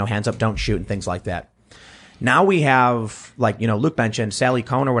with, hands up, don't shoot and things like that. Now we have, Luke mentioned Sally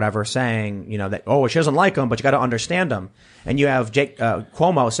Cohn or whatever saying, that, she doesn't like them, but you got to understand them. And you have Jake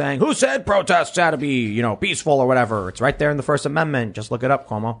Cuomo saying, who said protests had to be, peaceful or whatever? It's right there in the First Amendment. Just look it up,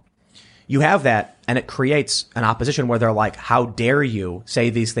 Cuomo. You have that, and it creates an opposition where they're like, how dare you say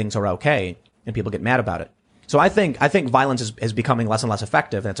these things are okay? And people get mad about it. So I think violence is becoming less and less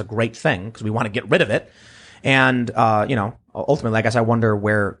effective, and it's a great thing because we want to get rid of it. And, ultimately, I guess I wonder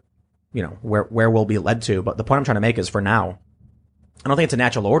where we'll be led to. But the point I'm trying to make is for now, I don't think it's a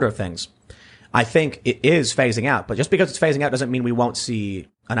natural order of things. I think it is phasing out, but just because it's phasing out doesn't mean we won't see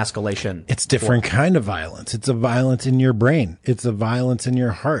an escalation. It's different kind of violence. It's a violence in your brain. It's a violence in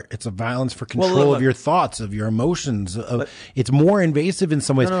your heart. It's a violence for control of your thoughts, of your emotions. It's more invasive in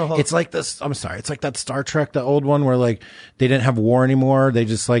some ways. It's like this. I'm sorry. It's like that Star Trek, the old one where they didn't have war anymore. They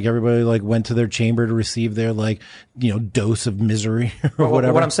just everybody went to their chamber to receive their dose of misery or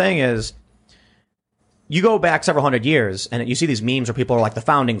whatever. What I'm saying is, you go back several hundred years and you see these memes where people are like, the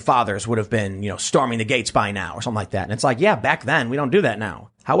founding fathers would have been, storming the gates by now or something like that. And it's like, yeah, back then we don't do that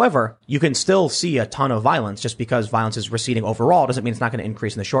now. However, you can still see a ton of violence. Just because violence is receding overall doesn't mean it's not going to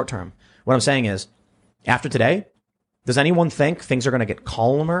increase in the short term. What I'm saying is, after today, does anyone think things are going to get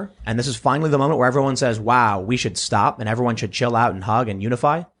calmer? And this is finally the moment where everyone says, wow, we should stop and everyone should chill out and hug and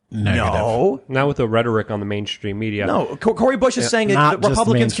unify? No. Not with the rhetoric on the mainstream media. No. Cory Bush is saying that the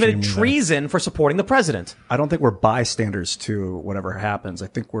Republicans committed treason for supporting the president. I don't think we're bystanders to whatever happens. I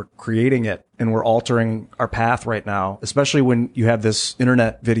think we're creating it and we're altering our path right now, especially when you have this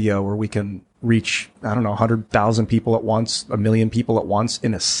internet video where we can reach, 100,000 people at once, 1 million people at once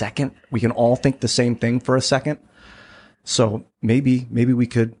in a second. We can all think the same thing for a second. So maybe we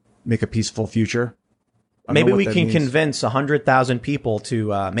could make a peaceful future. Maybe we can convince 100,000 people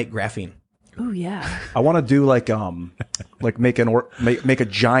to make graphene. Oh yeah. I want to do make a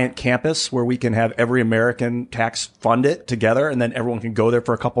giant campus where we can have every American tax fund it together, and then everyone can go there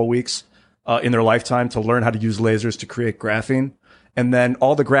for a couple of weeks in their lifetime to learn how to use lasers to create graphene, and then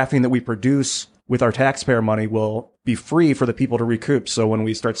all the graphene that we produce with our taxpayer money will be free for the people to recoup. So when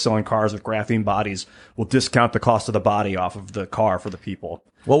we start selling cars with graphene bodies, we'll discount the cost of the body off of the car for the people.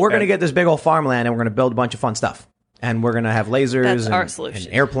 Well, we're going to get this big old farmland and we're going to build a bunch of fun stuff. And we're going to have lasers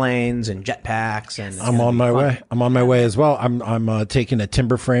and airplanes and jetpacks. And I'm on my way. I'm on my way as well. I'm taking a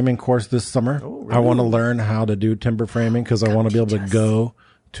timber framing course this summer. Oh, really? I want to learn how to do timber framing because I want to be able to go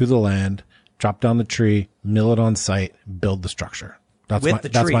to the land, chop down the tree, mill it on site, build the structure. That's with my, the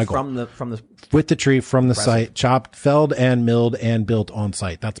that's tree my goal. from the With the tree from the site, chopped, felled, and milled and built on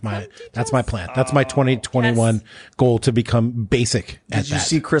site. That's my plan. That's my 2021 goal to become basic at Did you that.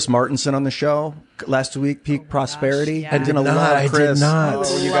 see Chris Martinson on the show last week? Peak Prosperity. yeah. I did not. I did not.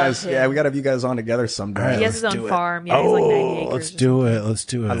 Oh, you Love guys, him. yeah, we got to have you guys on together someday. He has his own farm. Yeah, he's like 90 acres. Let's do it. Let's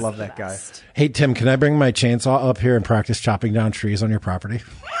do it. I love that guy. Hey, Tim, can I bring my chainsaw up here and practice chopping down trees on your property?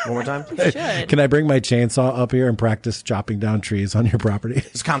 one more time. Should. Can I bring my chainsaw up here and practice chopping down trees on your property?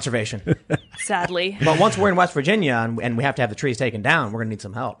 It's conservation. Sadly. But once we're in West Virginia and we have to have the trees taken down, we're going to need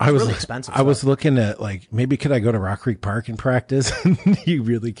some help. It's really expensive. I was looking at maybe could I go to Rock Creek Park and practice? You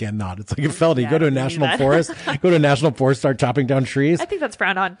really cannot. It's like a felony. Yeah, Go to a I can do national that. forest. Go to a national forest. Start chopping down trees. I think that's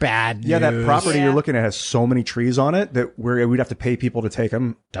frowned on. Bad. Yeah, that news. property Yeah. you're looking at has so many trees on it that we'd have to pay people to take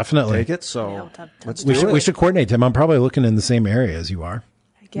them. Definitely. Take it. So Yeah, we'll let's We do should it. we should coordinate, Tim. I'm probably looking in the same area as you are.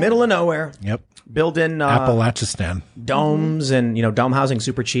 Middle of nowhere. Yep. Build in Appalachistan. domes and dome housing,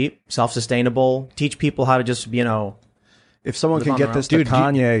 super cheap, self-sustainable. Teach people how to just If someone Live can on get their this own. to Dude,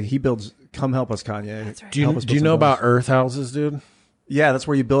 Kanye, he builds. Come help us, Kanye. That's right. Do you Help us do you build know some about domes. Earth houses, dude? Yeah, that's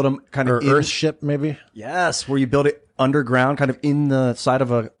where you build them kind Or of in, Earthship, maybe? Yes, where you build it underground, kind of in the side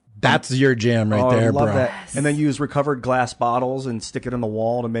of a. That's your jam right Oh, there, I love bro. that. And then use recovered glass bottles and stick it in the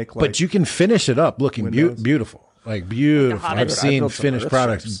wall to make like. But you can finish it up looking Windows. beautiful. Like beautiful. Like a I've Hobbit. seen built some finished Earth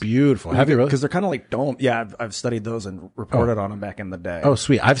products. ships. Beautiful. Have you really? Because they're kind of like dome. Yeah, I've studied those and reported on them back in the day. Oh,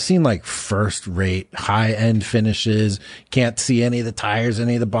 sweet. I've seen like first rate, high end finishes. Can't see any of the tires,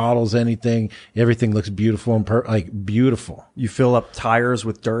 any of the bottles, anything. Everything looks beautiful and like beautiful. You fill up tires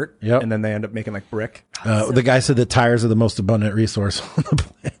with dirt, Yep. and then they end up making like brick. The guy said that tires are the most abundant resource on the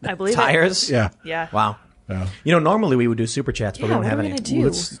planet. I believe tires. Yeah. it. Yeah. Wow. Yeah. Normally we would do super chats, but Yeah, we don't what have are we any. gonna do?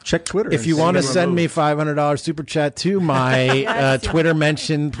 Let's check Twitter. If you want to send me $500 super chat to my Twitter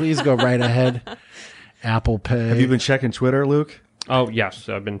mention, please go right ahead. Apple Pay. have you been checking Twitter, Luke? Oh yes,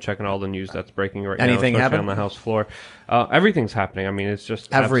 I've been checking all the news that's breaking right Anything now, especially happen? on the House floor. Everything's happening. I mean, it's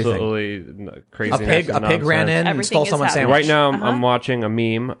just Everything. absolutely crazy. A pig ran in and Everything stole is someone's happening. sandwich. Right now, I'm watching a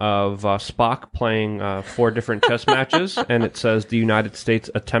meme of Spock playing 4 different chess matches, and it says the United States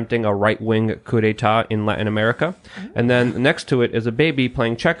attempting a right-wing coup d'état in Latin America. And then next to it is a baby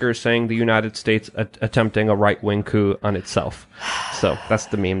playing checkers saying the United States attempting a right-wing coup on itself. So that's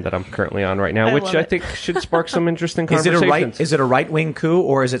the meme that I'm currently on right now, I which love I it. think should spark some interesting Is it conversations. a right wing coup,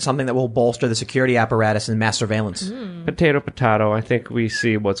 or is it something that will bolster the security apparatus and mass surveillance? Potato, potato. I think we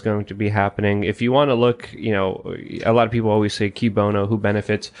see what's going to be happening. If you want to look, a lot of people always say "Qui bono," who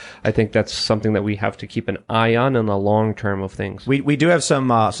benefits. I think that's something that we have to keep an eye on in the long term of things. We do have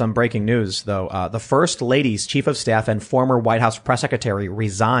some breaking news though. The First Lady's chief of staff and former White House press secretary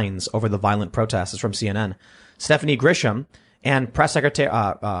resigns over the violent protests. It's from CNN. Stephanie Grisham and press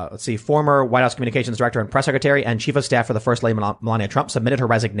secretary, former White House communications director and press secretary and chief of staff for the First Lady Melania Trump submitted her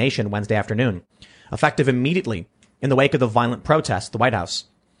resignation Wednesday afternoon, effective immediately in the wake of the violent protests at the White House.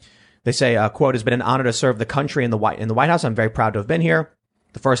 They say, quote, "It's been an honor to serve the country in the White House. I'm very proud to have been here."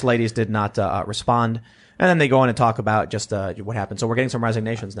 The First Ladies did not respond. And then they go on and talk about just what happened. So we're getting some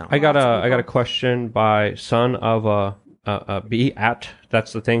resignations now. I got a question by son of B at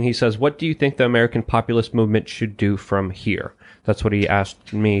that's the thing. He says, "What do you think the American populist movement should do from here?" That's what he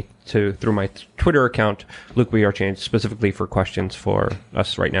asked me through my Twitter account, Luke We Are Change, specifically for questions for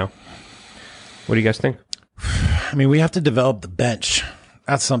us right now. What do you guys think? I mean, we have to develop the bench.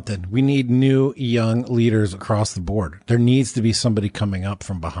 That's something. We need new young leaders across the board. There needs to be somebody coming up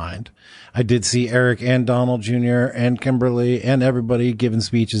from behind. I did see Eric and Donald Jr. and Kimberly and everybody giving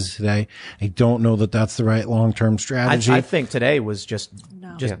speeches today. I don't know that that's the right long-term strategy. I think today was just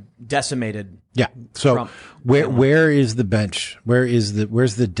decimated. Yeah. So Trump. where is the bench? Where's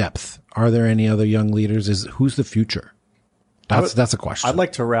the depth? Are there any other young leaders? Who's the future? That's a question. I'd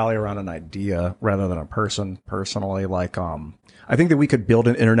like to rally around an idea rather than a person personally. Like, I think that we could build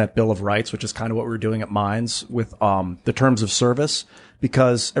an internet bill of rights, which is kind of what we're doing at Minds with the terms of service,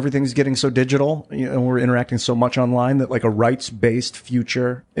 because everything's getting so digital, and we're interacting so much online that like a rights-based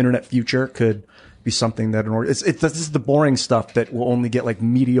future, internet future could be something that this is the boring stuff that will only get like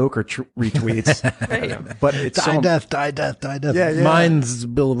mediocre retweets. Right. But it's die death. Yeah. Mine's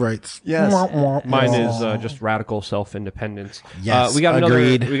Bill of Rights. Yes. Mine is just radical self-independence. Yes, we got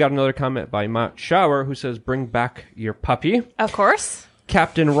agreed. another comment by Matt Shower who says, "Bring back your puppy." Of course.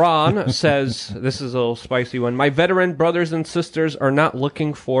 Captain Ron says, this is a little spicy one. "My veteran brothers and sisters are not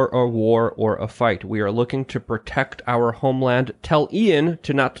looking for a war or a fight. We are looking to protect our homeland. Tell Ian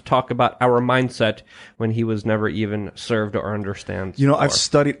to not talk about our mindset when he was never even served or understands." I've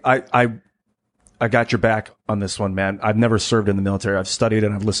studied, I got your back on this one, man. I've never served in the military. I've studied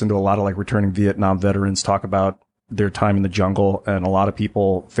and I've listened to a lot of like returning Vietnam veterans talk about their time in the jungle and a lot of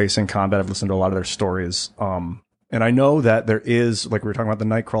people facing combat. I've listened to a lot of their stories. And I know that there is, like we were talking about the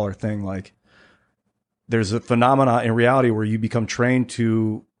Nightcrawler thing, like there's a phenomena in reality where you become trained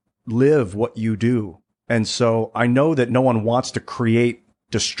to live what you do. And so I know that no one wants to create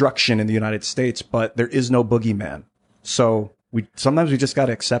destruction in the United States, but there is no boogeyman. So sometimes we just got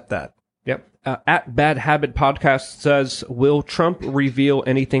to accept that. Yep. At Bad Habit Podcast says, will Trump reveal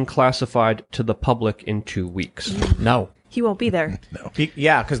anything classified to the public in 2 weeks? No. He won't be there.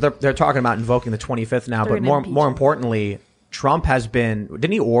 Yeah, because they're talking about invoking the 25th now. They're But gonna impeach more him. importantly, Trump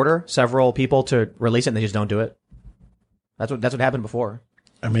didn't he order several people to release it and they just don't do it? That's what happened before.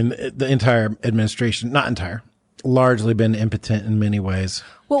 I mean, the entire administration, not entire, largely been impotent in many ways.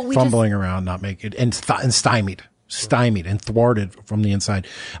 Well, we fumbling around, not making it, and stymied and thwarted from the inside.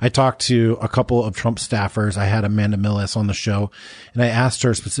 I talked to a couple of Trump staffers. I had Amanda Millis on the show, and I asked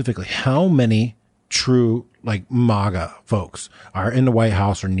her specifically how many true like MAGA folks are in the White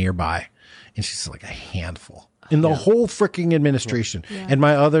House or nearby, and she's like a handful. In the whole freaking administration. Yeah. And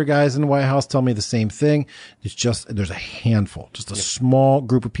my other guys in the White House tell me the same thing. It's just, there's a handful, just a small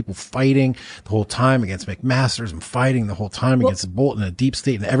group of people fighting the whole time against McMaster's and fighting the whole time against Bolton and Deep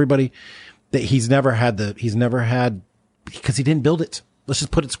State and everybody that he's never had because he didn't build it. Let's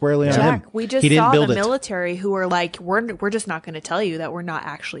just put it squarely on him. Jack, we just He didn't saw build the it. military who were like, we're just not going to tell you that we're not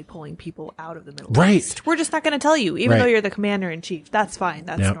actually pulling people out of the Middle Right. East. We're just not going to tell you, even Right. though you're the commander in chief. That's fine.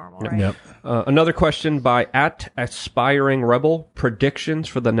 That's Yep. normal, right? Yep. Another question by at Aspiring Rebel. Predictions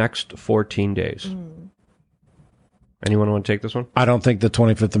for the next 14 days. Anyone want to take this one? I don't think the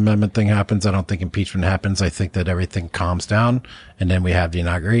 25th Amendment thing happens. I don't think impeachment happens. I think that everything calms down and then we have the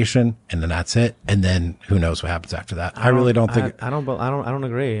inauguration and then that's it. And then who knows what happens after that. I really don't think. I don't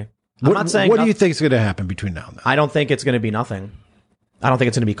agree. What, I'm not saying. What do you think is going to happen between now and then? I don't think it's going to be nothing. I don't think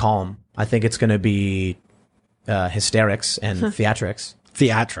it's going to be calm. I think it's going to be hysterics and theatrics.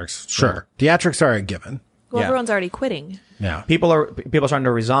 Theatrics. Sure. Theatrics are a given. Well, Yeah. everyone's already quitting. Yeah. People are starting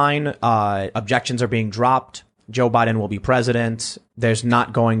to resign. Objections are being dropped. Joe Biden will be president. There's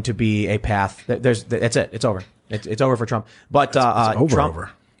not going to be a path. That's it. It's over. It's over for Trump. But Trump.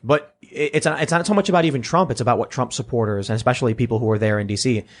 But it's not so much about even Trump. It's about what Trump supporters and especially people who are there in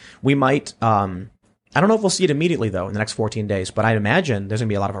DC. We might. I don't know if we'll see it immediately though in the next 14 days. But I'd imagine there's going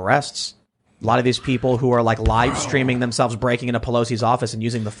to be a lot of arrests. A lot of these people who are like live streaming themselves breaking into Pelosi's office and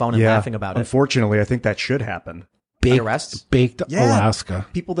using the phone and laughing about it. Unfortunately, I think that should happen. Arrests? Baked Alaska.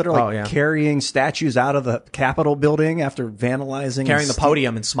 People that are like carrying statues out of the Capitol building after vandalizing, Carrying the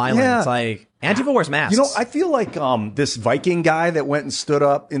podium and smiling. Yeah. It's like Antifa wears masks. You know, I feel like this Viking guy that went and stood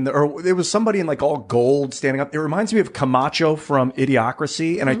up or there was somebody in like all gold standing up. It reminds me of Camacho from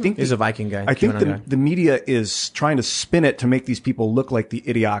Idiocracy, and I think He's a Viking guy. I think QAnon guy. the media is trying to spin it to make these people look like the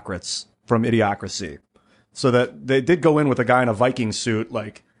Idiocrats from Idiocracy, so that they did go in with a guy in a Viking suit,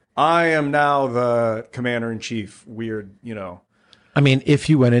 like I am now the commander in chief. Weird, you know. I mean, if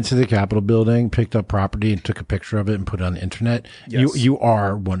you went into the Capitol building, picked up property and took a picture of it and put it on the internet, Yes. you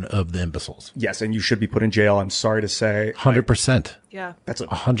are one of the imbeciles. Yes, and you should be put in jail. I'm sorry to say. 100%. Yeah. That's a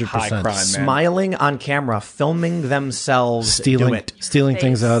 100%. high crime, man. Smiling on camera, filming themselves doing it. Stealing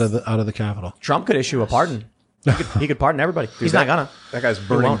things Face. out of the Capitol. Trump could issue a pardon. He could pardon everybody. He's not gonna. That guy's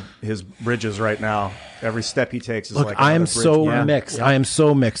burning won't. his bridges right now. Every step he takes is Look, like I am another bridge so burn. mixed. I am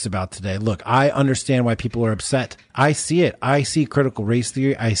so mixed about today. Look, I understand why people are upset. I see it. I see critical race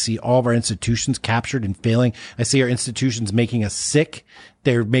theory. I see all of our institutions captured and failing. I see our institutions making us sick.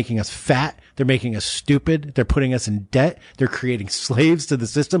 They're making us fat. They're making us stupid. They're putting us in debt. They're creating slaves to the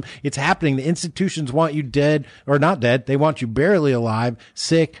system. It's happening. The institutions want you dead or not dead. They want you barely alive,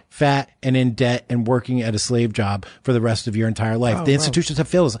 sick, fat, and in debt and working at a slave job for the rest of your entire life. The institutions have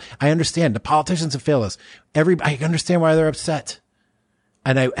failed us. I understand. The politicians have failed us. I understand why they're upset.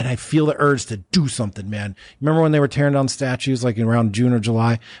 And I feel the urge to do something, man. Remember when they were tearing down statues like around June or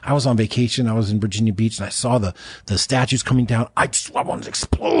July? I was on vacation. I was in Virginia Beach and I saw the statues coming down. I wanted to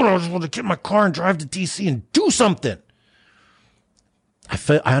explode. I just wanted to get in my car and drive to DC and do something.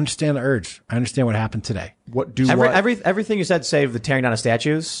 I understand the urge. I understand what happened today. Everything you said, save the tearing down of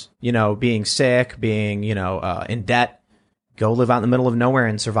statues. You know, being sick, being in debt. Go live out in the middle of nowhere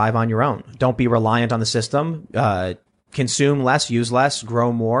and survive on your own. Don't be reliant on the system. Consume less, use less,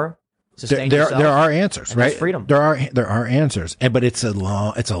 grow more. sustain there yourself. are answers, And right? that's freedom. There are answers, but it's a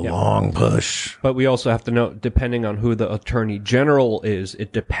long push. But we also have to know, depending on who the attorney general is,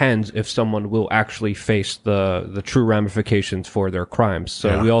 it depends if someone will actually face the true ramifications for their crimes.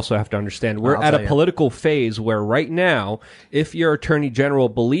 So we also have to understand we're I'll at tell a you. political phase where right now, if your attorney general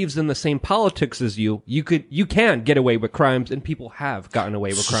believes in the same politics as you can get away with crimes, and people have gotten away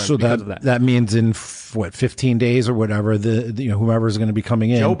with crimes So because of that. that means in 15 days or whatever, whoever is going to be coming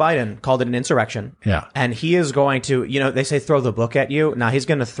in. Joe Biden called it an insurrection. Yeah. And he is going to, they say throw the book at you. Now he's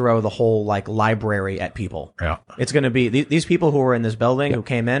going to throw the whole library at people. Yeah. It's going to be these people who were in this building who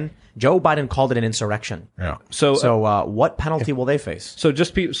came in. Joe Biden called it an insurrection. Yeah. So what penalty will they face? So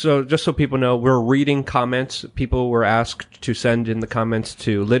just so people know, we're reading comments. People were asked to send in the comments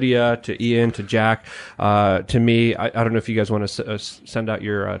to Lydia, to Ian, to Jack, to me. I don't know if you guys want to send out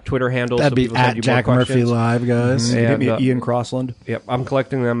your Twitter handles. That'd be people send at you more Jack Murphy questions. Live, guys. And, Hit me at Ian Crossland. Yep, I'm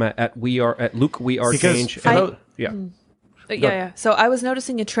collecting them at Luke We Are Because Change. for those- Yeah. Yeah. So I was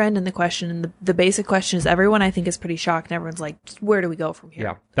noticing a trend in the question, and the basic question is everyone I think is pretty shocked, and everyone's like, where do we go from here?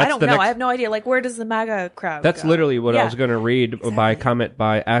 Yeah. I That's don't the know. next- I have no idea. Like, where does the MAGA crowd That's go? literally what I Yeah. was going to read by a comment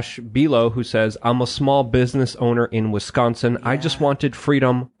by Ash Bilo, who says, I'm a small business owner in Wisconsin. I just wanted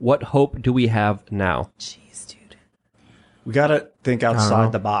freedom. What hope do we have now? Jeez, dude. We got to think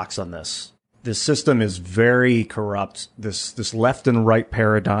outside the box on this. This system is very corrupt. This left and right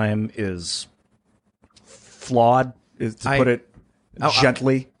paradigm is flawed, to put it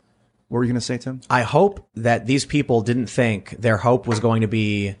gently. What were you going to say, Tim? I hope that these people didn't think their hope was going to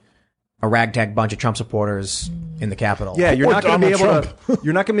be a ragtag bunch of Trump supporters in the Capitol. Yeah, you're Or not going to be Donald able to.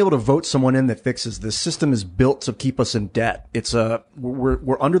 You're not going to be able to vote someone in that fixes this. System is built to keep us in debt.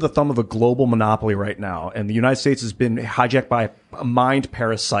 We're under the thumb of a global monopoly right now, and the United States has been hijacked by a mind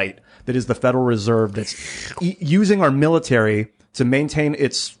parasite that is the Federal Reserve that's using our military to maintain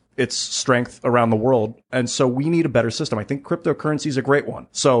its strength around the world. And so we need a better system. I think cryptocurrency is a great one.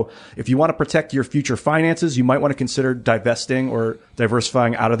 So if you want to protect your future finances, you might want to consider divesting or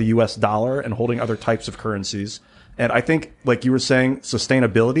diversifying out of the US dollar and holding other types of currencies. And I think, like you were saying,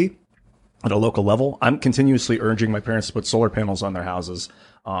 sustainability at a local level. I'm continuously urging my parents to put solar panels on their houses,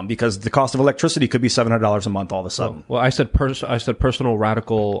 because the cost of electricity could be $700 a month all of a sudden. Well, I said personal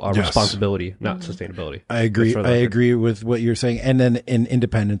radical Yes. responsibility, not sustainability. I agree. Just for the I record. agree with what you're saying. And then in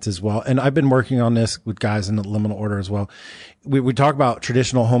independence as well. And I've been working on this with guys in the liminal order as well. We talk about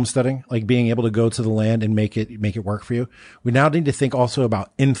traditional homesteading, like being able to go to the land and make it work for you. We now need to think also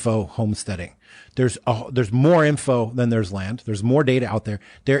about info homesteading. There's more info than there's land. There's more data out there.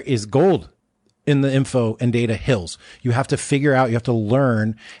 There is gold in the info and data hills. You have to figure out, you have to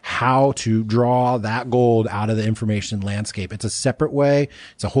learn how to draw that gold out of the information landscape. It's a separate way.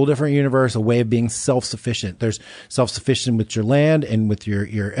 It's a whole different universe, a way of being self-sufficient. There's self-sufficient with your land and with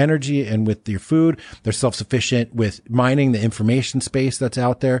your energy and with your food. There's self-sufficient with mining the information space that's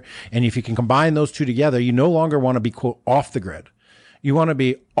out there. And if you can combine those two together, you no longer want to be, quote, off the grid. You want to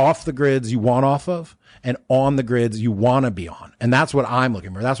be off the grids you want off of and on the grids you want to be on. And that's what I'm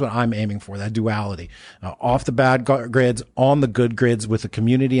looking for. That's what I'm aiming for, that duality. Off the bad grids, on the good grids with a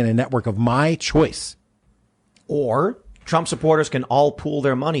community and a network of my choice. Or Trump supporters can all pool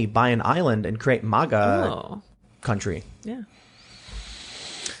their money, buy an island, and create MAGA country. Yeah.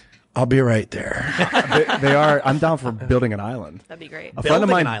 I'll be right there. They are. I'm down for building an island. That'd be great. A friend of Building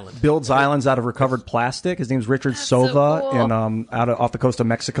mine an island. builds islands out of recovered plastic. His name's Richard so Sova, cool. and off the coast of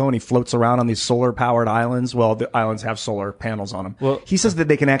Mexico, and he floats around on these solar powered islands. Well, the islands have solar panels on them. Well- he says that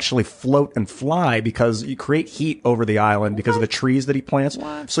they can actually float and fly because you create heat over the island because of the trees that he plants.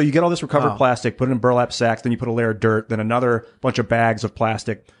 So you get all this recovered plastic, put it in burlap sacks, then you put a layer of dirt, then another bunch of bags of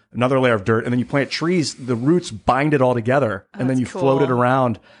plastic, another layer of dirt, and then you plant trees. The roots bind it all together, and then you that's float it cool.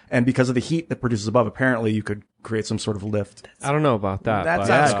 around. And because of the heat that produces above, apparently you could create some sort of lift. I don't know about that. That but,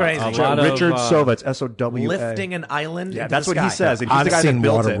 sounds uh, crazy. a lot of, Richard Sova, it's S-O-W-A. Lifting an island. Yeah, into that's the what he sky. says. And he's I've the guy seen that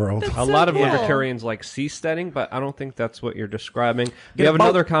built it. Waterworld. A lot of cool. libertarians like seasteading, but I don't think that's what you're describing. We a have boat.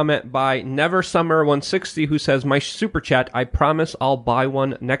 another comment by Never Summer 160 who says, "My super chat. I promise I'll buy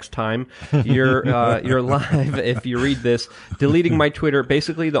one next time you're live. If you read this, deleting my Twitter.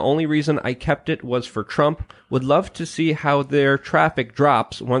 Basically, the only reason I kept it was for Trump. Would love to see how their traffic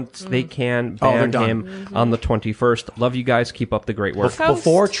drops once they can they're ban done. him on the 21st. Love you guys. Keep up the great work."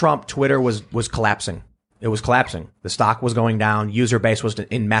 Before Trump, Twitter was collapsing. It was collapsing. The stock was going down. User base was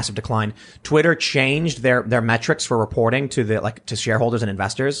in massive decline. Twitter changed their metrics for reporting to shareholders and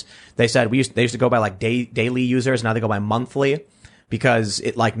investors. They said they used to go by daily users. Now they go by monthly because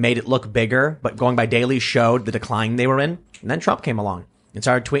it made it look bigger, but going by daily showed the decline they were in. And then Trump came along. and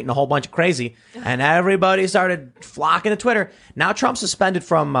started tweeting a whole bunch of crazy, and everybody started flocking to Twitter. Now Trump's suspended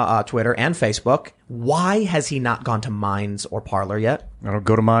from Twitter and Facebook. Why has he not gone to Minds or Parler yet? I don't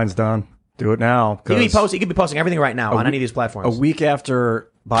go to Minds, Don. Do it now. He could be posting everything right now on any of these platforms. A week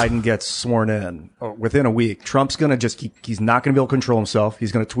after Biden gets sworn in, or within a week, Trump's going to he's not going to be able to control himself.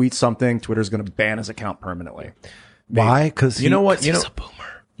 He's going to tweet something. Twitter's going to ban his account permanently. Why? Because he's a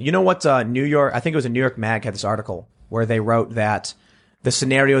boomer. You know what? New York, I think it was a New York Mag had this article where they wrote that the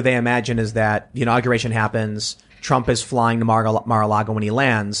scenario they imagine is that the inauguration happens. Trump is flying to Mar-a-Lago when he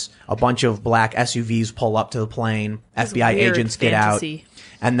lands. A bunch of black SUVs pull up to the plane. FBI agents get out.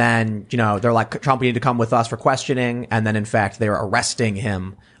 And then, they're like, Trump, you need to come with us for questioning. And then, in fact, they're arresting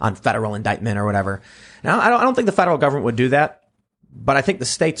him on federal indictment or whatever. Now, I don't think the federal government would do that, but I think the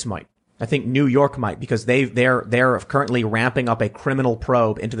states might. I think New York might, because they're currently ramping up a criminal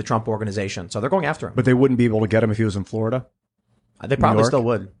probe into the Trump organization. So they're going after him. But they wouldn't be able to get him if he was in Florida? They probably still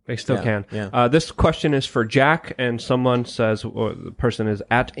would. They still can. Yeah. This question is for Jack, and someone says, or the person is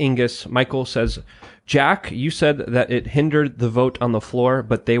at Ingus. Michael says, Jack, you said that it hindered the vote on the floor,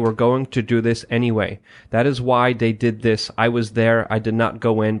 but they were going to do this anyway. That is why they did this. I was there. I did not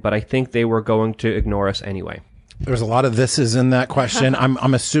go in, but I think they were going to ignore us anyway. There's a lot of thises in that question.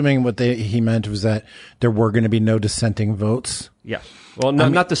 I'm assuming what he meant was that there were going to be no dissenting votes. Yes. Well, no,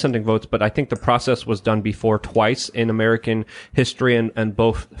 not dissenting votes, but I think the process was done before twice in American history, and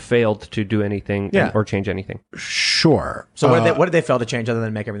both failed to do anything or change anything. Sure. So what did they fail to change other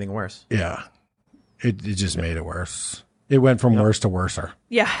than make everything worse? Yeah. It just made it worse. It went from worse to worser.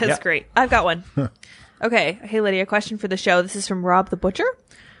 Yeah, it's great. I've got one. Okay. Hey, Lydia, a question for the show. This is from Rob the Butcher.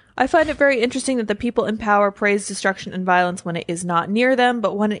 I find it very interesting that the people in power praise destruction and violence when it is not near them,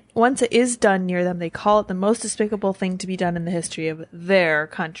 but once it is done near them, they call it the most despicable thing to be done in the history of their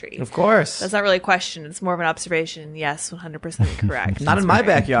country. Of course. That's not really a question. It's more of an observation. Yes, 100% correct. Not in my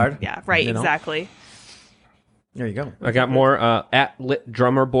backyard. Yeah, right, exactly. There you go. I got more. At Lit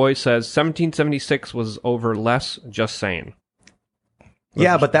Drummer Boy says 1776 was over less. Just saying.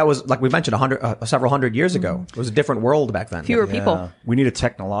 Yeah, but that was, like we mentioned, several hundred years ago. It was a different world back then. Fewer people. We need a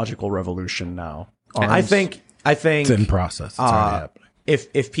technological revolution now. I think It's in process. It's already happening.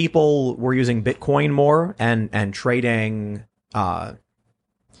 If people were using Bitcoin more and trading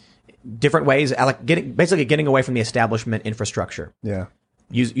different ways, like getting away from the establishment infrastructure. Yeah.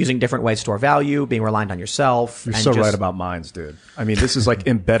 Using different ways to store value, being reliant on yourself. You're so right about Minds, dude. I mean, this is like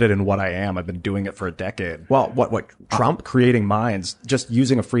embedded in what I am. I've been doing it for a decade. Well, what Trump? Creating Minds, just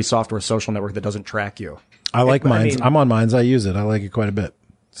using a free software social network that doesn't track you. I like Minds. I'm on Minds. I use it. I like it quite a bit.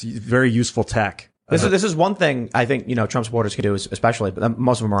 It's very useful tech. This is one thing I think, Trump supporters could do, especially, but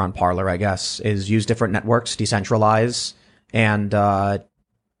most of them are on Parler, I guess, is use different networks, decentralize, and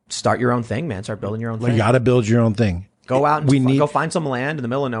start your own thing, man. Start building your own thing. You got to build your own thing. Go out and go find some land in the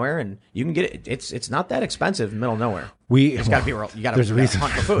middle of nowhere, and you can get it. It's not that expensive in the middle of nowhere. It's got to be real. You got to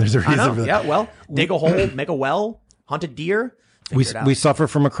hunt for food. There's a reason for that. Yeah, well, dig a hole, make a well, hunt a deer. We suffer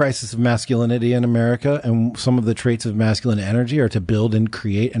from a crisis of masculinity in America, and some of the traits of masculine energy are to build and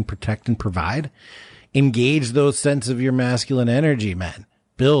create and protect and provide. Engage those sense of your masculine energy, man.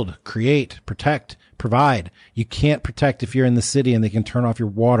 Build, create, protect, provide. You can't protect if you're in the city and they can turn off your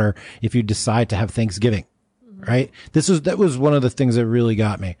water if you decide to have Thanksgiving. Right. That was one of the things that really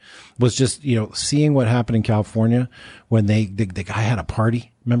got me, was just, seeing what happened in California when the guy had a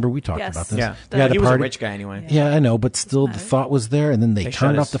party. Remember, we talked about this. Yeah. He was a rich guy anyway. Yeah, I know. But still the thought was there. And then they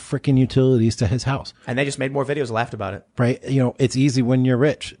turned off the freaking utilities to his house. And they just made more videos, laughed about it. Right. It's easy when you're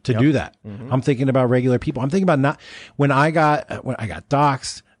rich to do that. Mm-hmm. I'm thinking about regular people. I'm thinking about when I got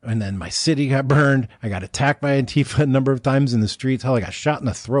doxxed. And then my city got burned. I got attacked by Antifa a number of times in the streets. Hell, I got shot in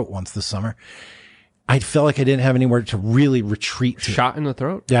the throat once this summer. I felt like I didn't have anywhere to really retreat to. Shot in the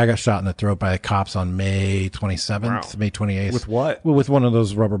throat? Yeah, I got shot in the throat by the cops on May 27th, May 28th. With what? Well, with one of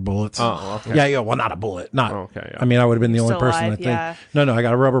those rubber bullets. Oh, okay. Yeah, well, not a bullet. Not. Okay. Yeah. I mean, I would have been the only person. Alive, I think. yeah. No, I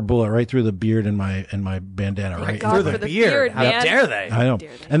got a rubber bullet right through the beard and my bandana right God, Through for the beard. How man. dare they? I know.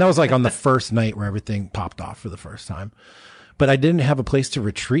 And that was like on the first night where everything popped off for the first time. But I didn't have a place to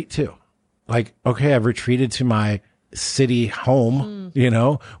retreat to. Like, okay, I've retreated to my city home,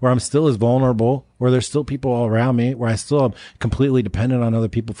 where I'm still as vulnerable, where there's still people all around me, where I still am completely dependent on other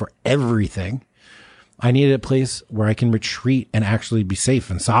people for everything. I needed a place where I can retreat and actually be safe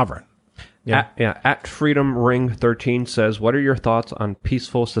and sovereign. Yeah. At Freedom Ring 13 says, what are your thoughts on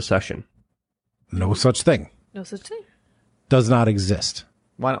peaceful secession? No such thing. No such thing. Does not exist.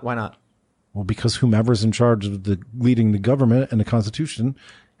 Why not? Well, because whomever's in charge of leading the government and the Constitution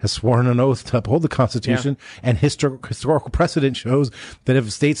has sworn an oath to uphold the Constitution, and historical precedent shows that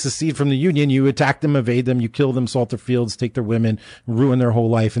if states secede from the Union, you attack them, evade them, you kill them, salt their fields, take their women, ruin their whole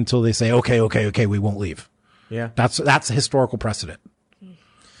life until they say, okay, we won't leave. Yeah. That's a historical precedent.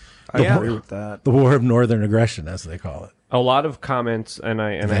 I agree with that. The War of Northern Aggression, as they call it. A lot of comments, and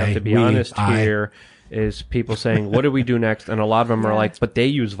I have to be honest here, is people saying, "What do we do next?" And a lot of them are like, "But they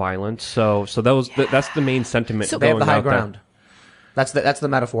use violence." So that's the main sentiment. So They have the high out there. ground. That's the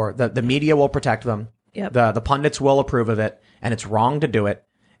metaphor. The media will protect them. Yep. The pundits will approve of it, and it's wrong to do it.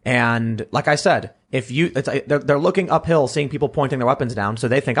 And like I said, they're looking uphill, seeing people pointing their weapons down, so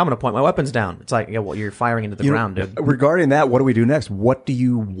they think I'm going to point my weapons down. It's like, yeah, well, you're firing into the ground, dude. Regarding that, what do we do next? What do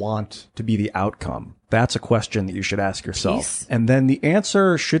you want to be the outcome? That's a question that you should ask yourself. Peace. And then the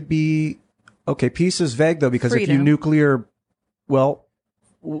answer should be, okay, peace is vague though, because if you Freedom. nuclear, well,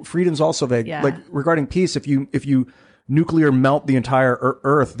 freedom's also vague. Yeah. Like regarding peace, if you nuclear melt the entire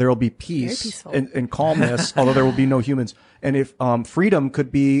Earth, there will be peace peaceful. and calmness, although there will be no humans. And if freedom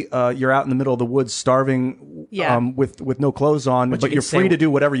could be you're out in the middle of the woods starving with no clothes on, but you you're can say free to do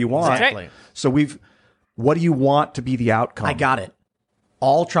whatever you want. Exactly. So what do you want to be the outcome? I got it.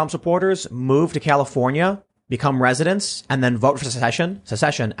 All Trump supporters move to California, become residents, and then vote for secession,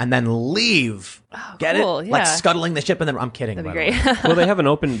 and then leave. Get cool, it? yeah. Like scuttling the ship, and then I'm kidding. That'd by be the way. great. Well, they have an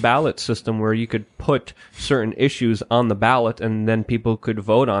open ballot system where you could put certain issues on the ballot, and then people could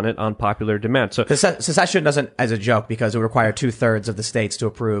vote on it on popular demand. So Secession doesn't, as a joke, because it would require 2/3 of the states to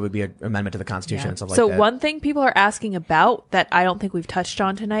approve. It would be an amendment to the Constitution and stuff like So that. one thing people are asking about that I don't think we've touched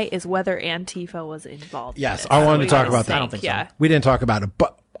on tonight is whether Antifa was involved. in Yes, this. I wanted What to do you talk about that. think? I don't think so. Yeah. We didn't talk about it,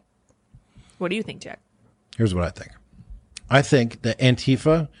 but What do you think, Jack? here's what I think. I think that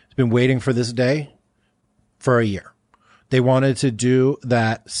Antifa has been waiting for this day for a year. They wanted to do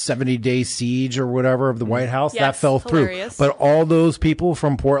that 70-day siege or whatever of the White House. That Yes, fell hilarious. through. But all those people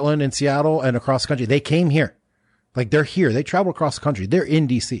from Portland and Seattle and across the country, they came here. Like they're here. They travel across the country. They're in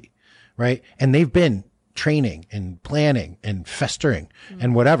DC, right? And they've been training and planning and festering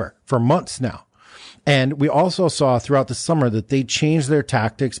and whatever for months now. And we also saw throughout the summer that they changed their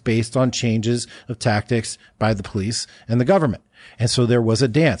tactics based on changes of tactics by the police and the government. And so there was a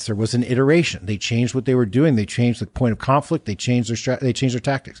dance. There was an iteration. They changed what they were doing. They changed the point of conflict. They changed they changed their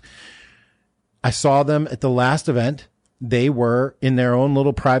tactics. I saw them at the last event. They were in their own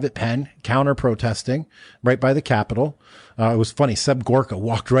little private pen, counter protesting right by the Capitol. It was funny. Seb Gorka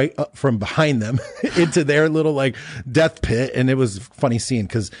walked right up from behind them into their little like death pit. And it was a funny scene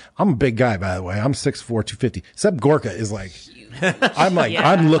because I'm a big guy, by the way. I'm 6'4", 250. Seb Gorka is like, I'm like,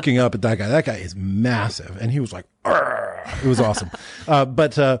 I'm looking up at that guy. That guy is massive. And he was like, "Argh." It was awesome.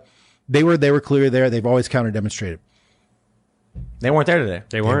 But they were clearly there. They've always counter demonstrated. They weren't there today.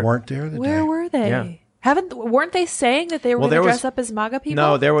 they They weren't. weren't there the Where day. were they? Yeah. Weren't they saying that they were Well, going to there dress was- up as MAGA people?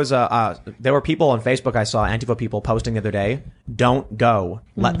 No, there were people on Facebook I saw, Antifa people posting the other day, "Don't go,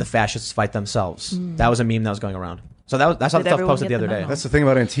 let the fascists fight themselves." That was a meme that was going around. So I saw Did the stuff everyone posted get the other the day. memo? That's the thing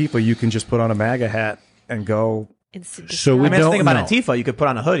about Antifa. You can just put on a MAGA hat and go. Instant So we I mean, that's the don't thing about know. Antifa. You could put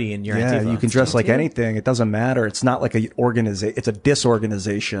on a hoodie and you're Yeah, Antifa. you can dress like anything. It doesn't matter. It's not like a organization. It's a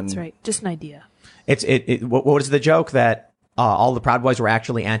disorganization. That's right. Just an idea. What was the joke that all the Proud Boys were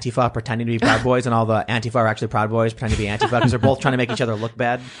actually Antifa pretending to be Proud Boys, and all the Antifa are actually Proud Boys pretending to be Antifa because they're both trying to make each other look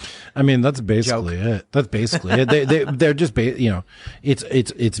bad? I mean, that's basically it. That's basically it. They're just,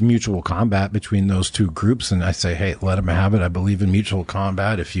 it's mutual combat between those two groups. And I say, hey, let them have it. I believe in mutual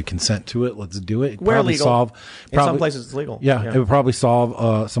combat. If you consent to it, let's do it. It'd We're probably legal. In some places it's legal. Yeah, it would probably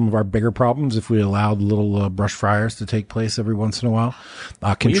solve some of our bigger problems if we allowed little brush fires to take place every once in a while.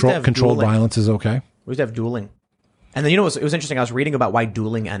 used to have Controlled dueling. violence is okay. We used to have dueling. And then, it was interesting. I was reading about why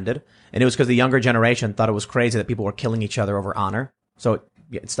dueling ended, and it was because the younger generation thought it was crazy that people were killing each other over honor. So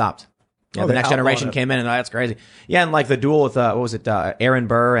it stopped. Yeah, the they next outlawed generation it. came in, and that's crazy. Yeah, and like the duel with Aaron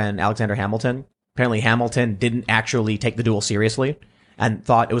Burr and Alexander Hamilton. Apparently, Hamilton didn't actually take the duel seriously, and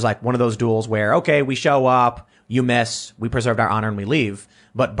thought it was like one of those duels where, okay, we show up, you miss, we preserved our honor, and we leave.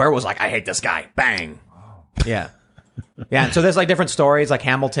 But Burr was like, I hate this guy. Bang. Yeah. Yeah. And so there's like different stories. Like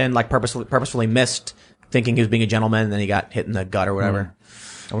Hamilton, like purposefully missed, thinking he was being a gentleman, and then he got hit in the gut or whatever.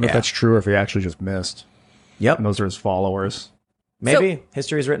 I wonder if that's true or if he actually just missed. Yep. And those are his followers. Maybe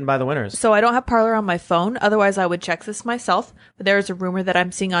history is written by the winners. So I don't have Parler on my phone. Otherwise, I would check this myself. But there is a rumor that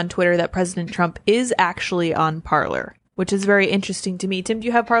I'm seeing on Twitter that President Trump is actually on Parler, which is very interesting to me. Tim, do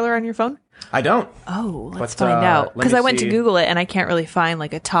you have Parler on your phone? I don't. Oh, let's But, find out. let Because me I went to see. Google it and I can't really find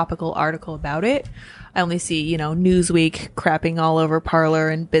like a topical article about it. I only see, Newsweek crapping all over Parler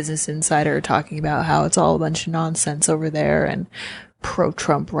and Business Insider talking about how it's all a bunch of nonsense over there and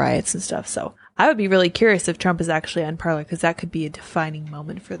pro-Trump riots and stuff. So I would be really curious if Trump is actually on Parler, because that could be a defining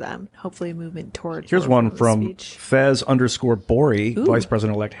moment for them. Hopefully a movement towards. Here's more one freedom of from speech. Fez_Bori, Ooh. Vice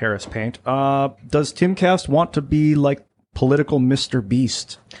President-elect Harris Paint. Does Timcast want to be like political Mr.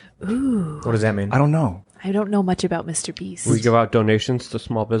 Beast? What does that mean? I don't know. I don't know much about Mr. Beast. We give out donations to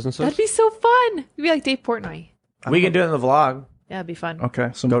small businesses. That'd be so fun. It'd be like Dave Portnoy. We can do it in the vlog. Yeah, it'd be fun. Okay,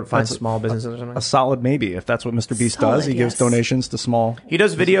 so Go find that's small businesses or something. a solid maybe. If that's what Mr. Beast does, he Solid, gives yes. donations to small. He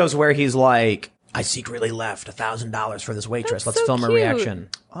does videos where he's like, I secretly left $1,000 for this waitress. That's Let's so film a cute. reaction.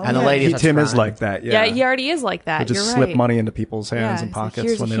 And the yeah. lady Tim is crying. like that. Yeah, Yeah, he already is like that. He'll just You're slip right. money into people's hands Yeah, and he's like, pockets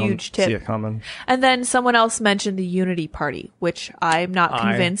 "Here's when a they huge don't see tip." it coming. And then someone else mentioned the Unity Party, which I'm not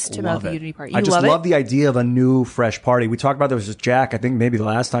convinced about love the it. Unity Party. I You just love it? the idea of a new, fresh party. We talked about this with Jack, I think maybe the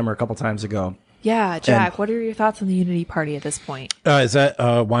last time or a couple times ago. Yeah, Jack, what are your thoughts on the Unity Party at this point? Is that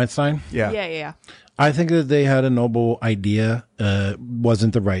Weinstein? Yeah. I think that they had a noble idea.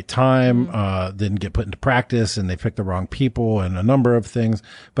 Wasn't the right time. Didn't get put into practice, and they picked the wrong people, and a number of things.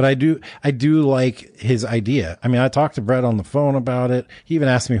 But I do like his idea. I mean, I talked to Brett on the phone about it. He even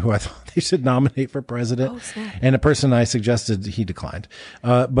asked me who I thought they should nominate for president, and the person I suggested, he declined.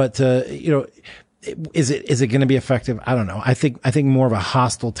 Is it going to be effective? I don't know. I think more of a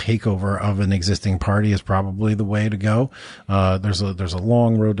hostile takeover of an existing party is probably the way to go. There's a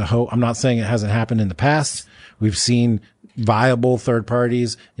long road to hoe. I'm not saying it hasn't happened in the past. We've seen viable third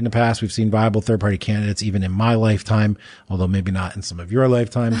parties in the past. We've seen viable third party candidates even in my lifetime, although maybe not in some of your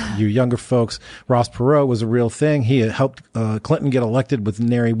lifetime, you younger folks. Ross Perot was a real thing. He had helped Clinton get elected with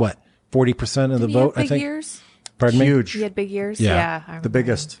nary 40% of the Did he vote, have I big think. years? Pardon me? Huge. He had big years? Yeah. I remember The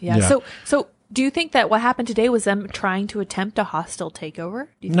biggest. him. Yeah. Yeah. So do you think that what happened today was them trying to attempt a hostile takeover?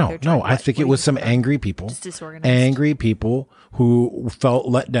 Do you think No, they're trying I to- think what it do was you some think? angry people, Just disorganized. angry people who felt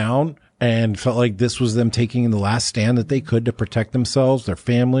let down and felt like this was them taking the last stand that they could to protect themselves, their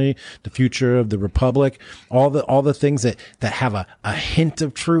family, the future of the republic, all the things that have a hint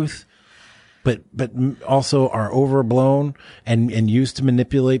of truth, but also are overblown and used to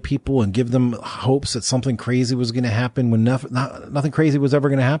manipulate people and give them hopes that something crazy was going to happen when nothing crazy was ever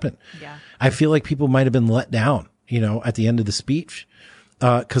going to happen. Yeah. I feel like people might have been let down, at the end of the speech,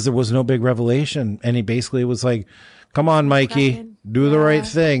 cause there was no big revelation. And he basically was like, come on, Mikey, Ryan. do the right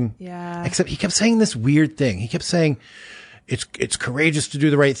thing. Yeah. Except he kept saying this weird thing. He kept saying, it's courageous to do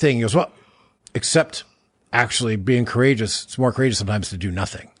the right thing. He goes, well, except actually being courageous. It's more courageous sometimes to do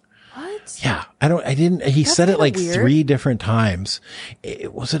nothing. What? Yeah. He said it kinda like weird. 3 different times.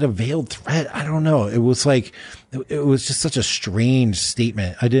 Was it a veiled threat? I don't know. It was like, it was just such a strange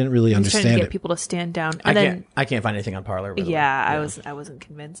statement. I didn't really He's trying to understand get it. people to stand down. I And then can't find anything on Parler. by the way. Yeah, I wasn't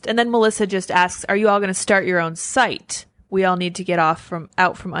convinced. And then Melissa just asks, "Are you all going to start your own site? We all need to get out from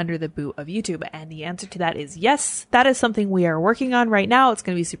under the boot of YouTube." And the answer to that is yes. That is something we are working on right now. It's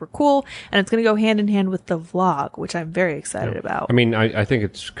going to be super cool, and it's going to go hand in hand with the vlog, which I'm very excited about. I mean, I think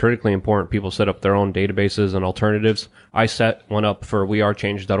it's critically important people set up their own databases and alternatives. I set one up for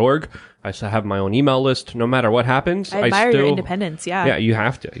wearechange.org. I have my own email list. No matter what happens, I admire still, your independence. Yeah. Yeah, you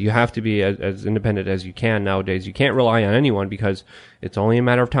have to. You have to be as independent as you can nowadays. You can't rely on anyone because it's only a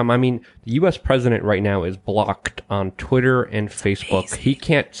matter of time. I mean, the U.S. president right now is blocked on Twitter and Facebook. He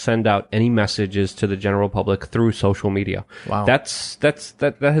can't send out any messages to the general public through social media. Wow. That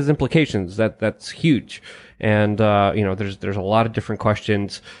has implications. That's huge. And there's a lot of different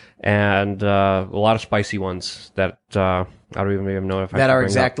questions and a lot of spicy ones that I don't even know if I That should are bring up.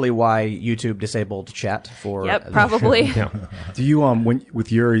 exactly why YouTube disabled chat for. Yep, probably. Yeah. Do you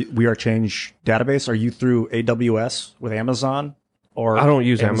with your We Are Change database, are you through AWS with Amazon or I don't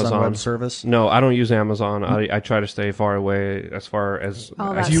use Amazon Web Service? No, I don't use Amazon. I try to stay far as far as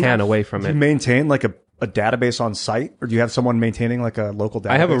Oh, I that's can tough. away from Do you it. maintain like a database on site, or do you have someone maintaining like a local database?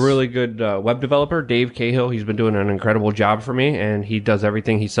 I have a really good web developer, Dave Cahill. He's been doing an incredible job for me, and he does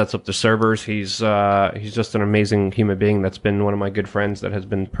everything. He sets up the servers. He's just an amazing human being that's been one of my good friends that has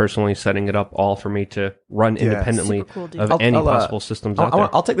been personally setting it up all for me to run independently Super cool dude. of any possible systems out there.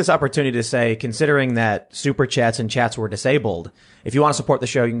 I'll take this opportunity to say, considering that super chats and chats were disabled, if you want to support the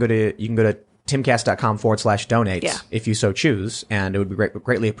show, you can go to timcast.com/donate Yeah. if you so choose, and it would be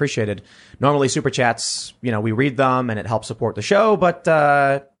greatly appreciated. Normally, super chats, we read them and it helps support the show, but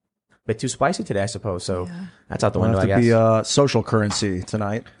a bit too spicy today, I suppose. So that's out the It'll window, I have to guess. be social currency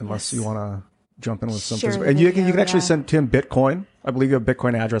tonight, unless you want to jump in with some Share physical. the And you video, can actually yeah. send Tim Bitcoin I believe you have a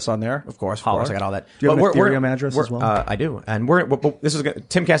Bitcoin address on there. Of course, Holler. I got all that. Do you have But an Ethereum address as well? I do, and this is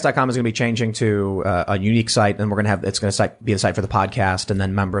timcast.com is going to be changing to a unique site, and we're going to have it's going to be a site for the podcast, and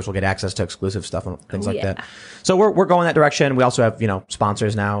then members will get access to exclusive stuff and things like that. So we're going that direction. We also have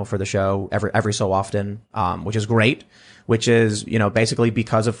sponsors now for the show every so often, which is great. Which is basically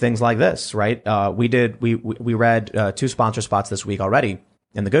because of things like this, right? We read 2 sponsor spots this week already,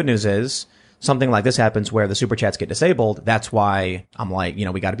 and the good news is, something like this happens where the super chats get disabled. That's why I'm like,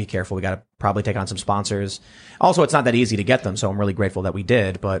 we got to be careful. We got to probably take on some sponsors. Also, it's not that easy to get them, so I'm really grateful that we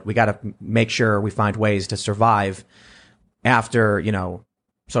did, but we got to make sure we find ways to survive after,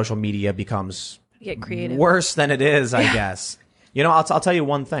 social media becomes Get creative. worse than it is, I guess. I'll tell you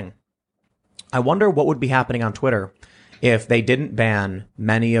one thing. I wonder what would be happening on Twitter if they didn't ban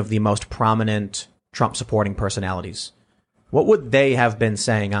many of the most prominent Trump supporting personalities. What would they have been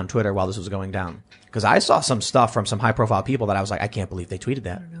saying on Twitter while this was going down? Because I saw some stuff from some high profile people that I was like, I can't believe they tweeted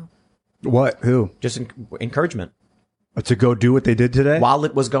that. I don't know. What? Who? Just encouragement. To go do what they did today? While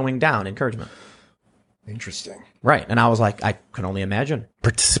it was going down, encouragement. Interesting. Right. And I was like, I can only imagine.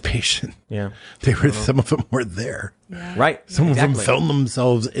 Participation. Yeah. Some of them were there. Yeah. Right. Some of them Exactly. filmed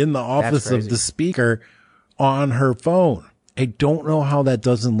themselves in the office of crazy. the speaker on her phone. I don't know how that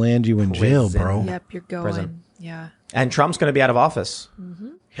doesn't land you in jail, Prison. bro. Yep, you're going. Prison. Yeah. And Trump's going to be out of office. Mm-hmm.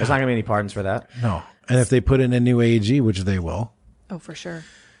 There's not going to be any pardons for that. No. And if they put in a new AG, which they will, Oh, for sure.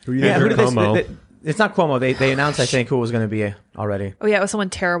 Who did Cuomo. it's not Cuomo. They announced, I think, who it was going to be already. Oh, yeah, it was someone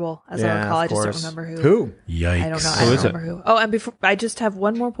terrible, as I Yeah, recall. of I just don't course. remember who. Who? yikes. I don't know. I Who don't is it? remember who. Oh, and before I just have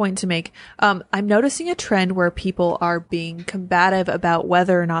one more point to make. I'm noticing a trend where people are being combative about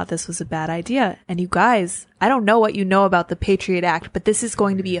whether or not this was a bad idea. And you guys, I don't know what you know about the Patriot Act, but this is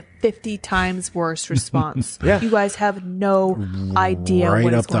going to be a 50 times worse response. Yeah. You guys have no idea Right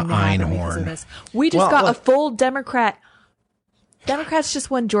what is up the going to happen because Einhorn. of this. We just Well, got look- a full Democrats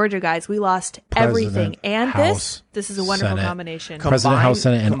just won Georgia, guys. We lost everything. And House, this is a wonderful Senate. combination. President, Combined- House,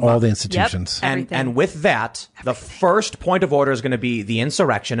 Senate, and all combined- the institutions. Yep. And Everything. with that, the first point of order is going to be the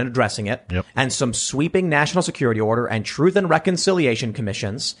insurrection and addressing it, Yep. and some sweeping national security order and truth and reconciliation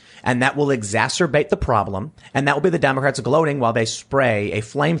commissions, and that will exacerbate the problem, and that will be the Democrats gloating while they spray a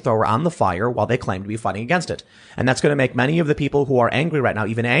flamethrower on the fire while they claim to be fighting against it. And that's going to make many of the people who are angry right now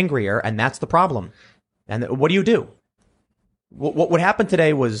even angrier, and that's the problem. And what do you do? What happened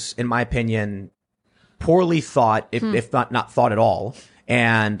today was, in my opinion, poorly thought, if not thought at all,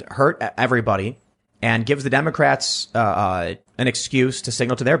 and hurt everybody, and gives the Democrats an excuse to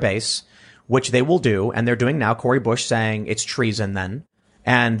signal to their base, which they will do, and they're doing now. Cory Bush saying it's treason then,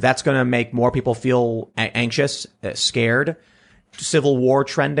 and that's going to make more people feel anxious, scared, civil war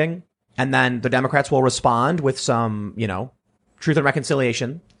trending, and then the Democrats will respond with some, truth and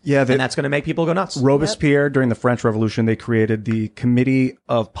reconciliation. Yeah, and that's going to make people go nuts. Robespierre, during the French Revolution, they created the Committee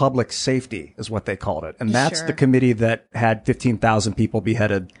of Public Safety, is what they called it. And that's Sure. the committee that had 15,000 people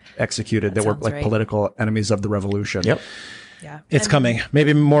beheaded, executed, that were sounds like right. political enemies of the revolution. Yep. Yeah. It's And- coming.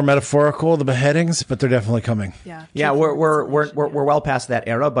 Maybe more metaphorical, the beheadings, but they're definitely coming. Yeah. Yeah, we're well past that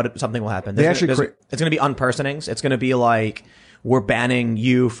era, but something will happen. They actually it's going to be unpersonings. It's going to be like we're banning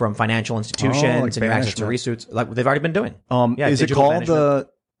you from financial institutions like and your access to banishment. resuits, like they've already been doing. Is it digital called banishment. the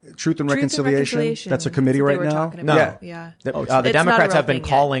Truth and Reconciliation? That's a committee That's what right they were now? talking No. about. Yeah. Yeah. The It's not a Democrats real have been thing yet.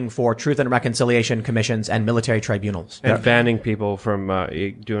 calling for truth and reconciliation commissions and military tribunals. And banning people from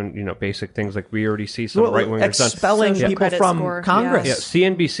doing basic things like we already see some right wingers done. Expelling Social people credit from score, Congress. Yeah,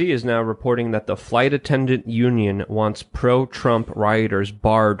 CNBC is now reporting that the flight attendant union wants pro-Trump rioters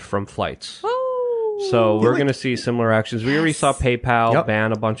barred from flights. So we're going to see similar actions. We already saw PayPal Yep.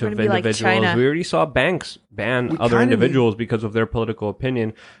 ban a bunch We're of gonna be like individuals. China. We already saw banks ban other kinda individuals because of their political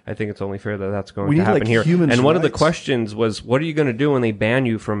opinion. I think it's only fair that that's going We to need, happen like, here. human And one of the rights. questions was, what are you going to do when they ban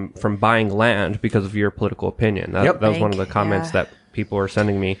you from buying land because of your political opinion? That, Yep. that was one of the Bank, comments yeah. that people are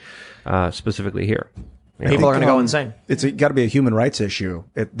sending me specifically here. You know? People are going to go insane. It's got to be a human rights issue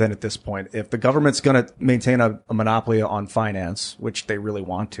then at this point. If the government's going to maintain a monopoly on finance, which they really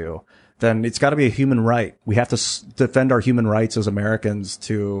want to, then it's got to be a human right. We have to defend our human rights as Americans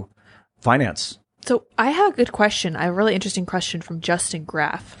to finance. So I have a good question. I have a really interesting question from Justin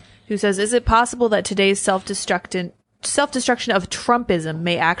Graff, who says, is it possible that today's self-destruction of Trumpism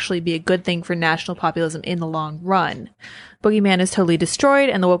may actually be a good thing for national populism in the long run? Boogeyman is totally destroyed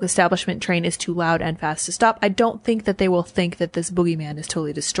and the woke establishment train is too loud and fast to stop. I don't think that they will think that this boogeyman is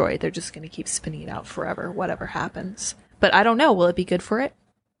totally destroyed. They're just going to keep spinning it out forever, whatever happens. But I don't know. Will it be good for it?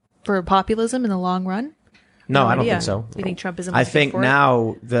 For populism in the long run? No, I don't idea. think so. You think Trumpism I was good think for it?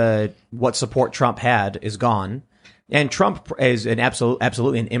 now what support Trump had is gone, and Trump is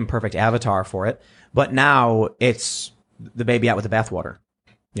absolutely an imperfect avatar for it. But now it's the baby out with the bathwater.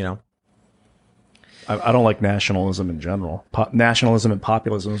 You know, I don't like nationalism in general. Nationalism and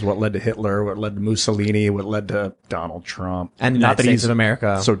populism is what led to Hitler, what led to Mussolini, what led to Donald Trump. and the United States of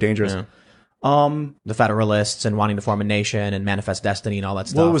America, so dangerous. Yeah. The Federalists and wanting to form a nation and manifest destiny and all that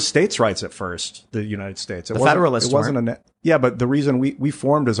stuff. Well, it was states' rights at first, the United States. The Federalists It wasn't yeah, but the reason we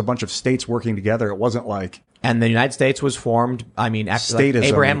formed as a bunch of states working together, it wasn't like... And the United States was formed, I mean, after like Statism,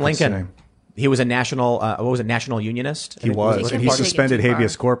 Abraham you could Lincoln. say. He was a national, what was it, national unionist? He was. He And he took it suspended too far.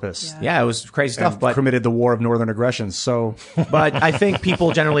 habeas corpus. Yeah, it was crazy stuff. And But permitted the War of Northern Aggression. So but I think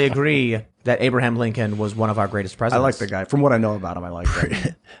people generally agree that Abraham Lincoln was one of our greatest I presidents. like the guy. From what I know about him, I like him.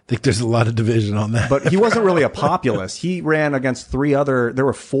 I think there's a lot of division on that. But he wasn't really a populist. He ran against there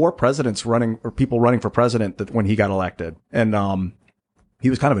were 4 presidents running, or people running for president when he got elected. And he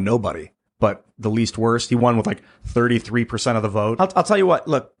was kind of a nobody, but the least worst. He won with like 33% of the vote. I'll tell you what,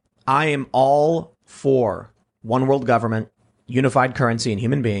 look, I am all for one world government, unified currency, and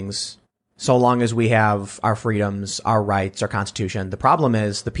human beings, so long as we have our freedoms, our rights, our constitution. The problem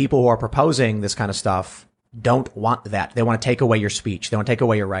is the people who are proposing this kind of stuff don't want that. They want to take away your speech. They want to take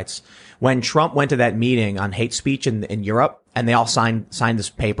away your rights. When Trump went to that meeting on hate speech in Europe, and they all signed this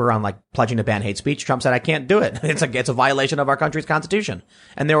paper on like pledging to ban hate speech, Trump said, I can't do it. It's a violation of our country's constitution.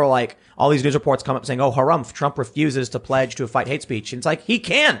 And they were like, all these news reports come up saying, oh, harumph, Trump refuses to pledge to fight hate speech. And it's like, he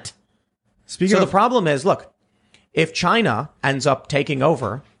can't. So the problem is, look, if China ends up taking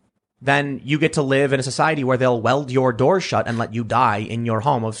over, then you get to live in a society where they'll weld your doors shut and let you die in your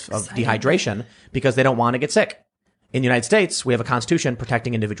home of dehydration because they don't want to get sick. In the United States, we have a constitution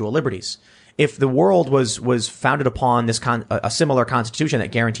protecting individual liberties. If the world was founded upon a similar constitution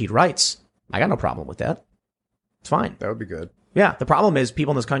that guaranteed rights, I got no problem with that. It's fine. That would be good. Yeah, the problem is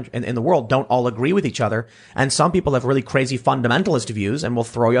people in this country, in the world, don't all agree with each other, and some people have really crazy fundamentalist views and will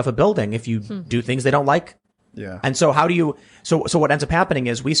throw you off a building if you do things they don't like. Yeah. And so how do you, so what ends up happening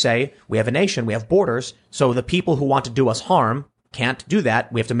is we say, we have a nation, we have borders, so the people who want to do us harm can't do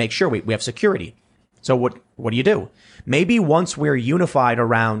that. We have to make sure we have security. So what do you do? Maybe once we're unified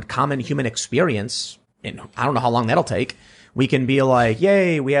around common human experience, and I don't know how long that'll take, we can be like,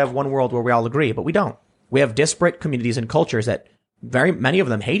 yay, we have one world where we all agree, but we don't. We have disparate communities and cultures that very many of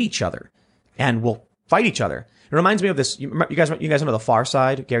them hate each other and will fight each other. It reminds me of this. You guys know The Far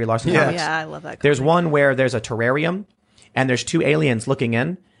Side, Gary Larson Oh, comics? yeah, I love that. There's one where there's a terrarium and there's 2 aliens looking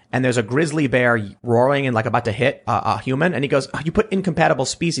in, and there's a grizzly bear roaring and like about to hit a human, and he goes, you put incompatible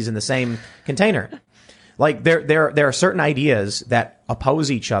species in the same container. Like there are certain ideas that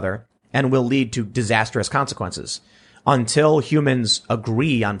oppose each other and will lead to disastrous consequences. Until humans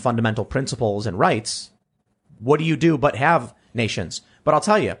agree on fundamental principles and rights, what do you do but have nations? But I'll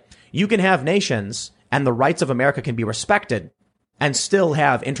tell you, you can have nations and the rights of America can be respected and still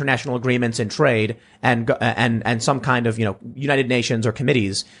have international agreements in trade and some kind of, United Nations or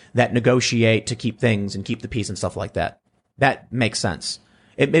committees that negotiate to keep things and keep the peace and stuff like that. That makes sense.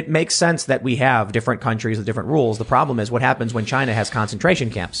 It makes sense that we have different countries with different rules. The problem is what happens when China has concentration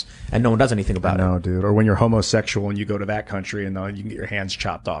camps and no one does anything about it. No, dude. Or when you're homosexual and you go to that country and you can get your hands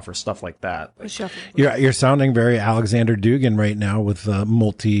chopped off or stuff like that. You're sounding very Alexander Dugin right now with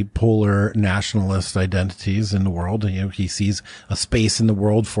multipolar nationalist identities in the world. He sees a space in the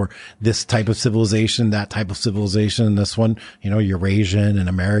world for this type of civilization, that type of civilization, and this one, Eurasian and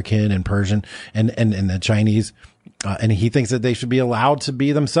American and Persian and the Chinese. And he thinks that they should be allowed to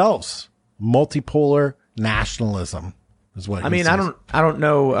be themselves. Multipolar nationalism is what I mean, I don't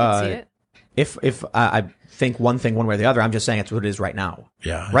know if I think one thing one way or the other. I'm just saying it's what it is right now.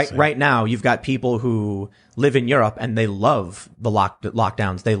 Yeah. Right now, you've got people who live in Europe and they love the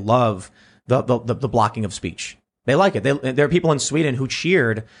lockdowns. They love the blocking of speech. They like it. There are people in Sweden who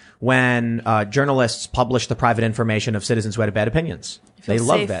cheered when journalists published the private information of citizens who had bad opinions. They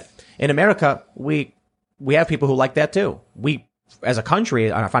love that. In America, we have people who like that too. We, as a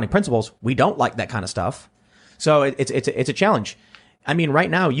country, on our founding principles, we don't like that kind of stuff. So it's a challenge. I mean, right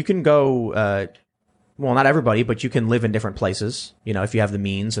now you can go, well, not everybody, but you can live in different places. If you have the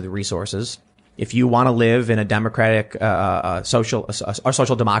means or the resources. If you want to live in a democratic,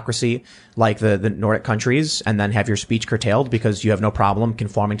 social democracy like the Nordic countries, and then have your speech curtailed because you have no problem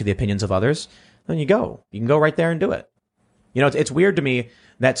conforming to the opinions of others, then you can go right there and do it. It's weird to me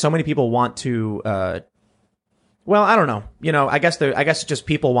that so many people want to, well, I don't know. I guess just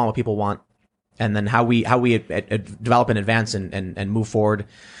people want what people want, and then how we develop and advance and move forward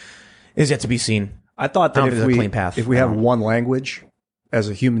is yet to be seen. I thought that if we have one language as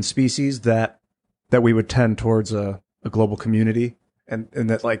a human species, that we would tend towards a global community, and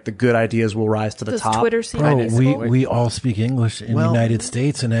that like the good ideas will rise to the Does top. Twitter seem Bro, peaceful? we all speak English in the United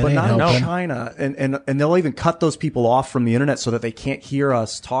States, and it but ain't not in helping. China, and they'll even cut those people off from the internet so that they can't hear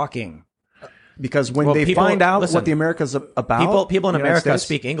us talking. Because when they find out what the America's about, people in the United America States,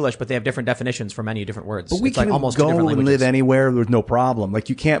 speak English, but they have different definitions for many different words. but we it's can like almost go different and languages. live anywhere with no problem. Like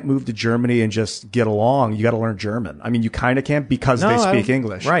you can't move to Germany and just get along. You got to learn German. I mean, you kind of can because No, they I speak don't-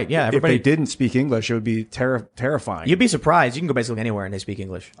 English. right, yeah, If everybody- they didn't speak English, it would be terrifying. You'd be surprised. You can go basically anywhere and they speak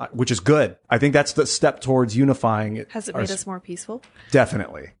English. Which is good. I think that's the step towards unifying it. Has it made us more peaceful?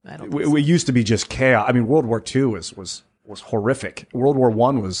 Definitely. I don't We used to be just chaos. I mean, World War II was horrific. World War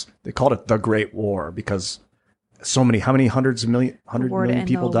I they called it the Great War because how many hundred War to million end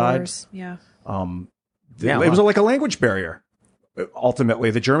people all died. wars. Yeah. Yeah, It was like a language barrier. Ultimately,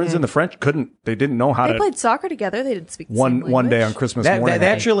 the Germans and the French they didn't know how They to played soccer together. They didn't speak the one same day language. on Christmas They morning.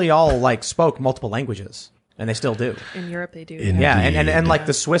 actually all like spoke multiple languages, and they still do. In Europe, they do. In- Yeah, and Indeed. like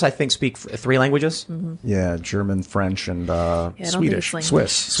the Swiss, I think speak 3 languages. yeah, German, French, and don't think Swedish. it's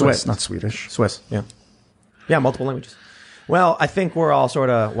Swiss, not Swedish. Swiss, yeah, multiple languages. Well, I think we're all sort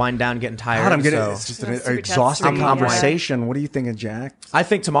of wind down, getting tired. God, I'm getting so it's just Yeah, an super exhausting chat's conversation. What are you thinking, Jack? I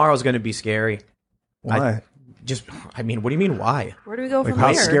think tomorrow's going to be scary. Why? I mean, what do you mean? Why? Where do we go Like from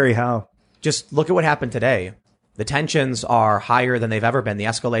how here? scary? How? Just look at what happened today. The tensions are higher than they've ever been. The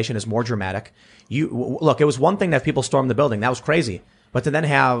escalation is more dramatic. Look, it was one thing to have people storm the building. That was crazy. But to then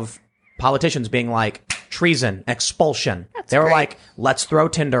have politicians being like, treason, expulsion. They were great. like, let's throw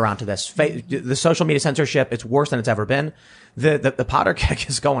Tinder onto this. The social media censorship, it's worse than it's ever been. The powder keg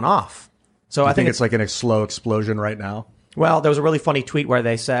is going off. So I think it's like a slow explosion right now. well, there was a really funny tweet where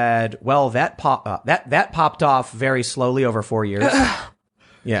they said, well, that popped off very slowly over 4 years.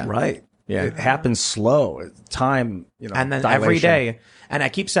 Yeah. Right. Yeah. It happens slow. Time, And then dilation. every day, and I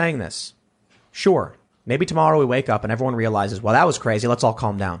keep saying this, sure, maybe tomorrow we wake up and everyone realizes, well, that was crazy. Let's all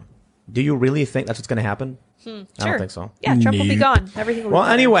calm down. Do you really think that's what's going to happen? I Sure. don't think so. Yeah, Trump will be Nope. gone. Everything will be Well,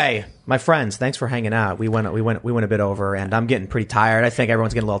 better. anyway, my friends, thanks for hanging out. We went a bit over, and I'm getting pretty tired. I think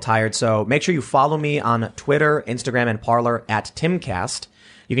everyone's getting a little tired. So make sure you follow me on Twitter, Instagram, and Parler at Timcast.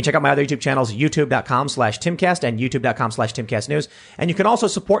 You can check out my other YouTube channels, youtube.com/Timcast and youtube.com/TimcastNews. And you can also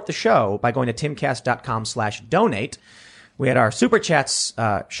support the show by going to timcast.com/donate. We had our super chats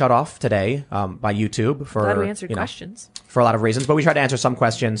shut off today by YouTube for Glad we answered questions. for a lot of reasons, but we try to answer some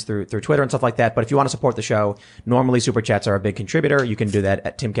questions through Twitter and stuff like that. But if you want to support the show, normally super chats are a big contributor. You can do that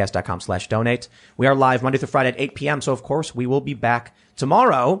at timcast.com/donate. We are live Monday through Friday at 8 p.m. So of course we will be back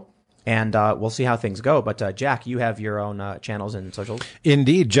tomorrow. And we'll see how things go. But Jack, you have your own channels and socials.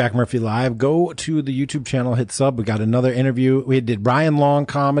 Indeed, Jack Murphy Live. Go to the YouTube channel, hit sub. We got another interview. We did Ryan Long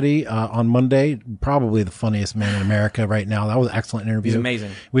comedy on Monday. Probably the funniest man in America right now. That was an excellent interview. He's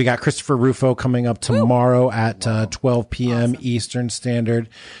amazing. We got Christopher Rufo coming up tomorrow at 12 p.m. Eastern Standard.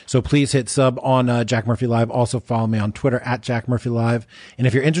 So please hit sub on Jack Murphy Live. Also follow me on Twitter at Jack Murphy Live. And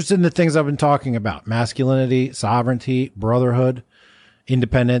if you're interested in the things I've been talking about, masculinity, sovereignty, brotherhood,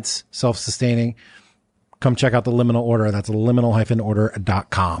 independence, self-sustaining, come check out the Liminal Order. That's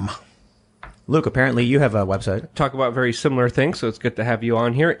liminal-order.com. Luke, apparently you have a website. Talk about very similar things, so it's good to have you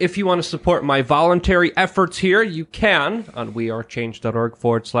on here. If you want to support my voluntary efforts here, you can on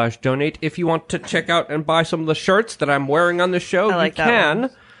wearechange.org/donate. If you want to check out and buy some of the shirts that I'm wearing on the show, I like you that can. one.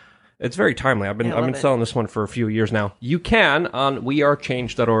 It's very timely. I've been Yeah, I love it. selling this one for a few years now. You can on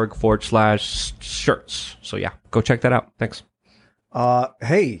wearechange.org/shirts. So yeah, go check that out. Thanks.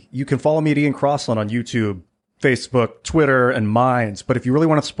 Hey, you can follow me at Ian Crossland on YouTube, Facebook, Twitter, and Minds. But if you really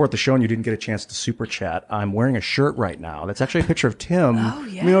want to support the show and you didn't get a chance to super chat, I'm wearing a shirt right now. That's actually a picture of Tim. Oh,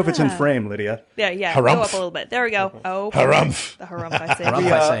 Let me know if it's in yeah. frame, Lydia. Yeah. Harumph. Go up a little bit. There we go. Oh, Harumph. the harumph, I say.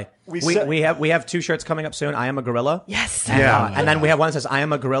 I say. we We have 2 shirts coming up soon. I am a gorilla. Yes. And, Yeah. and then we have one that says, I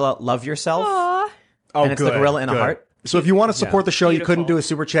am a gorilla, love yourself. Aw. Oh, And it's the gorilla in a heart. So if you want to support the show, you couldn't Beautiful. do a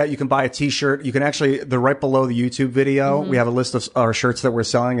super chat. You can buy a T-shirt. You can actually, they're right below the YouTube video. Mm-hmm. We have a list of our shirts that we're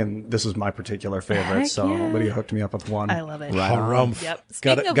selling, and this is my particular favorite. Heck so yeah. Lydia hooked me up with one. I love it. Harumph. Yep. Got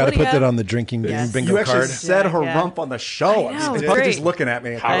Speaking to of put Lydia- that on the drinking Yes. bingo You actually card. said her Yeah. rump on the show. I know, It's it's probably great. just looking at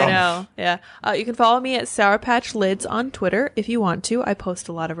me. I know. Yeah. You can follow me at Sour Patch Lids on Twitter if you want to. I post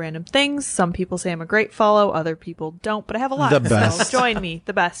a lot of random things. Some people say I'm a great follow. Other people don't, but I have a lot. The best. So join me.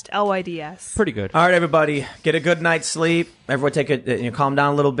 The best. LYDS. Pretty good. All right, everybody, get a good night's sleep. Everyone take calm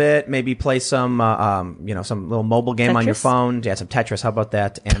down a little bit. Maybe play some, some little mobile game on your Tetris? phone. Yeah, some Tetris. How about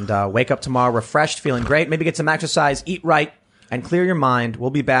that? And wake up tomorrow refreshed, feeling great. Maybe get some exercise, eat right, and clear your mind.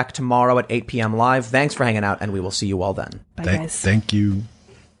 We'll be back tomorrow at 8 p.m. live. Thanks for hanging out, and we will see you all then. Bye, guys. Thank you.